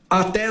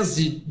 A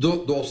tese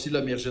do auxílio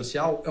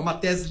emergencial é uma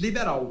tese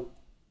liberal.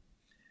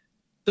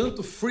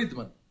 Tanto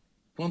Friedman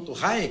quanto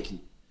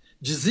Hayek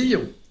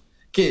diziam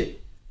que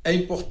é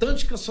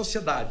importante que a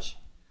sociedade,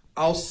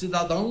 aos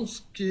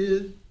cidadãos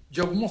que, de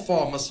alguma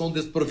forma, são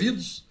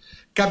desprovidos,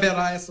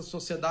 caberá a essa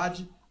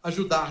sociedade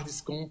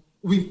ajudar-lhes com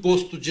o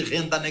imposto de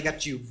renda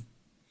negativo.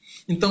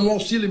 Então, o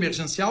auxílio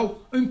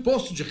emergencial é um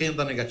imposto de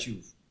renda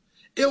negativo.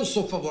 Eu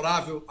sou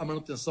favorável à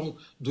manutenção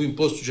do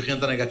imposto de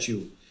renda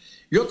negativo.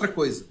 E outra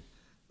coisa,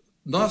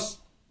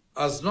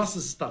 as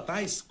nossas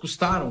estatais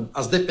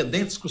as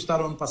dependentes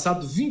custaram ano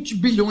passado 20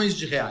 bilhões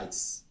de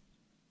reais.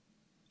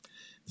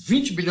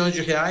 20 bilhões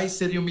de reais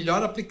seriam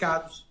melhor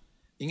aplicados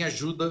em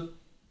ajuda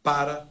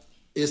para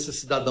esses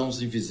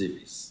cidadãos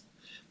invisíveis.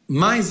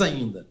 Mais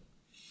ainda,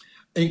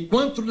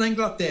 enquanto na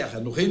Inglaterra,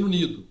 no Reino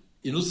Unido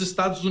e nos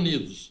Estados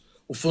Unidos,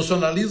 o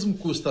funcionalismo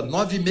custa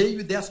 9,5%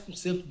 e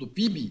 10% do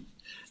PIB,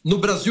 no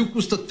Brasil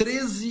custa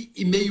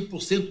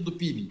 13,5% do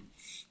PIB.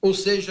 Ou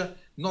seja,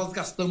 nós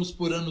gastamos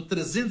por ano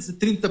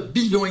 330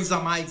 bilhões a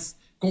mais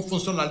com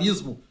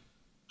funcionalismo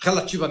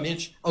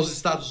relativamente aos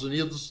Estados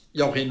Unidos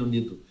e ao Reino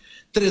Unido.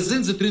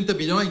 330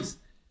 bilhões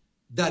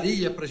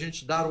daria para a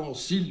gente dar um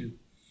auxílio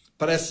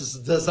para esses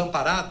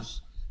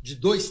desamparados de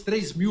 2,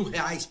 3 mil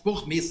reais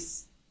por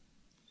mês.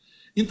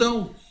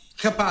 Então,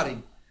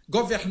 reparem,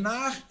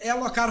 governar é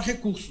alocar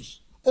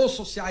recursos. Os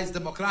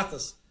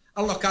sociais-democratas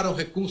alocaram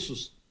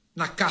recursos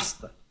na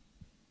casta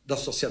da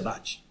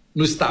sociedade,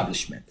 no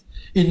establishment,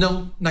 e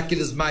não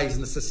naqueles mais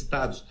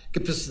necessitados que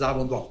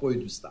precisavam do apoio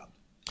do Estado.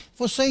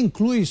 Você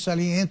inclui,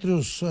 Salim, entre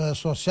os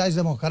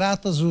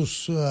sociais-democratas,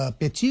 os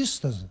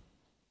petistas? Você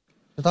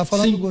estava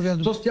falando Sim, do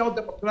governo...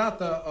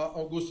 social-democrata,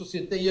 Augusto,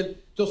 sim, tem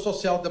o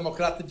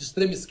social-democrata de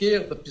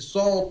extrema-esquerda,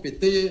 PSOL,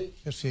 PT,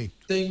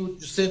 tem o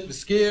de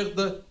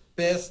centro-esquerda,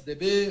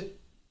 PSDB,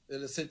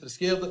 ele é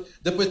centro-esquerda,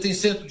 depois tem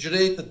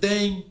centro-direita,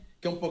 DEM,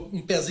 que é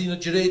um pezinho na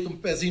direita, um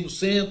pezinho no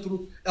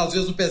centro, às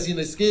vezes um pezinho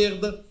na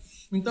esquerda.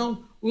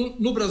 Então,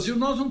 no Brasil,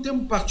 nós não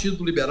temos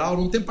partido liberal,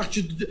 não temos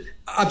partido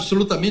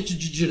absolutamente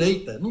de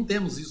direita, não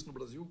temos isso no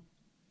Brasil.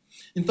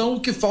 Então,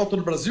 o que falta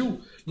no Brasil,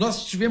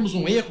 nós tivemos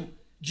um erro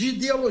de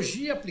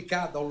ideologia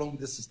aplicada ao longo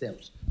desses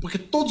tempos, porque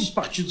todos os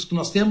partidos que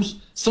nós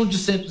temos são de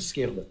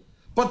centro-esquerda.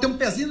 Pode ter um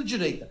pezinho na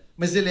direita,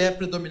 mas ele é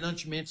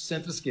predominantemente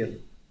centro-esquerda.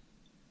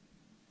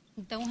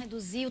 Então,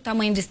 reduzir o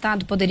tamanho do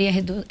Estado poderia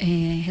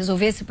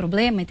resolver esse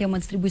problema e ter uma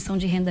distribuição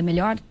de renda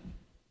melhor?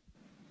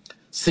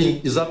 Sim,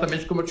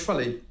 exatamente como eu te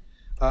falei.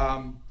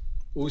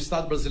 O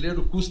Estado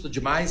brasileiro custa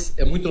demais,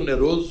 é muito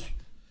oneroso,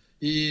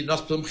 e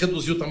nós precisamos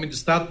reduzir o tamanho do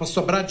Estado para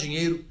sobrar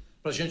dinheiro,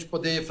 para a gente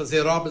poder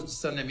fazer obras de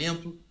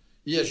saneamento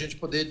e a gente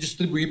poder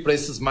distribuir para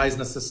esses mais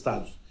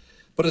necessitados.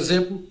 Por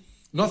exemplo,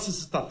 nossas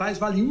estatais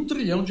valem R$1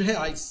 trilhão.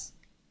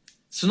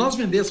 Se nós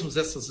vendêssemos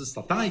essas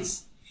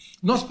estatais,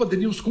 nós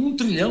poderíamos, com R$1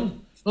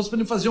 trilhão, nós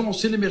poderíamos fazer um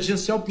auxílio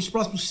emergencial para os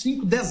próximos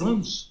 5, 10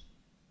 anos.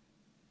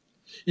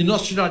 E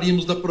nós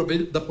tiraríamos da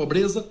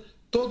pobreza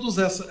todas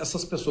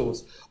essas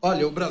pessoas.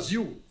 Olha, o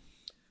Brasil,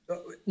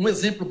 um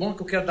exemplo bom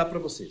que eu quero dar para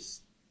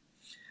vocês.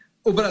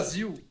 O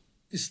Brasil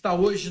está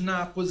hoje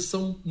na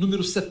posição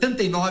número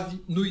 79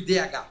 no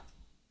IDH.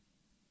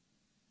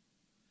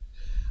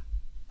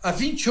 Há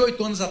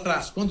 28 anos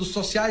atrás, quando os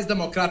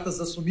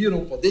sociais-democratas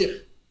assumiram o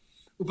poder,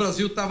 o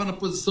Brasil estava na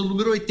posição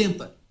número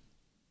 80.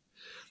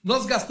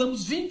 Nós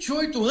gastamos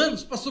 28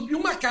 anos para subir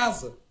uma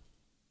casa.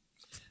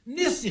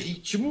 Nesse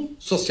ritmo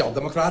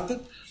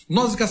social-democrata,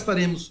 nós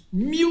gastaremos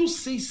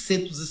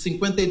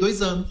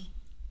 1.652 anos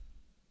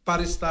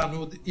para estar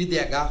no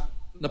IDH,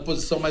 na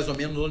posição mais ou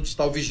menos onde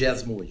está o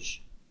 20º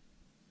hoje.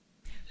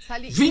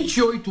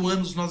 28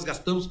 anos nós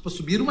gastamos para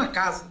subir uma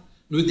casa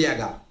no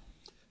IDH.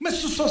 Mas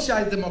se os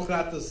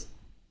sociais-democratas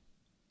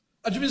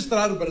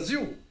administraram o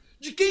Brasil,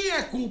 de quem é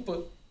a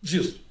culpa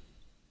disso?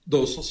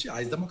 Dos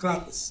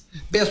sociais-democratas.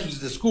 Peço-lhes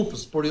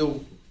desculpas por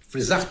eu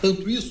frisar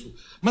tanto isso,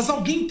 mas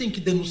alguém tem que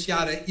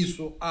denunciar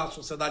isso à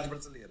sociedade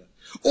brasileira.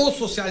 Os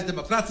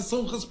sociais-democratas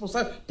são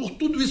responsáveis por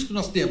tudo isso que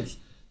nós temos.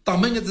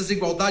 Tamanha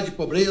desigualdade e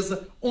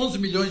pobreza, 11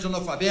 milhões de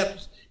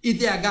analfabetos,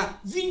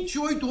 IDH,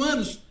 28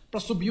 anos para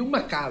subir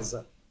uma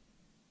casa.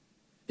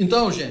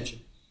 Então,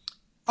 gente,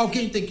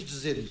 alguém tem que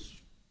dizer isso.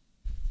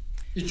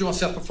 E, de uma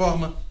certa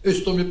forma, eu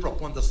estou me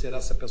propondo a ser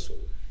essa pessoa.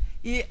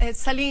 E,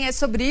 Salim, é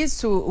sobre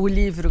isso o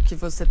livro que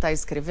você está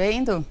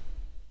escrevendo?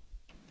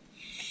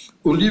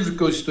 O livro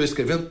que eu estou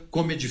escrevendo,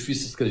 como é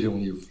difícil escrever um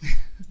livro.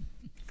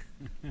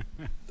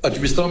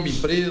 Administrar uma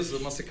empresa,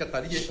 uma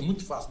secretaria, é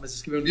muito fácil, mas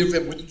escrever um livro é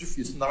muito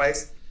difícil, ainda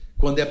mais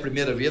quando é a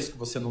primeira vez que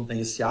você não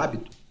tem esse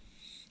hábito.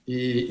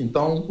 E,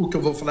 então, o que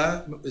eu vou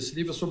falar, esse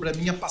livro é sobre a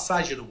minha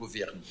passagem no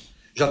governo.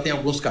 Já tem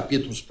alguns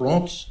capítulos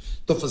prontos,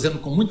 estou fazendo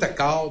com muita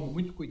calma,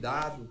 muito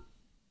cuidado,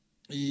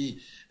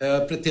 e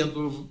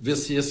pretendo ver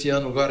se esse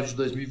ano, agora de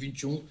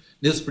 2021,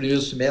 nesse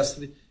primeiro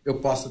semestre, eu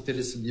possa ter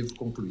esse livro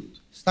concluído.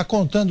 Você está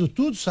contando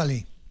tudo,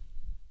 Salim?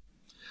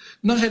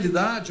 Na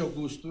realidade,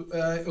 Augusto,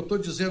 eu estou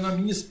dizendo a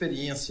minha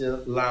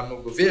experiência lá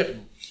no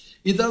governo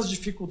e das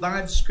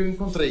dificuldades que eu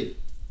encontrei.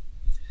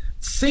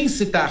 Sem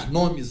citar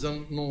nomes,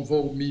 eu não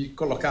vou me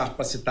colocar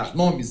para citar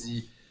nomes,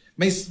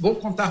 mas vou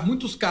contar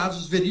muitos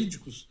casos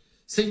verídicos,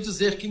 sem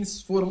dizer quem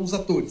foram os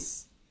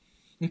atores.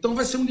 Então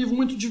vai ser um livro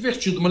muito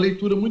divertido, uma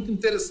leitura muito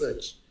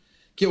interessante,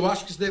 que eu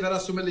acho que isso deverá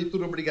ser uma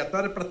leitura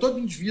obrigatória para todo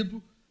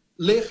indivíduo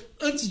ler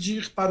antes de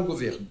ir para o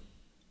governo.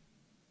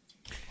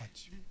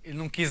 Ele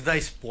não quis dar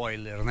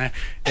spoiler, né?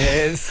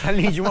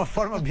 Salim, de uma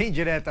forma bem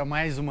direta,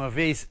 mais uma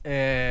vez,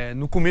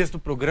 no começo do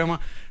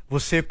programa,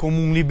 você, como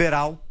um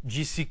liberal,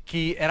 disse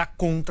que era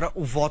contra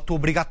o voto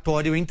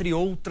obrigatório, entre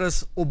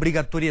outras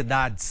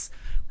obrigatoriedades.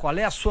 Qual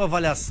é a sua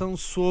avaliação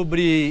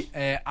sobre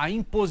a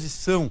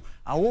imposição,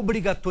 a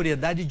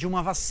obrigatoriedade de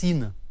uma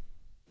vacina?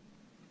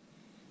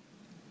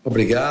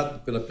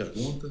 Obrigado pela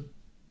pergunta.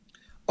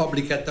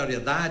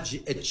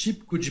 Obrigatoriedade é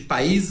típico de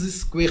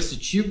países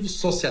coercitivos,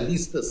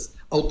 socialistas,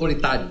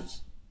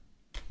 autoritários.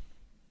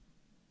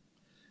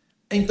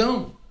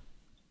 Então,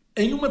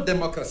 em uma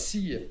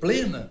democracia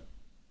plena,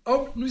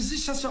 não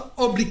existe essa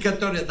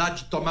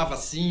obrigatoriedade de tomar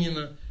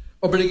vacina,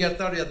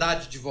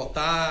 obrigatoriedade de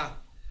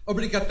votar,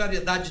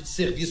 obrigatoriedade de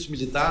serviço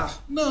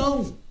militar.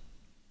 Não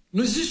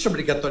existe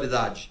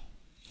obrigatoriedade.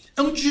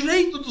 É um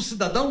direito do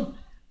cidadão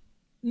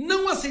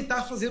não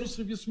aceitar fazer o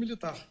serviço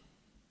militar.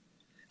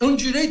 É um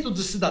direito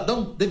do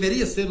cidadão,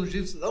 deveria ser um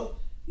direito do cidadão,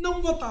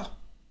 não votar.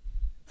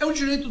 É um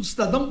direito do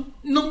cidadão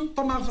não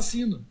tomar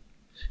vacina.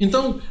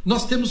 Então,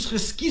 nós temos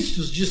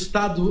resquícios de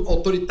Estado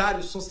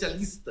autoritário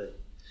socialista,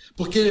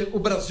 porque o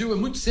Brasil é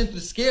muito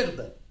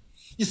centro-esquerda,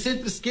 e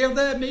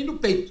centro-esquerda é meio no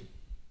peito.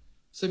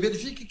 Você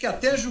verifica que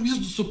até juiz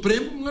do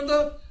Supremo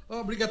manda a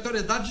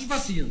obrigatoriedade de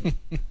vacina.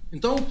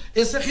 Então,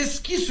 esse é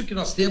resquício que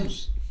nós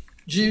temos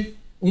de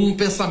um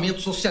pensamento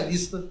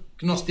socialista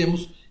que nós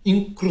temos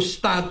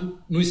incrustado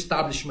no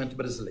establishment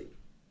brasileiro.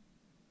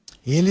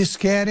 Eles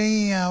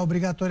querem a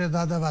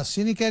obrigatoriedade da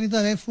vacina e querem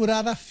também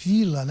furar a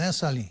fila, né,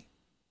 Salim?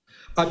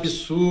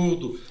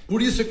 Absurdo.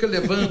 Por isso é que eu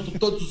levanto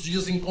todos os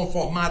dias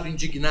inconformado,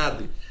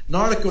 indignado.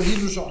 Na hora que eu li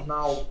no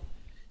jornal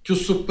que o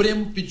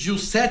Supremo pediu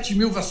 7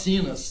 mil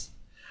vacinas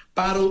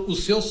para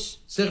os seus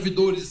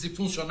servidores e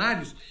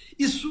funcionários,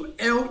 isso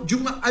é de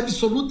uma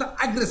absoluta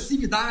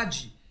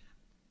agressividade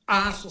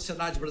à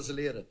sociedade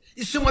brasileira.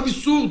 Isso é um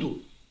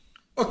absurdo.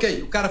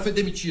 Ok, o cara foi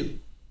demitido.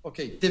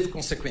 Ok, teve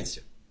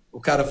consequência. O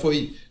cara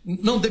foi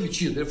não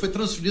demitido, ele foi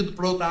transferido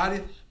para outra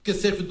área, porque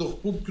servidor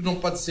público não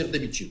pode ser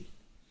demitido.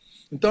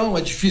 Então,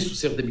 é difícil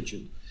ser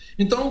demitido.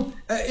 Então,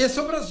 esse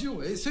é o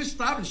Brasil, esse é o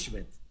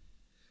establishment.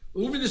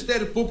 O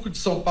Ministério Público de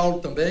São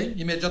Paulo também,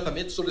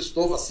 imediatamente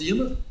solicitou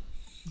vacina.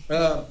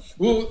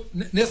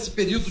 Nesse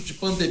período de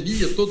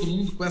pandemia, todo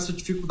mundo com essa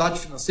dificuldade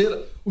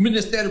financeira, o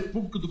Ministério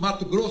Público do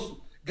Mato Grosso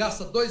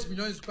gasta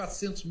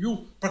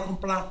 2.400.000 para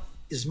comprar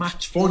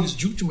smartphones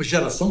de última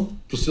geração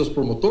para os seus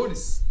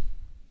promotores.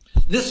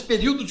 Nesse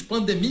período de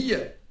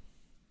pandemia,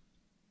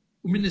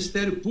 o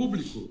Ministério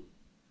Público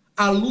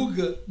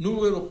aluga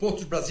no aeroporto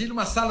de Brasília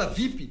uma sala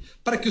VIP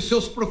para que os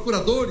seus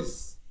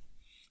procuradores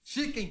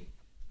fiquem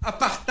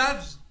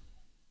apartados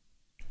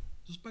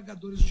dos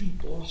pagadores de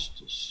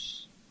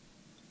impostos.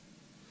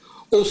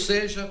 Ou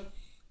seja,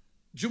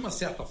 de uma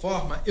certa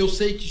forma, eu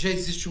sei que já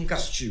existe um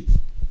castigo.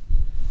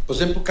 Por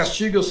exemplo, o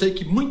castigo, eu sei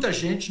que muita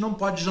gente não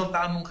pode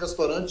jantar num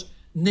restaurante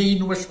nem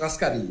numa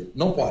churrascaria.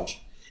 Não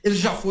pode.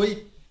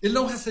 Ele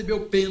não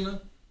recebeu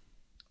pena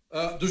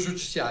do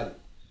judiciário,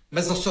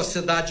 mas a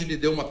sociedade lhe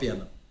deu uma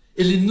pena.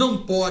 Ele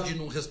não pode ir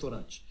num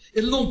restaurante.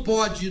 Ele não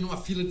pode ir numa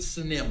fila de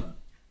cinema.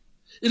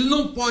 Ele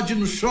não pode ir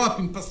no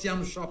shopping, passear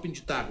no shopping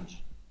de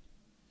tarde.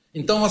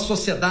 Então a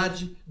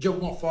sociedade, de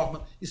alguma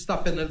forma, está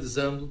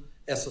penalizando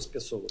essas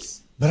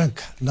pessoas.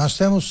 Branca, nós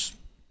temos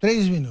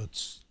 3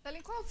 minutos.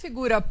 Qual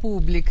figura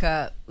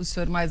pública o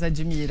senhor mais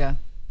admira?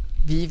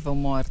 Viva ou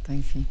morta,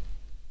 enfim.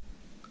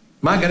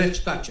 Margaret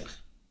Thatcher.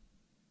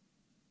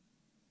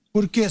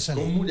 Por que,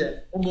 Salim? Como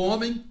mulher. Como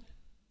homem,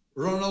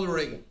 Ronald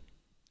Reagan.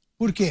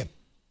 Por quê?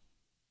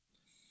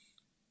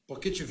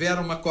 Porque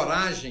tiveram uma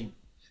coragem,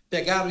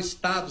 pegaram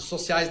estados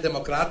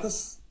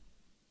sociais-democratas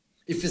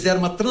e fizeram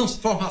uma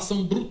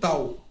transformação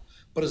brutal.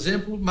 Por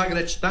exemplo,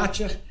 Margaret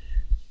Thatcher,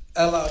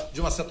 ela,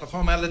 de uma certa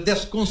forma, ela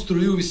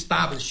desconstruiu o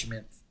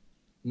establishment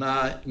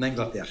na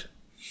Inglaterra.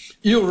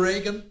 E o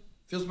Reagan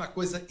fez uma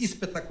coisa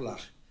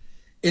espetacular.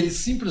 Ele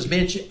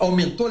simplesmente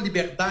aumentou a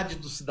liberdade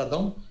do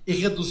cidadão e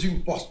reduziu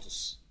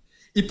impostos.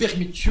 E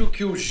permitiu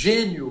que o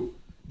gênio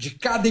de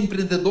cada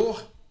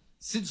empreendedor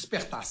se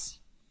despertasse.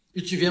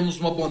 E tivemos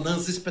uma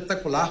bonança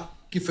espetacular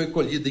que foi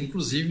colhida,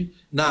 inclusive,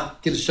 na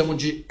que eles chamam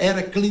de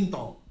Era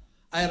Clinton.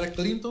 A Era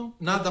Clinton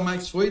nada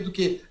mais foi do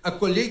que a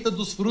colheita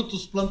dos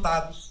frutos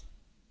plantados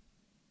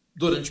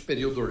durante o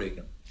período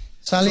Reagan.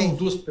 Salim, são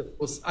duas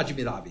pessoas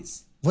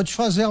admiráveis. Vou te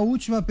fazer a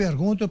última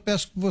pergunta, eu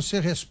peço que você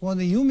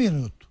responda em 1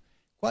 minuto.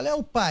 Qual é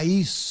o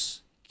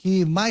país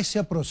que mais se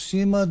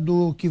aproxima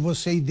do que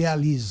você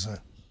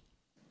idealiza?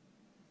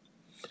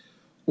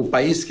 O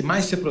país que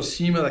mais se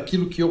aproxima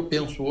daquilo que eu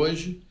penso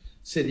hoje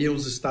seria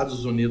os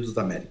Estados Unidos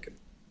da América.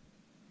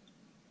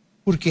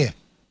 Por quê?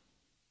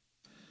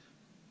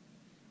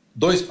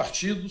 2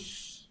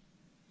 partidos,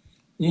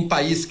 um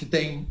país que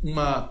tem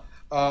uma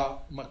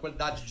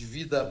qualidade de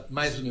vida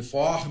mais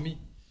uniforme,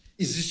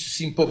 existe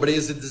sim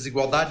pobreza e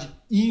desigualdade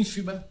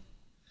ínfima,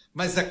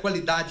 mas a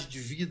qualidade de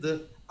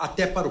vida,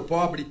 até para o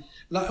pobre,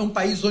 é um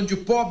país onde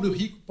o pobre e o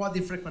rico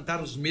podem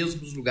frequentar os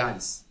mesmos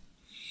lugares.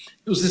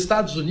 Os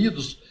Estados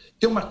Unidos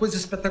têm uma coisa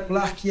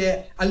espetacular que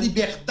é a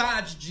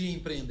liberdade de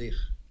empreender.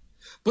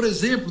 Por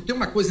exemplo, tem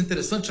uma coisa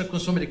interessante na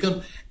Constituição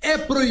americana: é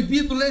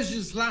proibido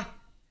legislar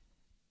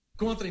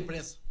contra a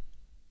imprensa.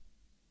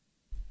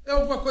 É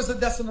alguma coisa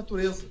dessa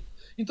natureza.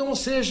 Então, ou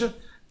seja,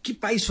 que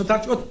país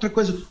fantástico. Outra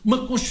coisa,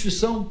 uma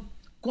Constituição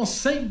com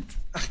 100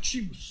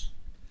 artigos.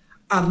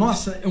 A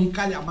nossa é um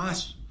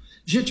calhamaço.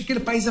 Gente, aquele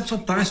país é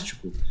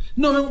fantástico.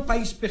 Não é um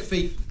país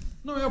perfeito.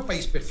 Não é um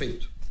país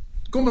perfeito.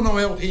 Como não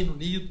é o Reino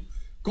Unido,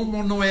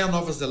 como não é a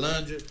Nova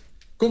Zelândia,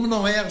 como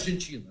não é a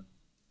Argentina.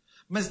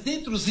 Mas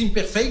dentre os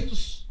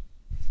imperfeitos,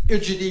 eu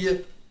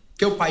diria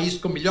que é o país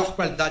com melhor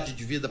qualidade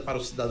de vida para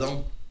o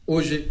cidadão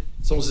hoje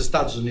são os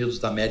Estados Unidos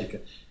da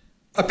América.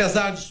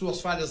 Apesar de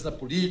suas falhas na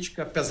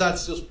política, apesar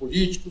de seus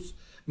políticos,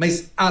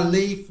 mas a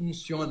lei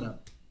funciona.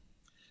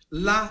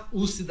 Lá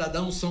os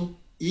cidadãos são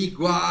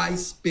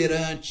iguais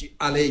perante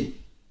a lei.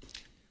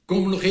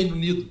 Como no Reino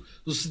Unido,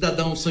 os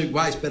cidadãos são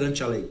iguais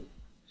perante a lei.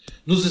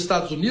 Nos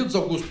Estados Unidos,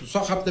 Augusto,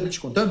 só rapidamente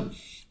contando,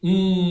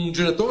 um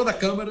diretor da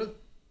Câmara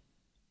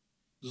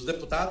dos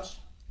Deputados,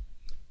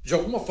 de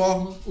alguma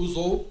forma,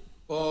 usou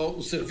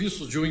os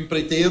serviços de um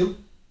empreiteiro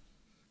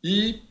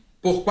e,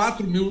 por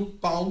 4.000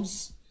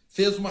 pounds,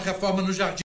 fez uma reforma no jardim